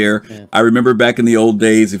Eve player. I remember back in the old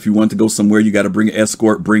days, if you want to go somewhere, you got to bring an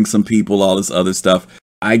escort, bring some people, all this other stuff.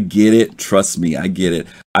 I get it. Trust me, I get it.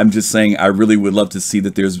 I'm just saying, I really would love to see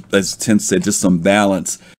that there's, as Tim said, just some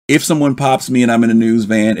balance. If someone pops me and I'm in a news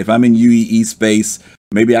van, if I'm in UEE space,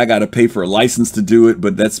 maybe I got to pay for a license to do it,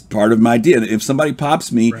 but that's part of my deal. If somebody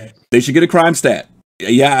pops me, they should get a crime stat.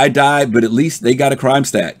 Yeah, I died, but at least they got a crime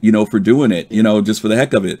stat, for doing it, just for the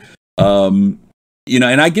heck of it.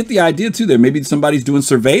 And I get the idea too, there maybe somebody's doing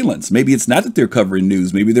surveillance. Maybe it's not that they're covering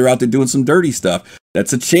news. Maybe they're out there doing some dirty stuff.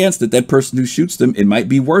 That's a chance that person who shoots them, it might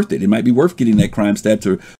be worth it. It might be worth getting that crime stat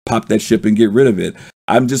to pop that ship and get rid of it.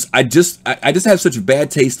 I just have such a bad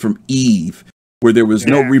taste from Eve, where there was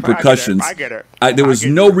no repercussions. I get it. There was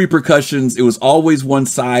no repercussions. It was always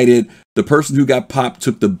one-sided. The person who got popped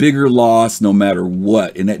took the bigger loss no matter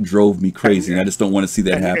what, and that drove me crazy. And I just don't want to see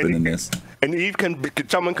that happen in this. And Eve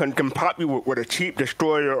someone can pop you with a cheap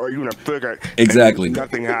destroyer or even a frigate. Exactly.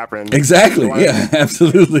 Nothing happens. Exactly. Yeah,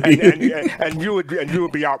 absolutely. And you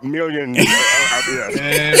would be out millions.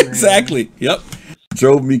 Exactly. Yep.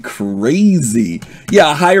 Drove me crazy.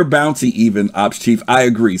 Yeah, a higher bounty even, Ops Chief. I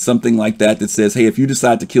agree. Something like that says, hey, if you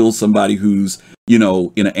decide to kill somebody who's, in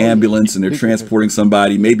an ambulance and they're transporting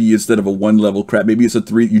somebody, maybe instead of a 1-level crap, maybe it's a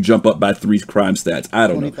 3, you jump up by 3 crime stats. I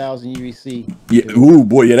don't know. 20,000 UEC. Yeah. Ooh,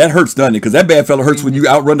 boy, yeah, that hurts, doesn't it? Because that bad fella hurts when you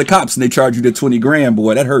outrun the cops and they charge you the 20 grand,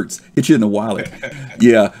 boy. That hurts. Hit you in the wallet.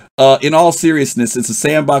 Yeah. In all seriousness, it's a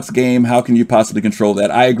sandbox game. How can you possibly control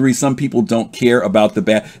that? I agree. Some people don't care about the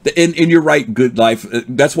bad. And you're right, Good Life.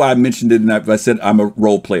 That's why I mentioned it, and I said I'm a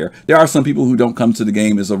role player. There are some people who don't come to the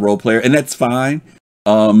game as a role player, and that's fine.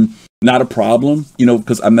 Not a problem,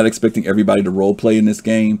 because I'm not expecting everybody to role play in this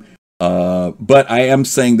game. But I am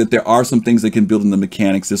saying that there are some things they can build in the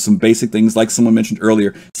mechanics. There's some basic things, like someone mentioned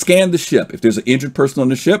earlier. Scan the ship. If there's an injured person on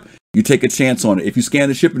the ship, you take a chance on it. If you scan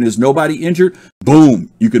the ship and there's nobody injured,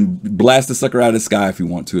 boom, you can blast the sucker out of the sky if you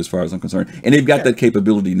want to, as far as I'm concerned. And they've got that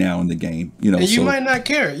capability now in the game. And you might not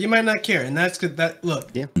care. You might not care. And that's good. Look.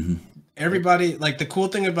 Yeah. Everybody, like, the cool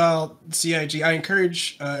thing about CIG, I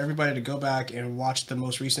encourage everybody to go back and watch the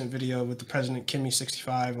most recent video with the President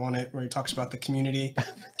Kimmy65 on it, where he talks about the community.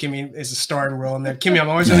 Kimmy is a starring role in there. Kimmy, I'm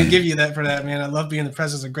always going to give you that for that, man. I love being the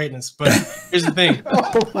presence of greatness. But here's the thing.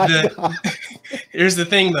 Here's the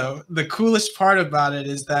thing, though. The coolest part about it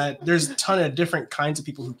is that there's a ton of different kinds of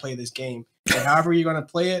people who play this game. And however you're going to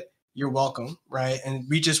play it, you're welcome, right? And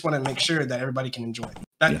we just want to make sure that everybody can enjoy it.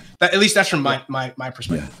 That at least that's from my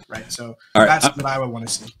perspective, right? So that's what I would want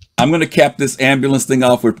to see. I'm going to cap this ambulance thing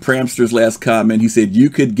off with Pramster's last comment. He said you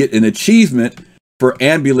could get an achievement for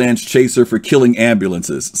ambulance chaser for killing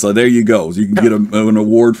ambulances. So there you go. You can get an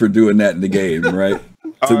award for doing that in the game, right?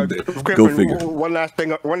 So go figure. One last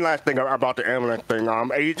thing about the ambulance thing.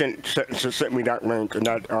 Agent sent me that link, and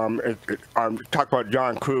that talk about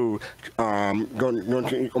John Crew. Going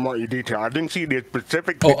to more detail. I didn't see the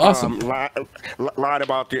specific awesome. line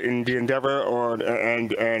about the Endeavor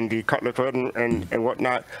and the Cutlass and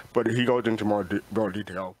whatnot, but he goes into more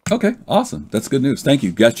detail. Okay, awesome. That's good news. Thank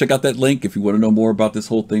you, guys. Check out that link if you want to know more about this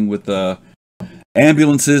whole thing with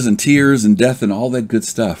ambulances and tears and death and all that good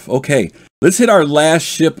stuff. Okay. Let's hit our last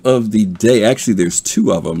ship of the day. Actually, there's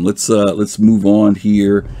two of them. Let's move on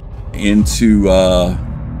here into oh,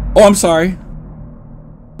 I'm sorry.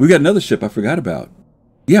 We got another ship I forgot about.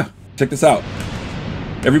 Yeah, check this out.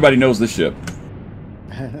 Everybody knows this ship.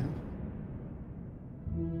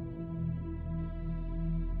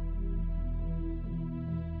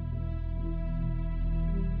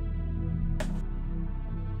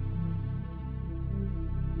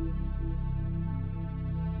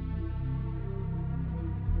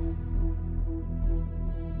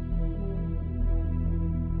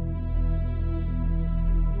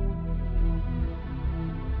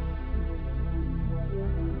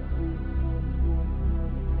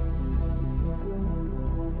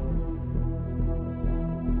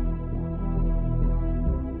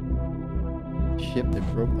 Ship that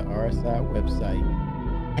broke the RSI website.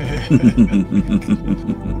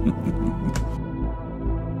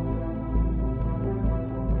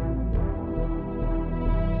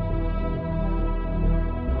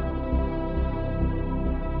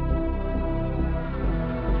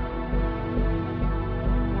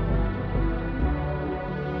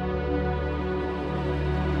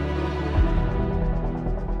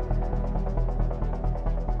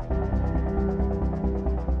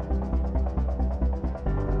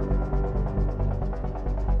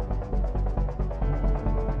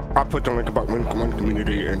 I'll put the link about One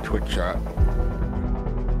Community in Twitch chat.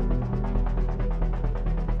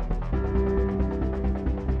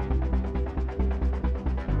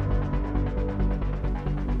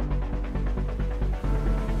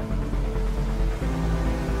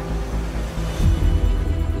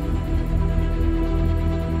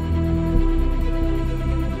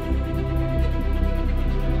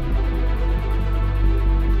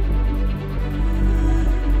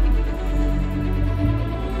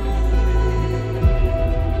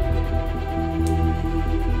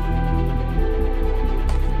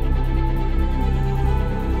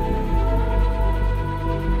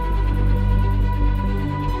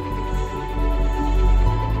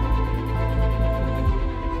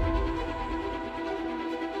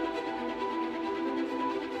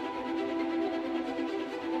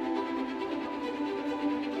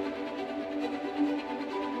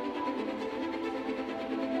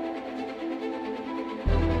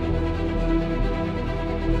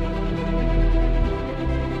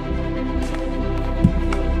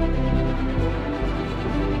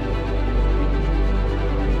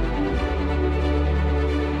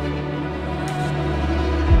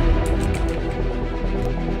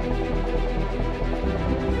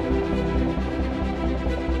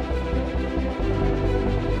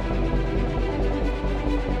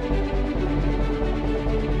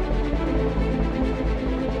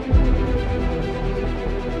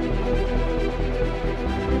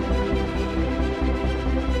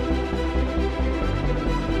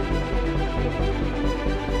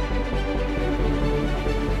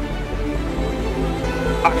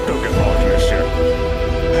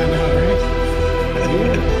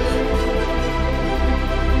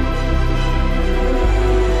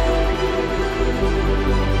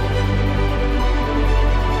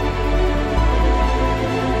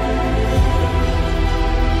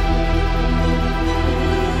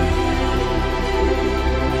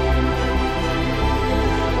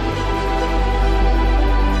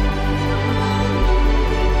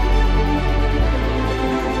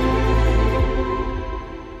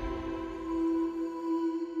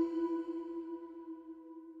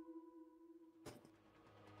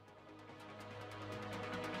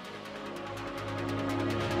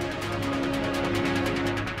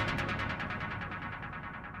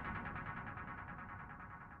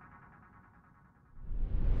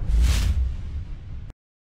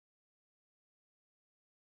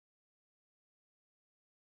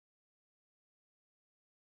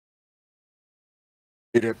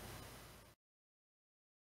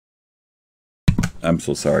 I'm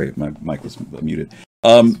so sorry, my mic was muted.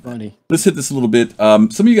 Funny. Let's hit this a little bit. Some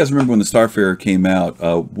of you guys remember when the Starfarer came out,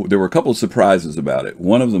 there were a couple of surprises about it.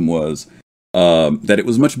 One of them was that it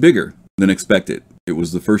was much bigger than expected. It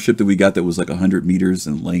was the first ship that we got that was like 100 meters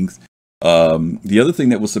in length. The other thing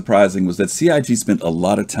that was surprising was that CIG spent a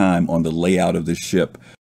lot of time on the layout of this ship.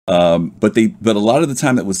 But a lot of the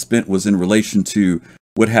time that was spent was in relation to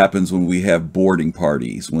what happens when we have boarding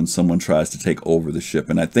parties, when someone tries to take over the ship.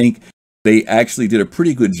 And I think they actually did a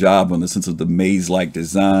pretty good job on the sense of the maze-like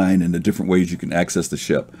design and the different ways you can access the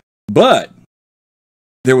ship. But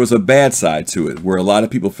there was a bad side to it, where a lot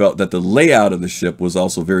of people felt that the layout of the ship was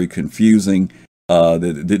also very confusing, that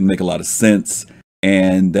it didn't make a lot of sense,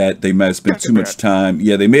 and that they might have spent too much time.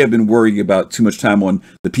 Yeah, they may have been worried about too much time on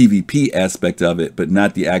the PvP aspect of it, but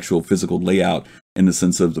not the actual physical layout in the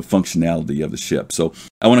sense of the functionality of the ship. So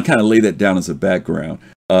I want to kind of lay that down as a background.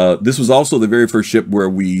 This was also the very first ship where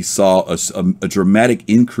we saw a dramatic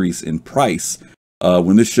increase in price.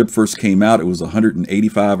 When this ship first came out, it was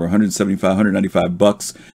 185 or 175, 195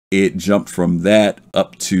 bucks. It jumped from that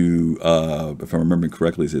up to, if I'm remembering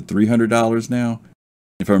correctly, is it $300 now?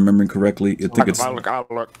 If I'm remembering correctly, I think it's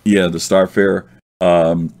yeah, the Starfarer.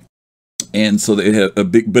 And so it had a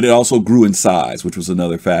big, but it also grew in size, which was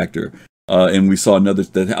another factor. And we saw another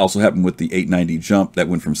that also happened with the 890 jump that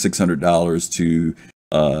went from $600 to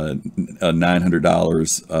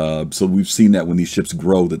 $900. So we've seen that when these ships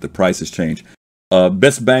grow, that the prices change.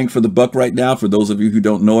 Best bang for the buck right now, for those of you who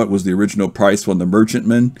don't know it, was the original price on the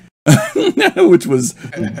Merchantman, which was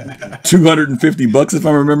 250 bucks if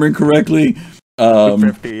I'm remembering correctly.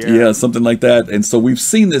 50, yeah, something like that. And so we've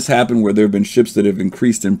seen this happen where there have been ships that have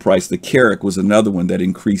increased in price. The Carrack was another one that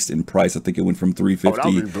increased in price. I think it went from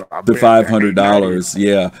 $350 to $500.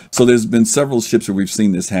 Yeah. So there's been several ships where we've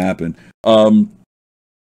seen this happen. The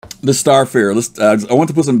Starfarer. I want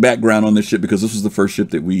to put some background on this ship because this was the first ship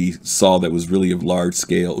that we saw that was really of large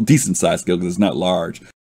scale, decent size scale, because it's not large.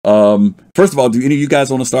 First of all, do any of you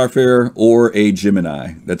guys own a Starfarer or a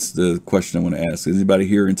Gemini? That's the question I want to ask. Is anybody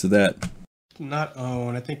here into that? Not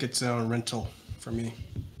own. I think it's a rental for me.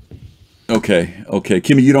 Okay.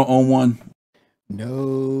 Kimmy, you don't own one?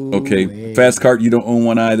 No. Okay. Way. Fast Cart, you don't own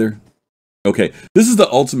one either? Okay. This is the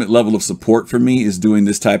ultimate level of support for me, is doing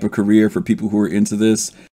this type of career for people who are into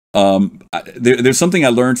this. There's something I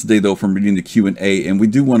learned today, though, from reading the Q&A, and we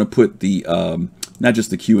do want to put the, not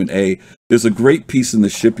just the Q&A, there's a great piece in the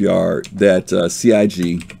shipyard that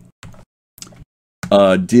CIG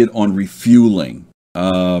did on refueling.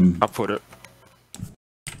 I'll put it.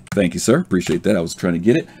 Thank you, sir. Appreciate that. I was trying to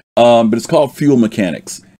get it. But it's called Fuel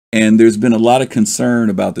Mechanics. And there's been a lot of concern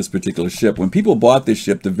about this particular ship. When people bought this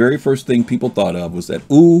ship, the very first thing people thought of was that,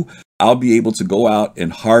 ooh, I'll be able to go out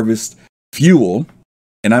and harvest fuel,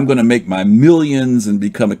 and I'm going to make my millions and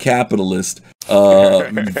become a capitalist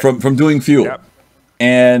from doing fuel. Yep.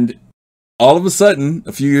 And all of a sudden,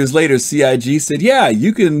 a few years later, CIG said, yeah,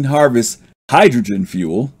 you can harvest hydrogen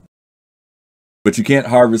fuel, but you can't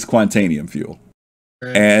harvest Quantanium fuel.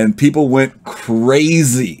 Right. And people went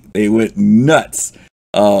crazy. They went nuts.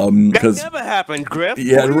 That never happened, Griff.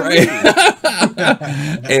 Yeah, right.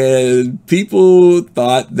 And people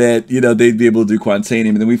thought that, they'd be able to do Quantanium.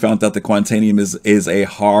 And then we found out that Quantanium is a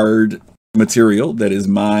hard material that is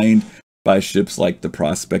mined by ships like the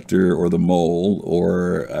Prospector or the Mole,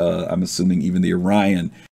 or I'm assuming even the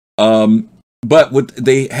Orion. But what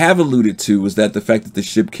they have alluded to was that the fact that the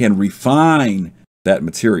ship can refine that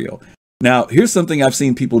material. Now, here's something I've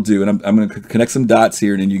seen people do, and I'm going to connect some dots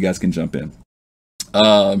here, and then you guys can jump in.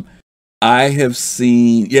 I have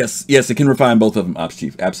seen, yes, it can refine both of them, Ops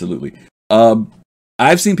Chief, absolutely.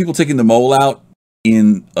 I've seen people taking the Mole out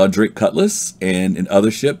in a Drake Cutlass and in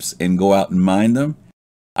other ships and go out and mine them.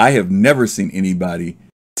 I have never seen anybody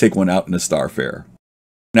take one out in a Starfarer.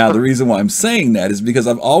 Now, the reason why I'm saying that is because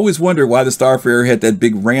I've always wondered why the Starfarer had that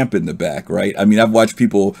big ramp in the back, right? I mean, I've watched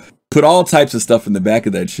people put all types of stuff in the back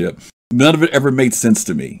of that ship. None of it ever made sense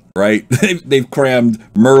to me, right? They've crammed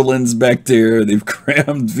Merlins back there. They've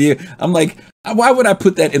crammed I'm like, why would I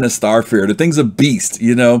put that in a Starfarer? The thing's a beast,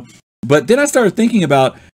 But then I started thinking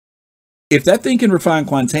about, if that thing can refine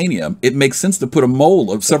Quantanium, it makes sense to put a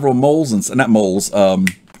mole of several moles,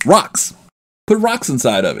 rocks. Put rocks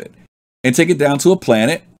inside of it and take it down to a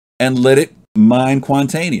planet and let it mine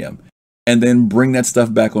Quantanium and then bring that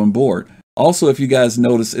stuff back on board. Also, if you guys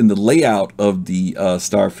notice in the layout of the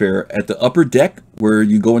Starfarer, at the upper deck where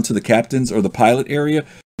you go into the captain's or the pilot area,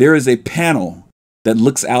 there is a panel that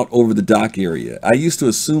looks out over the dock area. I used to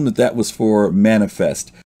assume that was for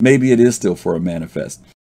Manifest. Maybe it is still for a Manifest.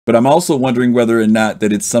 But I'm also wondering whether or not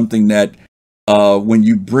that it's something that when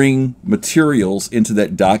you bring materials into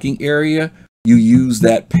that docking area, you use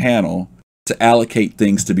that panel to allocate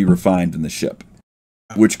things to be refined in the ship,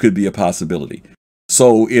 which could be a possibility.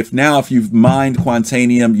 So if you've mined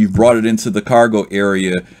Quantanium, you've brought it into the cargo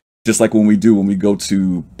area, just like when we go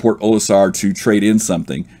to Port Olisar to trade in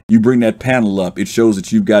something, you bring that panel up, it shows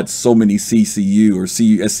that you've got so many CCU or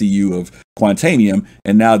SCU of Quantanium,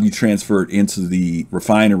 and now you transfer it into the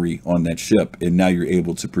refinery on that ship, and now you're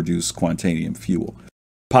able to produce Quantanium fuel.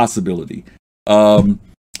 Possibility.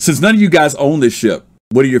 Since none of you guys own this ship,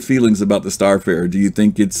 what are your feelings about the Starfarer? Do you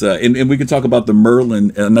think it's and we can talk about the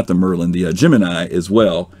Merlin, not the Merlin, the Gemini as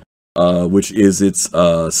well, which is its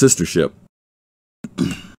sister ship.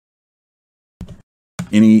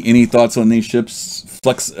 Any thoughts on these ships?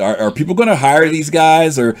 Flex, are people going to hire these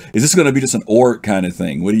guys, or is this going to be just an org kind of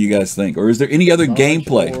thing? What do you guys think? Or is there any other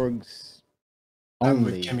gameplay? I'm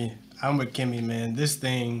with Kimmy, man. This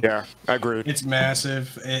thing, yeah, I agree. It's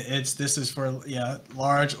massive. This is for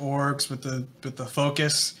large orgs with the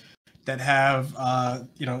focus that have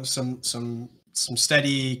some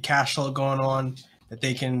steady cash flow going on, that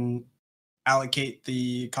they can allocate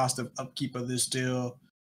the cost of upkeep of this deal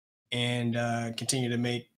and continue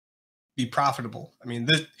to be profitable. I mean,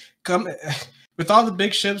 with all the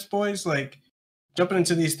big ships, boys, like jumping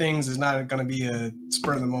into these things is not going to be a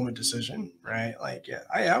spur of the moment decision, right? Like,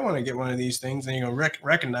 I want to get one of these things, and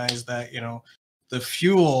recognize that the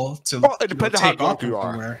fuel to it depends on how drunk you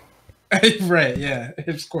are. Right? Yeah,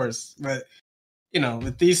 of course. But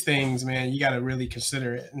with these things, man, you got to really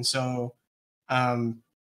consider it. And so, I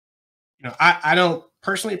don't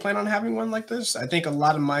personally plan on having one like this. I think a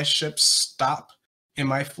lot of my ships stop in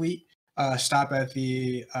my fleet, stop at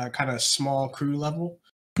the kind of small crew level.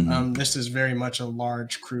 This is very much a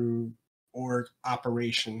large crew org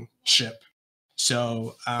operation ship.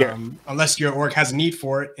 So unless your org has a need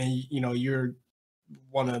for it, and you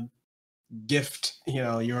want to gift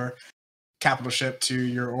your capital ship to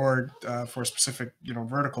your org for a specific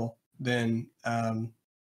fortical, then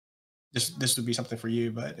this would be something for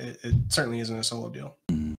you. But it certainly isn't a solo deal.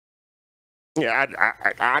 Yeah,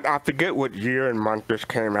 I forget what year and month this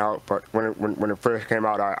came out, but when it first came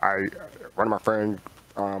out, one of my friends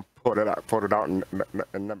pulled it out and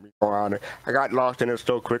let me go on it. I got lost in it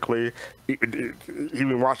so quickly.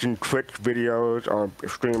 Even watching Twitch videos or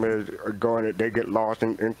streamers going, they get lost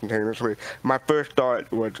instantaneously. My first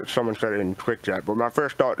thought was, someone said it in Twitch chat, but my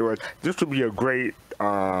first thought was this would be a great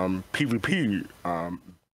PvP for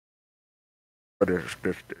the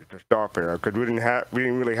Starfarer, because we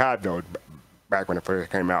didn't really have those back when it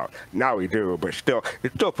first came out. Now we do, but it's still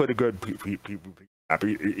pretty good PvP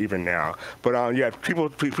even now. But people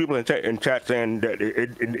in chat saying that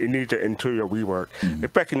it needs an interior rework,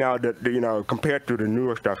 especially now that compared to the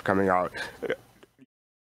newer stuff coming out.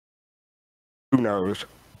 Who knows?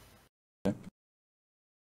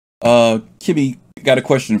 Kimmy, got a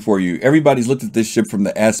question for you. Everybody's looked at this ship from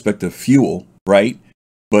the aspect of fuel, right?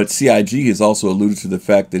 But CIG has also alluded to the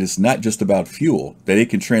fact that it's not just about fuel, that it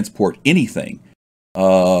can transport anything.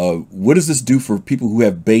 What does this do for people who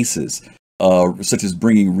have bases, such as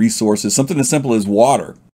bringing resources, something as simple as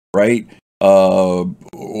water, right? Or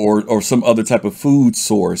some other type of food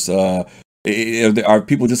source? Are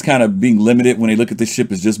people just kind of being limited when they look at this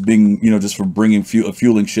ship as just being, just for bringing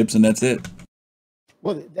fueling ships and that's it?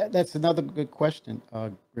 Well, that's another good question,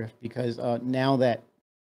 Griff, because now that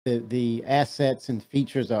the assets and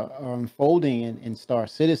features are unfolding in Star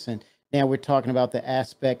Citizen, now we're talking about the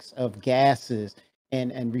aspects of gases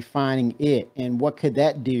and refining it, and what could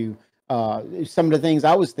that do? Some of the things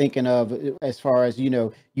I was thinking of, as far as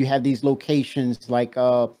you have these locations like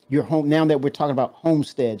your home. Now that we're talking about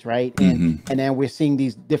homesteads, right? And now we're seeing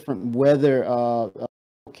these different weather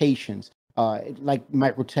locations, like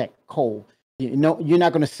Microtech coal. You're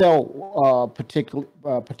not going to sell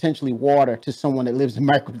potentially water to someone that lives in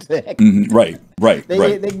Microtech. Right.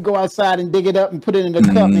 They can go outside and dig it up and put it in the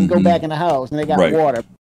cup and go back in the house, and they got water.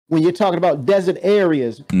 When you're talking about desert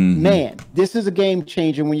areas, man, this is a game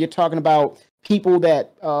changer. When you're talking about people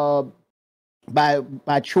that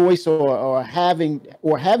by choice or having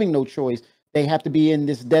no choice, they have to be in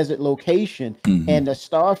this desert location, and the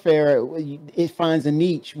Starfarer, it finds a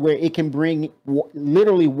niche where it can bring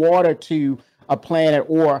literally water to a planet,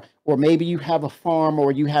 or maybe you have a farm,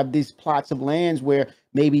 or you have these plots of lands where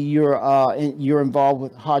maybe you're involved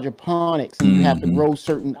with hydroponics and you have to grow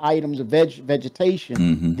certain items of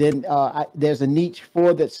vegetation. Then there's a niche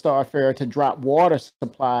for that Starfarer to drop water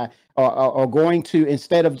supply, or going to,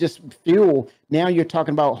 instead of just fuel. Now you're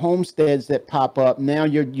talking about homesteads that pop up. Now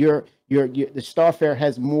the Starfarer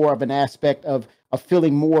has more of an aspect of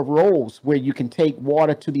filling more roles where you can take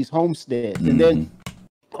water to these homesteads, and then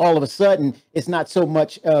all of a sudden it's not so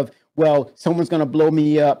much of, well, someone's going to blow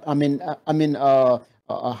me up. I'm in a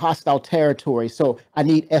hostile territory, so I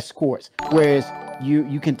need escorts. Whereas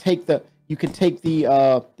you can take the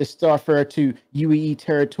Starfarer to UEE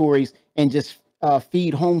territories and just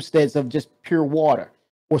feed homesteads of just pure water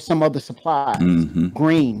or some other supplies,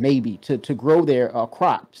 grain maybe to grow their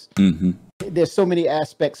crops. there's so many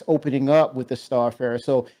aspects opening up with the Starfarer.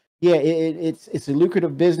 So yeah, it's a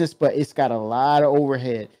lucrative business, but it's got a lot of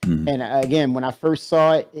overhead. And again, when I first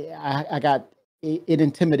saw it, it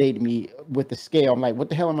intimidated me with the scale. I'm like, what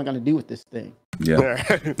the hell am I going to do with this thing? Yeah.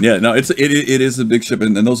 No, it is a big ship,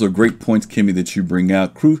 and those are great points, Kimmy, that you bring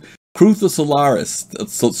out. Crutha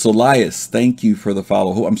Solias, thank you for the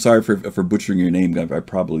follow. I'm sorry for butchering your name. I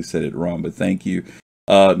probably said it wrong, but thank you.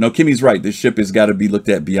 No, Kimmy's right. This ship has got to be looked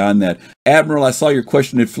at beyond that. Admiral, I saw your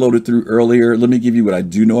question that floated through earlier. Let me give you what I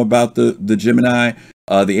do know about the Gemini.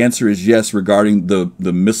 The answer is yes regarding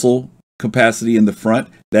the missile capacity in the front.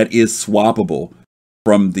 That is swappable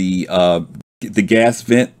from the gas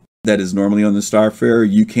vent that is normally on the Starfarer.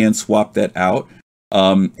 You can swap that out.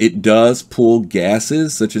 It does pull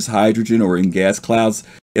gases such as hydrogen or in gas clouds.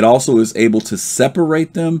 It also is able to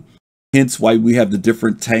separate them. Hence why we have the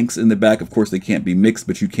different tanks in the back. Of course, they can't be mixed,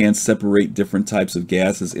 but you can separate different types of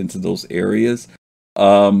gases into those areas.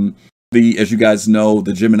 As you guys know,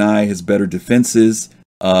 the Gemini has better defenses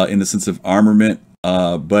in the sense of armament,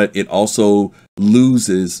 but it also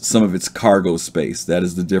loses some of its cargo space. That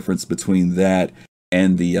is the difference between that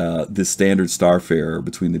and the standard Starfarer,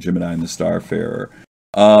 between the Gemini and the Starfarer.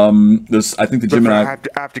 I think the Gemini.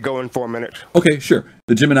 I have to go in for a minute. Okay, sure.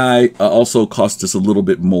 The Gemini also cost us a little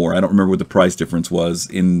bit more. I don't remember what the price difference was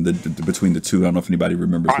in between the two. I don't know if anybody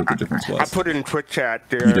remembers what the difference was. I put it in Twitch chat.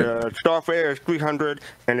 The Starfarer is $300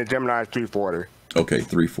 and the Gemini is $340. Okay,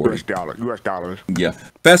 $340. US dollars. Yeah.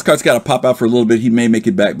 Fastcard's got to pop out for a little bit. He may make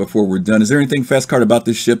it back before we're done. Is there anything, Fastcard, about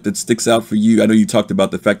this ship that sticks out for you? I know you talked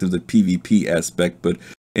about the fact of the PvP aspect, but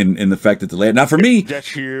in the fact that the land, not for me, that's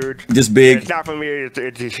huge, just big. It's not for me.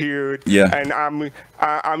 It's huge. Yeah. And I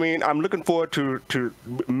mean, I'm looking forward to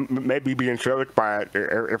maybe being serviced by it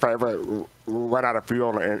if I ever run out of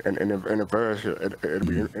fuel in the verse. It'll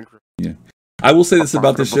be interesting. Yeah. I will say this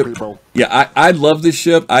about this ship. Yeah, I love this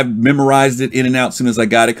ship. I've memorized it in and out as soon as I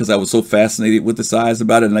got it because I was so fascinated with the size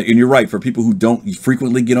about it. And you're right, for people who don't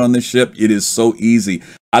frequently get on this ship, it is so easy.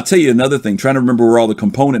 I'll tell you another thing. Trying to remember where all the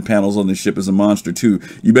component panels on this ship is a monster too.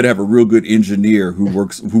 You better have a real good engineer who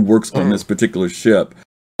works on this particular ship.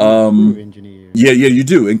 Yeah, you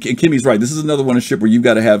do. And Kimmy's right. This is another one, a ship where you've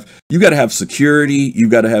got to have security. You've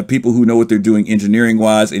got to have people who know what they're doing engineering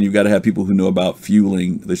wise, and you've got to have people who know about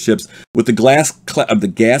fueling the ships. With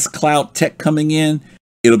the gas cloud tech coming in,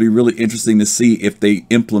 it'll be really interesting to see if they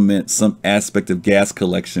implement some aspect of gas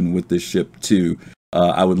collection with this ship too.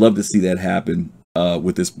 I would love to see that happen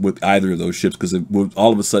with either of those ships, because it will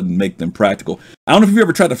all of a sudden make them practical. I don't know if you've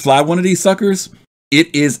ever tried to fly one of these suckers.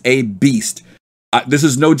 It is a beast. This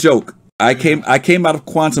is no joke. I came out of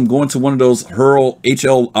Quantum going to one of those Hurl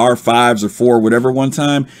HLR5s or 4, whatever, one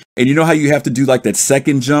time. And you know how you have to do like that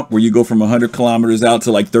second jump where you go from 100 kilometers out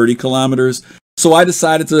to like 30 kilometers? So I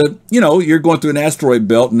decided to, you're going through an asteroid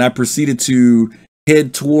belt, and I proceeded to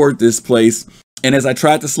head toward this place. And as I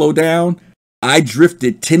tried to slow down, I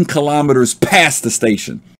drifted 10 kilometers past the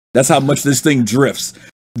station. That's how much this thing drifts.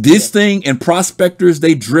 This thing and prospectors,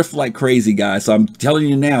 they drift like crazy, guys. So I'm telling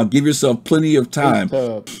you now, give yourself plenty of time.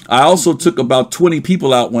 I also took about 20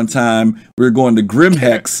 people out one time. We were going to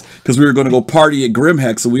Grimhex because we were going to go party at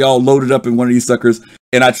Grimhex. So we all loaded up in one of these suckers.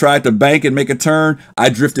 And I tried to bank and make a turn. I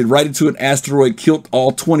drifted right into an asteroid, killed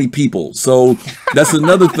all 20 people. So that's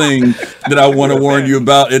another thing that I want to warn you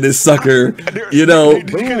about in this sucker. You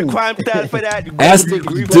get a crime stat for that?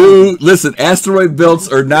 Dude, listen, asteroid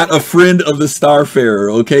belts are not a friend of the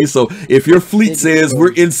Starfarer, okay? So if your fleet says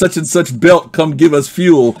we're in such and such belt, come give us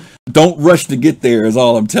fuel, don't rush to get there is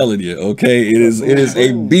all I'm telling you, okay? It is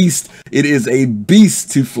a beast. It is a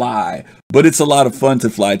beast to fly. But it's a lot of fun to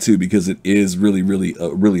fly too, because it is really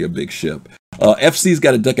a big ship. FC's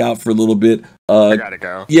got to duck out for a little bit. I gotta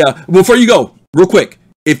go. Yeah, before you go, real quick,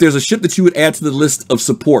 if there's a ship that you would add to the list of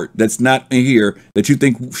support that's not in here that you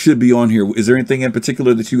think should be on here, is there anything in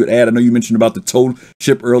particular that you would add? I know you mentioned about the tow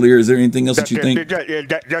ship earlier. Is there anything else that you think?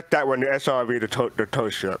 That one, the SRV, the tow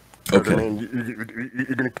ship. Okay. I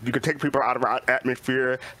mean, you can take people out of our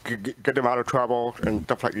atmosphere, get them out of trouble, and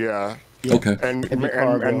stuff like that. Yeah. Okay. And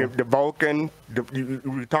the Vulcan,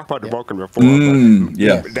 we talked about the Vulcan before.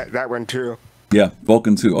 Yeah. That one too. Yeah,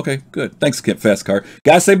 Vulcan too. Okay, good. Thanks, Kip Fastcard.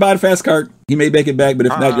 Guys, say bye to Fastcard. He may make it back, but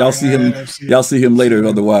if not, y'all see him. Y'all see him later.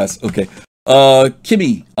 Otherwise, okay.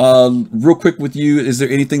 Kimmy, real quick with you, is there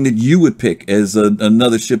anything that you would pick as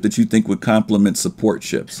another ship that you think would complement support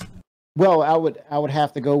ships? Well, I would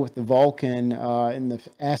have to go with the Vulcan in the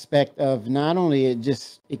aspect of not only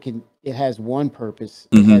it has one purpose.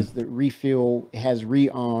 It has the refuel, it has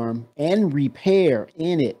rearm and repair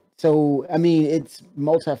in it. So I mean, it's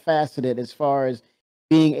multifaceted as far as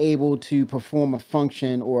being able to perform a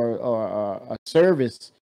function or a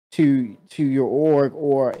service to your org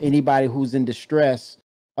or anybody who's in distress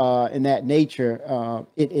in that nature.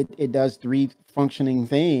 It does 3 functioning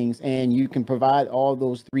things, and you can provide all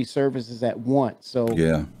those 3 services at once. So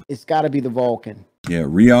yeah, it's got to be the Vulcan. Yeah,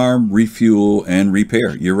 rearm, refuel, and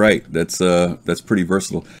repair. You're right. That's pretty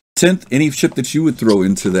versatile. 10th, any ship that you would throw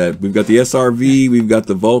into that? We've got the SRV, we've got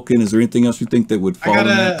the Vulcan. Is there anything else you think that would fall in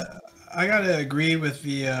that? I gotta agree with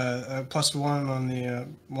the +1 on the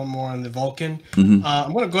one more on the Vulcan. Mm-hmm.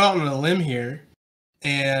 I'm gonna go out on a limb here,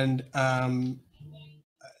 and I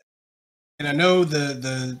know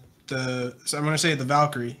the so I'm gonna say the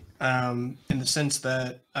Valkyrie, in the sense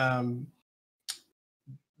that I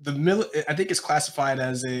think it's classified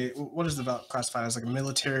as what is the classified as, like a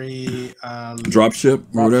military dropship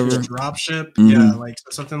or whatever. Dropship, mm-hmm. Yeah, like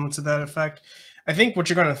something to that effect. I think what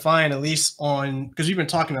you're going to find, at least because we've been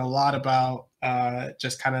talking a lot about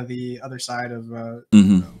just kind of the other side of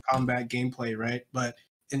combat gameplay, right? But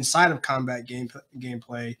inside of combat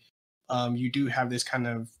gameplay, you do have this kind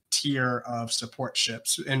of tier of support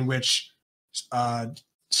ships in which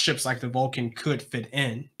ships like the Vulcan could fit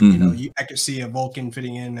in. Mm-hmm. You know, I could see a Vulcan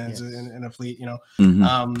fitting in as in a fleet. You know,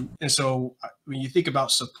 mm-hmm. And so when you think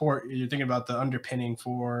about support, you're thinking about the underpinning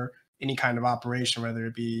for any kind of operation, whether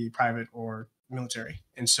it be private or military.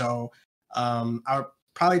 And so I would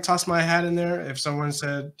probably toss my hat in there if someone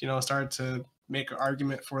said, started to make an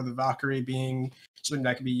argument for the Valkyrie being something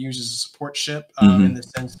that could be used as a support ship, in the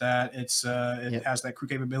sense that it has that crew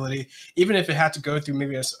capability, even if it had to go through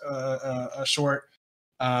maybe a short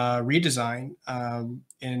redesign,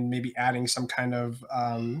 and maybe adding some kind of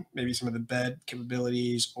maybe some of the bed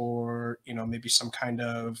capabilities, or maybe some kind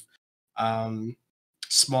of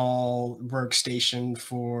small workstation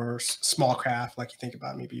for small craft, like you think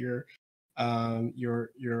about maybe your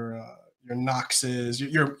Noxes,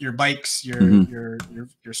 your bikes, your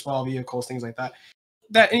small vehicles, things like that.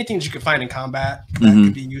 That anything that you could find in combat that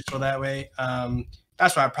could be useful that way.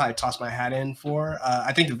 That's what I'd probably toss my hat in for.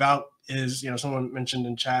 I think the Valk is, someone mentioned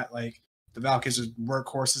in chat, like the Valk is a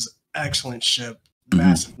workhorse, is an excellent ship,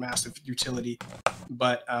 massive utility.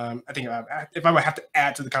 But I think if I would have to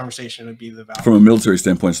add to the conversation, it would be the Valk. From a military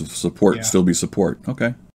standpoint, support still be support.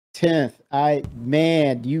 Okay. 10th,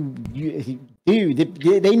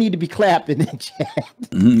 dude, they need to be clapped in the chat.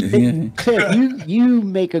 Mm-hmm. you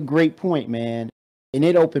make a great point, man, and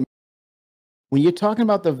it opened. When you're talking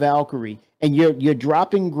about the Valkyrie and you're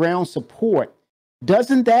dropping ground support,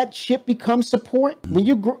 doesn't that ship become support when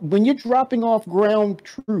you're dropping off ground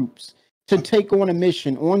troops to take on a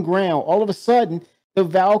mission on ground? All of a sudden, the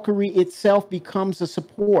Valkyrie itself becomes a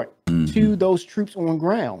support to those troops on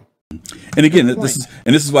ground. And again, this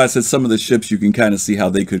is why I said some of the ships you can kind of see how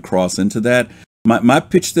they could cross into that. My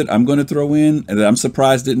pitch that I'm going to throw in, and that I'm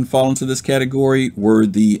surprised didn't fall into this category, were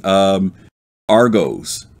the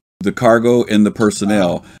Argos, the cargo and the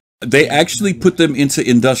personnel. They actually put them into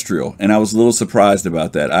industrial, and I was a little surprised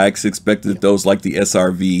about that. I actually expected those, like the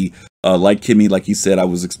SRV, like Kimmy, like he said, I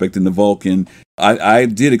was expecting the Vulcan. I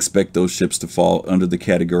did expect those ships to fall under the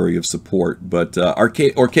category of support. But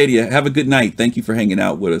Arcadia, have a good night. Thank you for hanging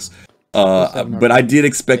out with us. But I did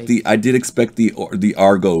expect the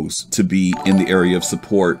Argos to be in the area of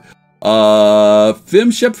support.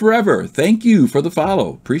 Femship Forever, thank you for the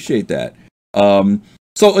follow. Appreciate that.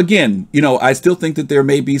 So again, I still think that there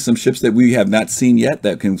may be some ships that we have not seen yet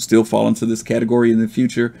that can still fall into this category in the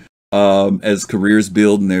future, as careers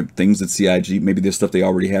build and there are things at CIG. Maybe there's stuff they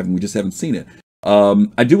already have and we just haven't seen it.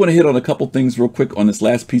 I do want to hit on a couple things real quick on this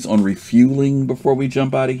last piece on refueling before we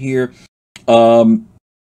jump out of here.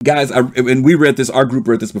 Guys, and we read this, our group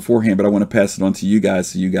read this beforehand, but I want to pass it on to you guys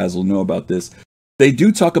so you guys will know about this. They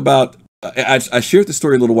do talk about, I shared the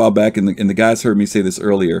story a little while back, and the guys heard me say this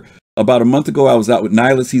earlier. About a month ago, I was out with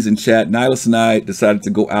Nihilus. He's in chat. Nihilus and I decided to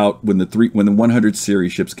go out when the 100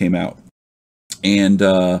 series ships came out. And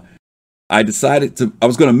I decided I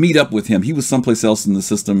was going to meet up with him. He was someplace else in the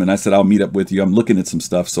system, and I said, I'll meet up with you. I'm looking at some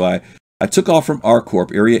stuff. So I took off from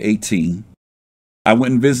ArcCorp, Area 18. I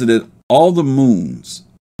went and visited all the moons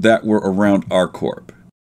that were around ArcCorp.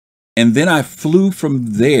 And then I flew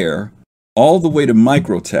from there all the way to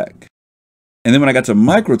Microtech. And then when I got to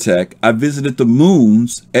Microtech, I visited the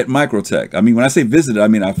moons at Microtech. I mean, when I say visited, I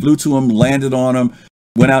mean I flew to them, landed on them,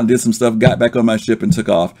 went out and did some stuff, got back on my ship and took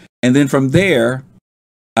off. And then from there,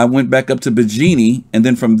 I went back up to Bajini, and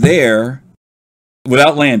then from there,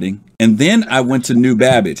 without landing, and then I went to New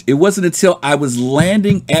Babbage. It wasn't until I was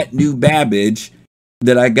landing at New Babbage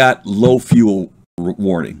that I got low fuel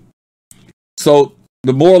warning. So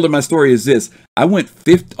the moral of my story is this: I went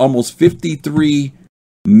almost 53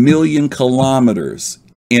 million kilometers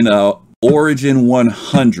in a Origin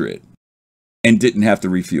 100 and didn't have to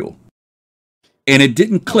refuel. And it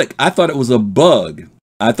didn't click. I thought it was a bug.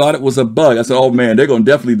 I said, oh man, they're going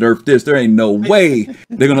to definitely nerf this. There ain't no way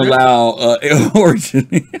they're going to allow Origin.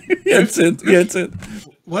 It's it.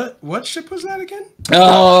 What ship was that again?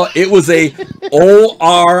 It was a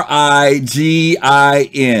Origin.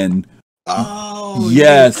 Oh,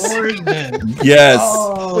 yes. Origin. Yes.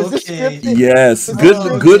 Oh, okay. Yes.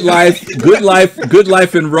 Good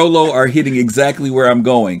life and Rolo are hitting exactly where I'm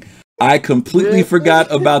going. I completely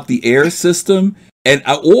forgot about the air system,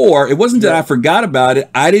 or it wasn't that I forgot about it.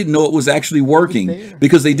 I didn't know it was actually working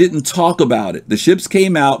because they didn't talk about it. The ships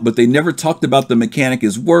came out, but they never talked about the mechanic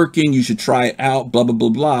is working. You should try it out, blah, blah, blah,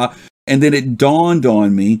 blah. And then it dawned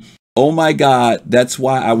on me, oh my God, that's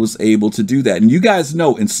why I was able to do that. And you guys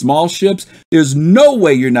know in small ships, there's no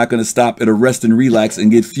way you're not going to stop at a rest and relax and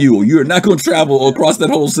get fuel. You're not going to travel across that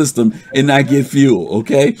whole system and not get fuel,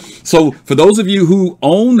 okay? So for those of you who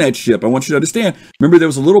own that ship, I want you to understand, remember there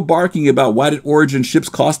was a little barking about why did Origin ships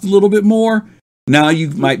cost a little bit more? Now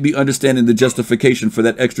you might be understanding the justification for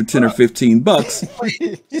that extra 10 or 15 bucks.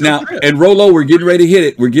 Now, and Rolo, we're getting ready to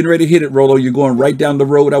hit it. Rolo. You're going right down the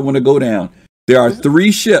road I want to go down. There are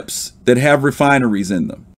 3 ships that have refineries in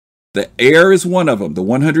them. The Air is one of them. The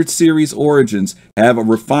 100 series Origins have a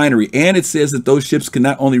refinery, and it says that those ships can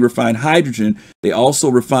not only refine hydrogen, they also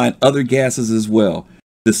refine other gases as well.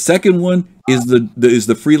 The second one is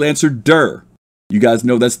the Freelancer Der. You guys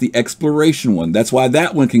know that's the exploration one. That's why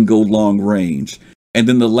that one can go long range. And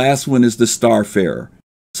then the last one is the Starfarer.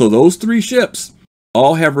 So those 3 ships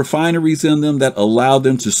all have refineries in them that allow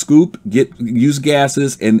them to scoop, use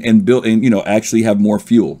gases, and build, and actually have more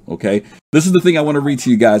fuel. Okay, this is the thing I want to read to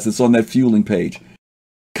you guys. That's on that fueling page.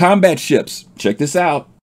 Combat ships. Check this out.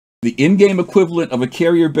 The in-game equivalent of a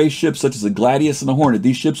carrier-based ship such as a Gladius and a Hornet.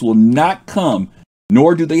 These ships will not come,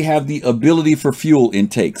 nor do they have the ability for fuel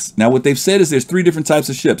intakes. Now, what they've said is there's 3 different types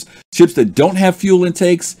of ships: ships that don't have fuel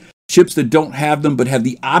intakes, ships that don't have them but have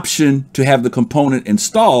the option to have the component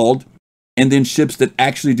installed, and then ships that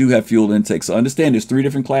actually do have fuel intake. So understand there's 3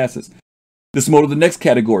 different classes. Let's move to the next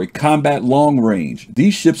category, combat long range.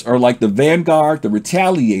 These ships are like the Vanguard, the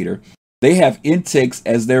Retaliator. They have intakes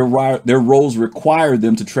as their roles require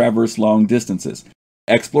them to traverse long distances.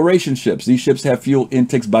 Exploration ships. These ships have fuel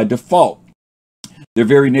intakes by default. Their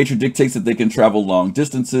very nature dictates that they can travel long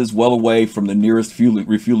distances, well away from the nearest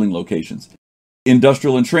refueling locations.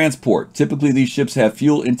 Industrial and transport. Typically, these ships have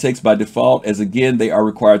fuel intakes by default, as again, they are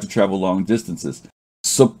required to travel long distances.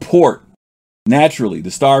 Support. Naturally, the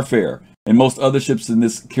Starfarer and most other ships in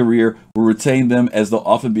this career will retain them, as they'll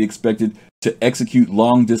often be expected to execute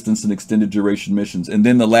long distance and extended duration missions. And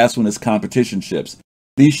then the last one is competition ships.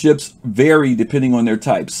 These ships vary depending on their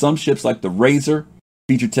type. Some ships, like the Razor,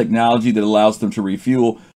 feature technology that allows them to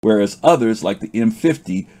refuel, whereas others, like the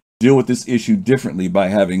M50, deal with this issue differently by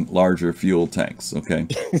having larger fuel tanks. Okay,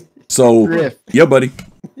 so Griff. Yeah, buddy.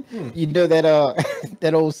 You know that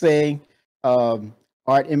that old saying,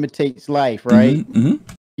 art imitates life, right? Mm-hmm,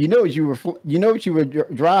 mm-hmm. You know what you were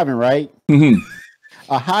driving, right? Mm-hmm.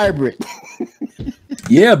 A hybrid.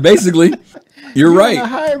 Yeah, basically. You're right. A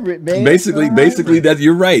hybrid, man. Basically, that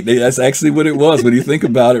you're right. That's actually what it was. When you think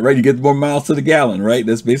about it, right? You get more miles to the gallon, right?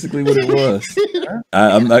 That's basically what it was.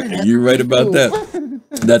 I'm not. You're right about that.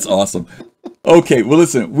 That's awesome. Okay, well,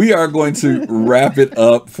 listen, we are going to wrap it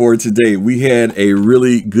up for today. We had a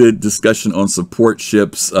really good discussion on support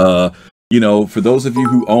ships. For those of you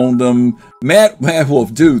who own them, Mad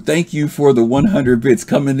Wolf, dude, thank you for the 100 bits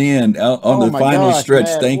coming in on the final stretch.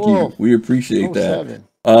 Mad thank Wolf. You. We appreciate that.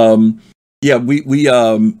 Yeah,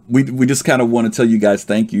 we just kind of want to tell you guys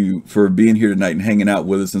thank you for being here tonight and hanging out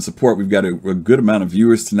with us and support. We've got a good amount of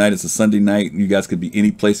viewers tonight. It's a Sunday night. You guys could be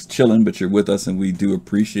any place chilling, but you're with us, and we do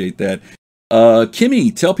appreciate that.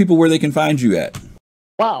 Kimmy, tell people where they can find you at.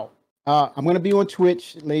 Wow. I'm going to be on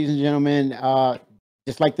Twitch, ladies and gentlemen.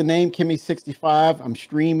 Just like the name, Kimmy65. I'm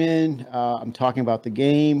streaming. I'm talking about the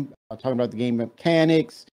game. I'm talking about the game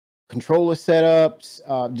mechanics, controller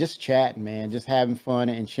setups, just chatting, man, just having fun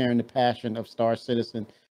and sharing the passion of Star Citizen.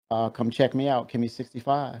 Come check me out,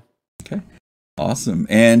 Kimmy65. Okay, awesome.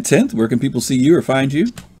 And 10th, where can people see you or find you?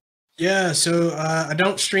 Yeah, so I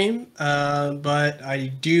don't stream, but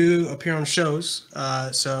I do appear on shows.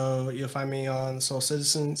 So you'll find me on Soul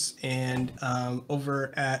Citizens and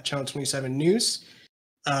over at Channel 27 News,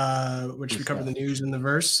 which we cover the news in the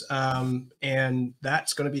verse. And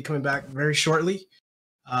that's going to be coming back very shortly.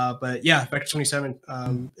 But yeah, Vector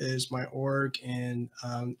 27 is my org, and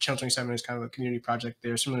Channel 27 is kind of a community project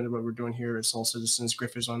there, similar to what we're doing here at Soul Citizens.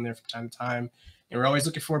 Griff is on there from time to time, and we're always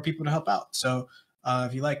looking for people to help out. So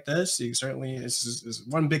If you like this, you certainly is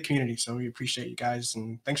one big community. So we appreciate you guys,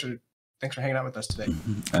 and thanks for hanging out with us today.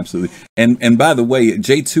 Absolutely. And by the way,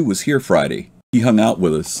 J2 was here Friday. He hung out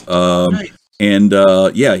with us. Nice. And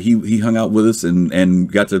yeah, he hung out with us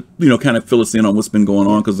and got to, kind of fill us in on what's been going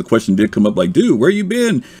on, because the question did come up like, dude, where you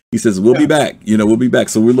been? He says, we'll be back. We'll be back.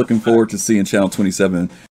 So we're looking forward to seeing Channel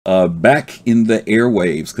 27 back in the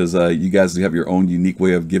airwaves, because you guys have your own unique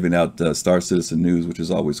way of giving out Star Citizen news, which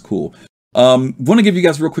is always cool. Want to give you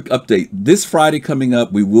guys a real quick update. This Friday coming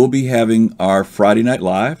up, we will be having our Friday Night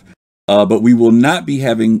Live. But we will not be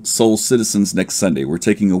having Soul Citizens next Sunday. We're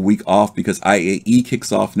taking a week off because IAE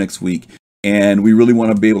kicks off next week. And we really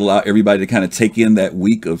want to be able to allow everybody to kind of take in that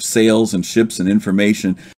week of sales and ships and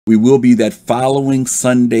information. We will be that following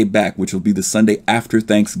Sunday back, which will be the Sunday after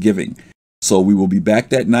Thanksgiving. So we will be back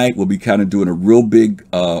that night. We'll be kind of doing a real big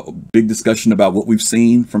discussion about what we've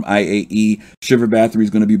seen from IAE. Shiver Bathory is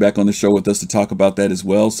going to be back on the show with us to talk about that as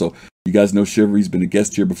well. So you guys know Shiver, he's been a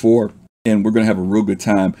guest here before. And we're going to have a real good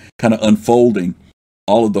time kind of unfolding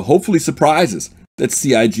all of the hopefully surprises that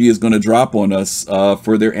CIG is going to drop on us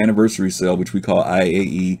for their anniversary sale, which we call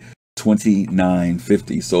IAE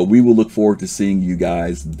 2950. So we will look forward to seeing you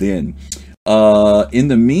guys then. In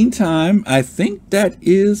the meantime, I think that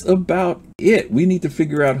is about it. We need to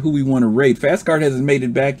figure out who we want to raid. Fastcard hasn't made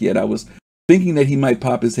it back yet. I was thinking that he might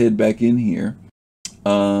pop his head back in here.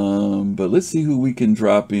 But let's see who we can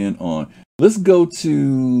drop in on. Let's go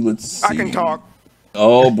to, let's see. I can talk.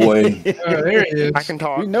 Oh boy. There he is. I can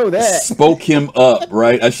talk. We know that. Spoke him up,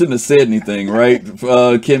 right? I shouldn't have said anything, right?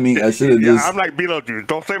 Kimmy, I should have just. I'm like Beetlejuice.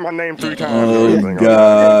 Don't say my name 3 times. Oh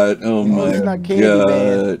God. Oh my it's not God.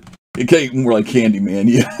 Candyman. It came more like Candyman,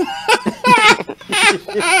 yeah.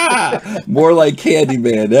 More like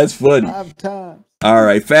Candyman. That's funny. 5 times. All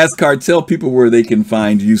right, Fastcard, tell people where they can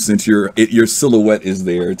find you, since your silhouette is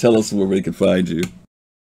there. Tell us where they can find you.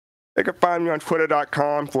 They can find me on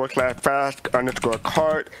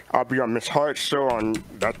twitter.com/fast_cart. I'll be on Miss Hart's show on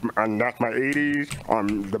That's My 80s,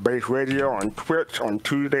 on the Base Radio, on Twitch on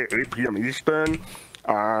Tuesday, 8 p.m. Eastern.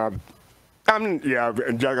 Like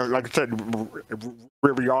I said,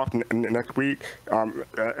 we'll be off next week.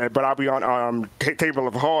 But I'll be on Table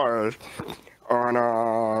of Horrors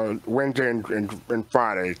on Wednesday and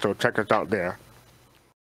Friday. So check us out there.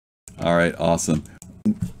 All right, awesome.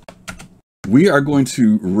 We are going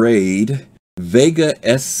to raid Vega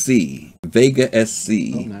SC. Vega SC.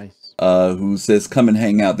 Oh, nice. Who says come and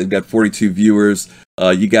hang out. They've got 42 viewers.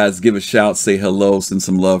 You guys give a shout, say hello, send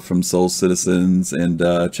some love from Soul Citizens, and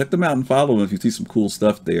check them out and follow them if you see some cool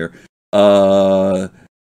stuff there.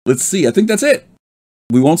 Let's see. I think that's it.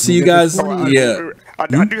 We won't see you guys. Yeah. I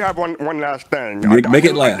do have one last thing. Make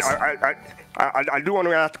it last. I do want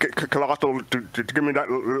to ask Colossal to give me that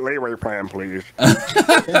layaway plan, please.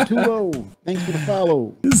 Zantulo, thanks for the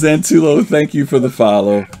follow. Zantulo, thank you for the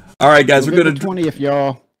follow. All right, guys, we're going to 20th,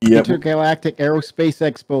 y'all. Yep. Intergalactic Aerospace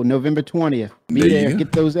Expo, November 20th. Be there.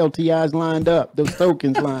 Get those LTIs lined up, those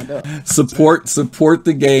tokens lined up. Support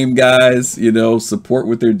the game, guys. Support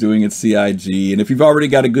what they're doing at CIG. And if you've already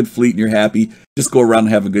got a good fleet and you're happy, just go around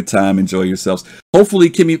and have a good time, enjoy yourselves. Hopefully,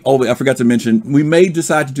 Kimmy, I forgot to mention, we may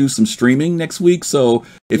decide to do some streaming next week. So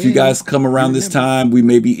if you guys come around this time, we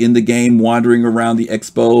may be in the game, wandering around the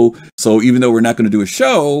expo. So even though we're not going to do a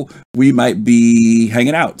show, we might be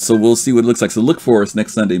hanging out. So we'll see what it looks like. So look for us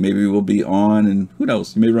next Sunday. Maybe we'll be on, and who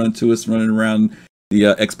knows, you may run into us running around the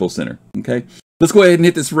expo center. Okay, let's go ahead and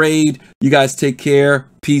hit this raid. You guys take care.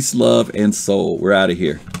 Peace, love, and soul. We're out of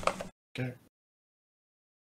here.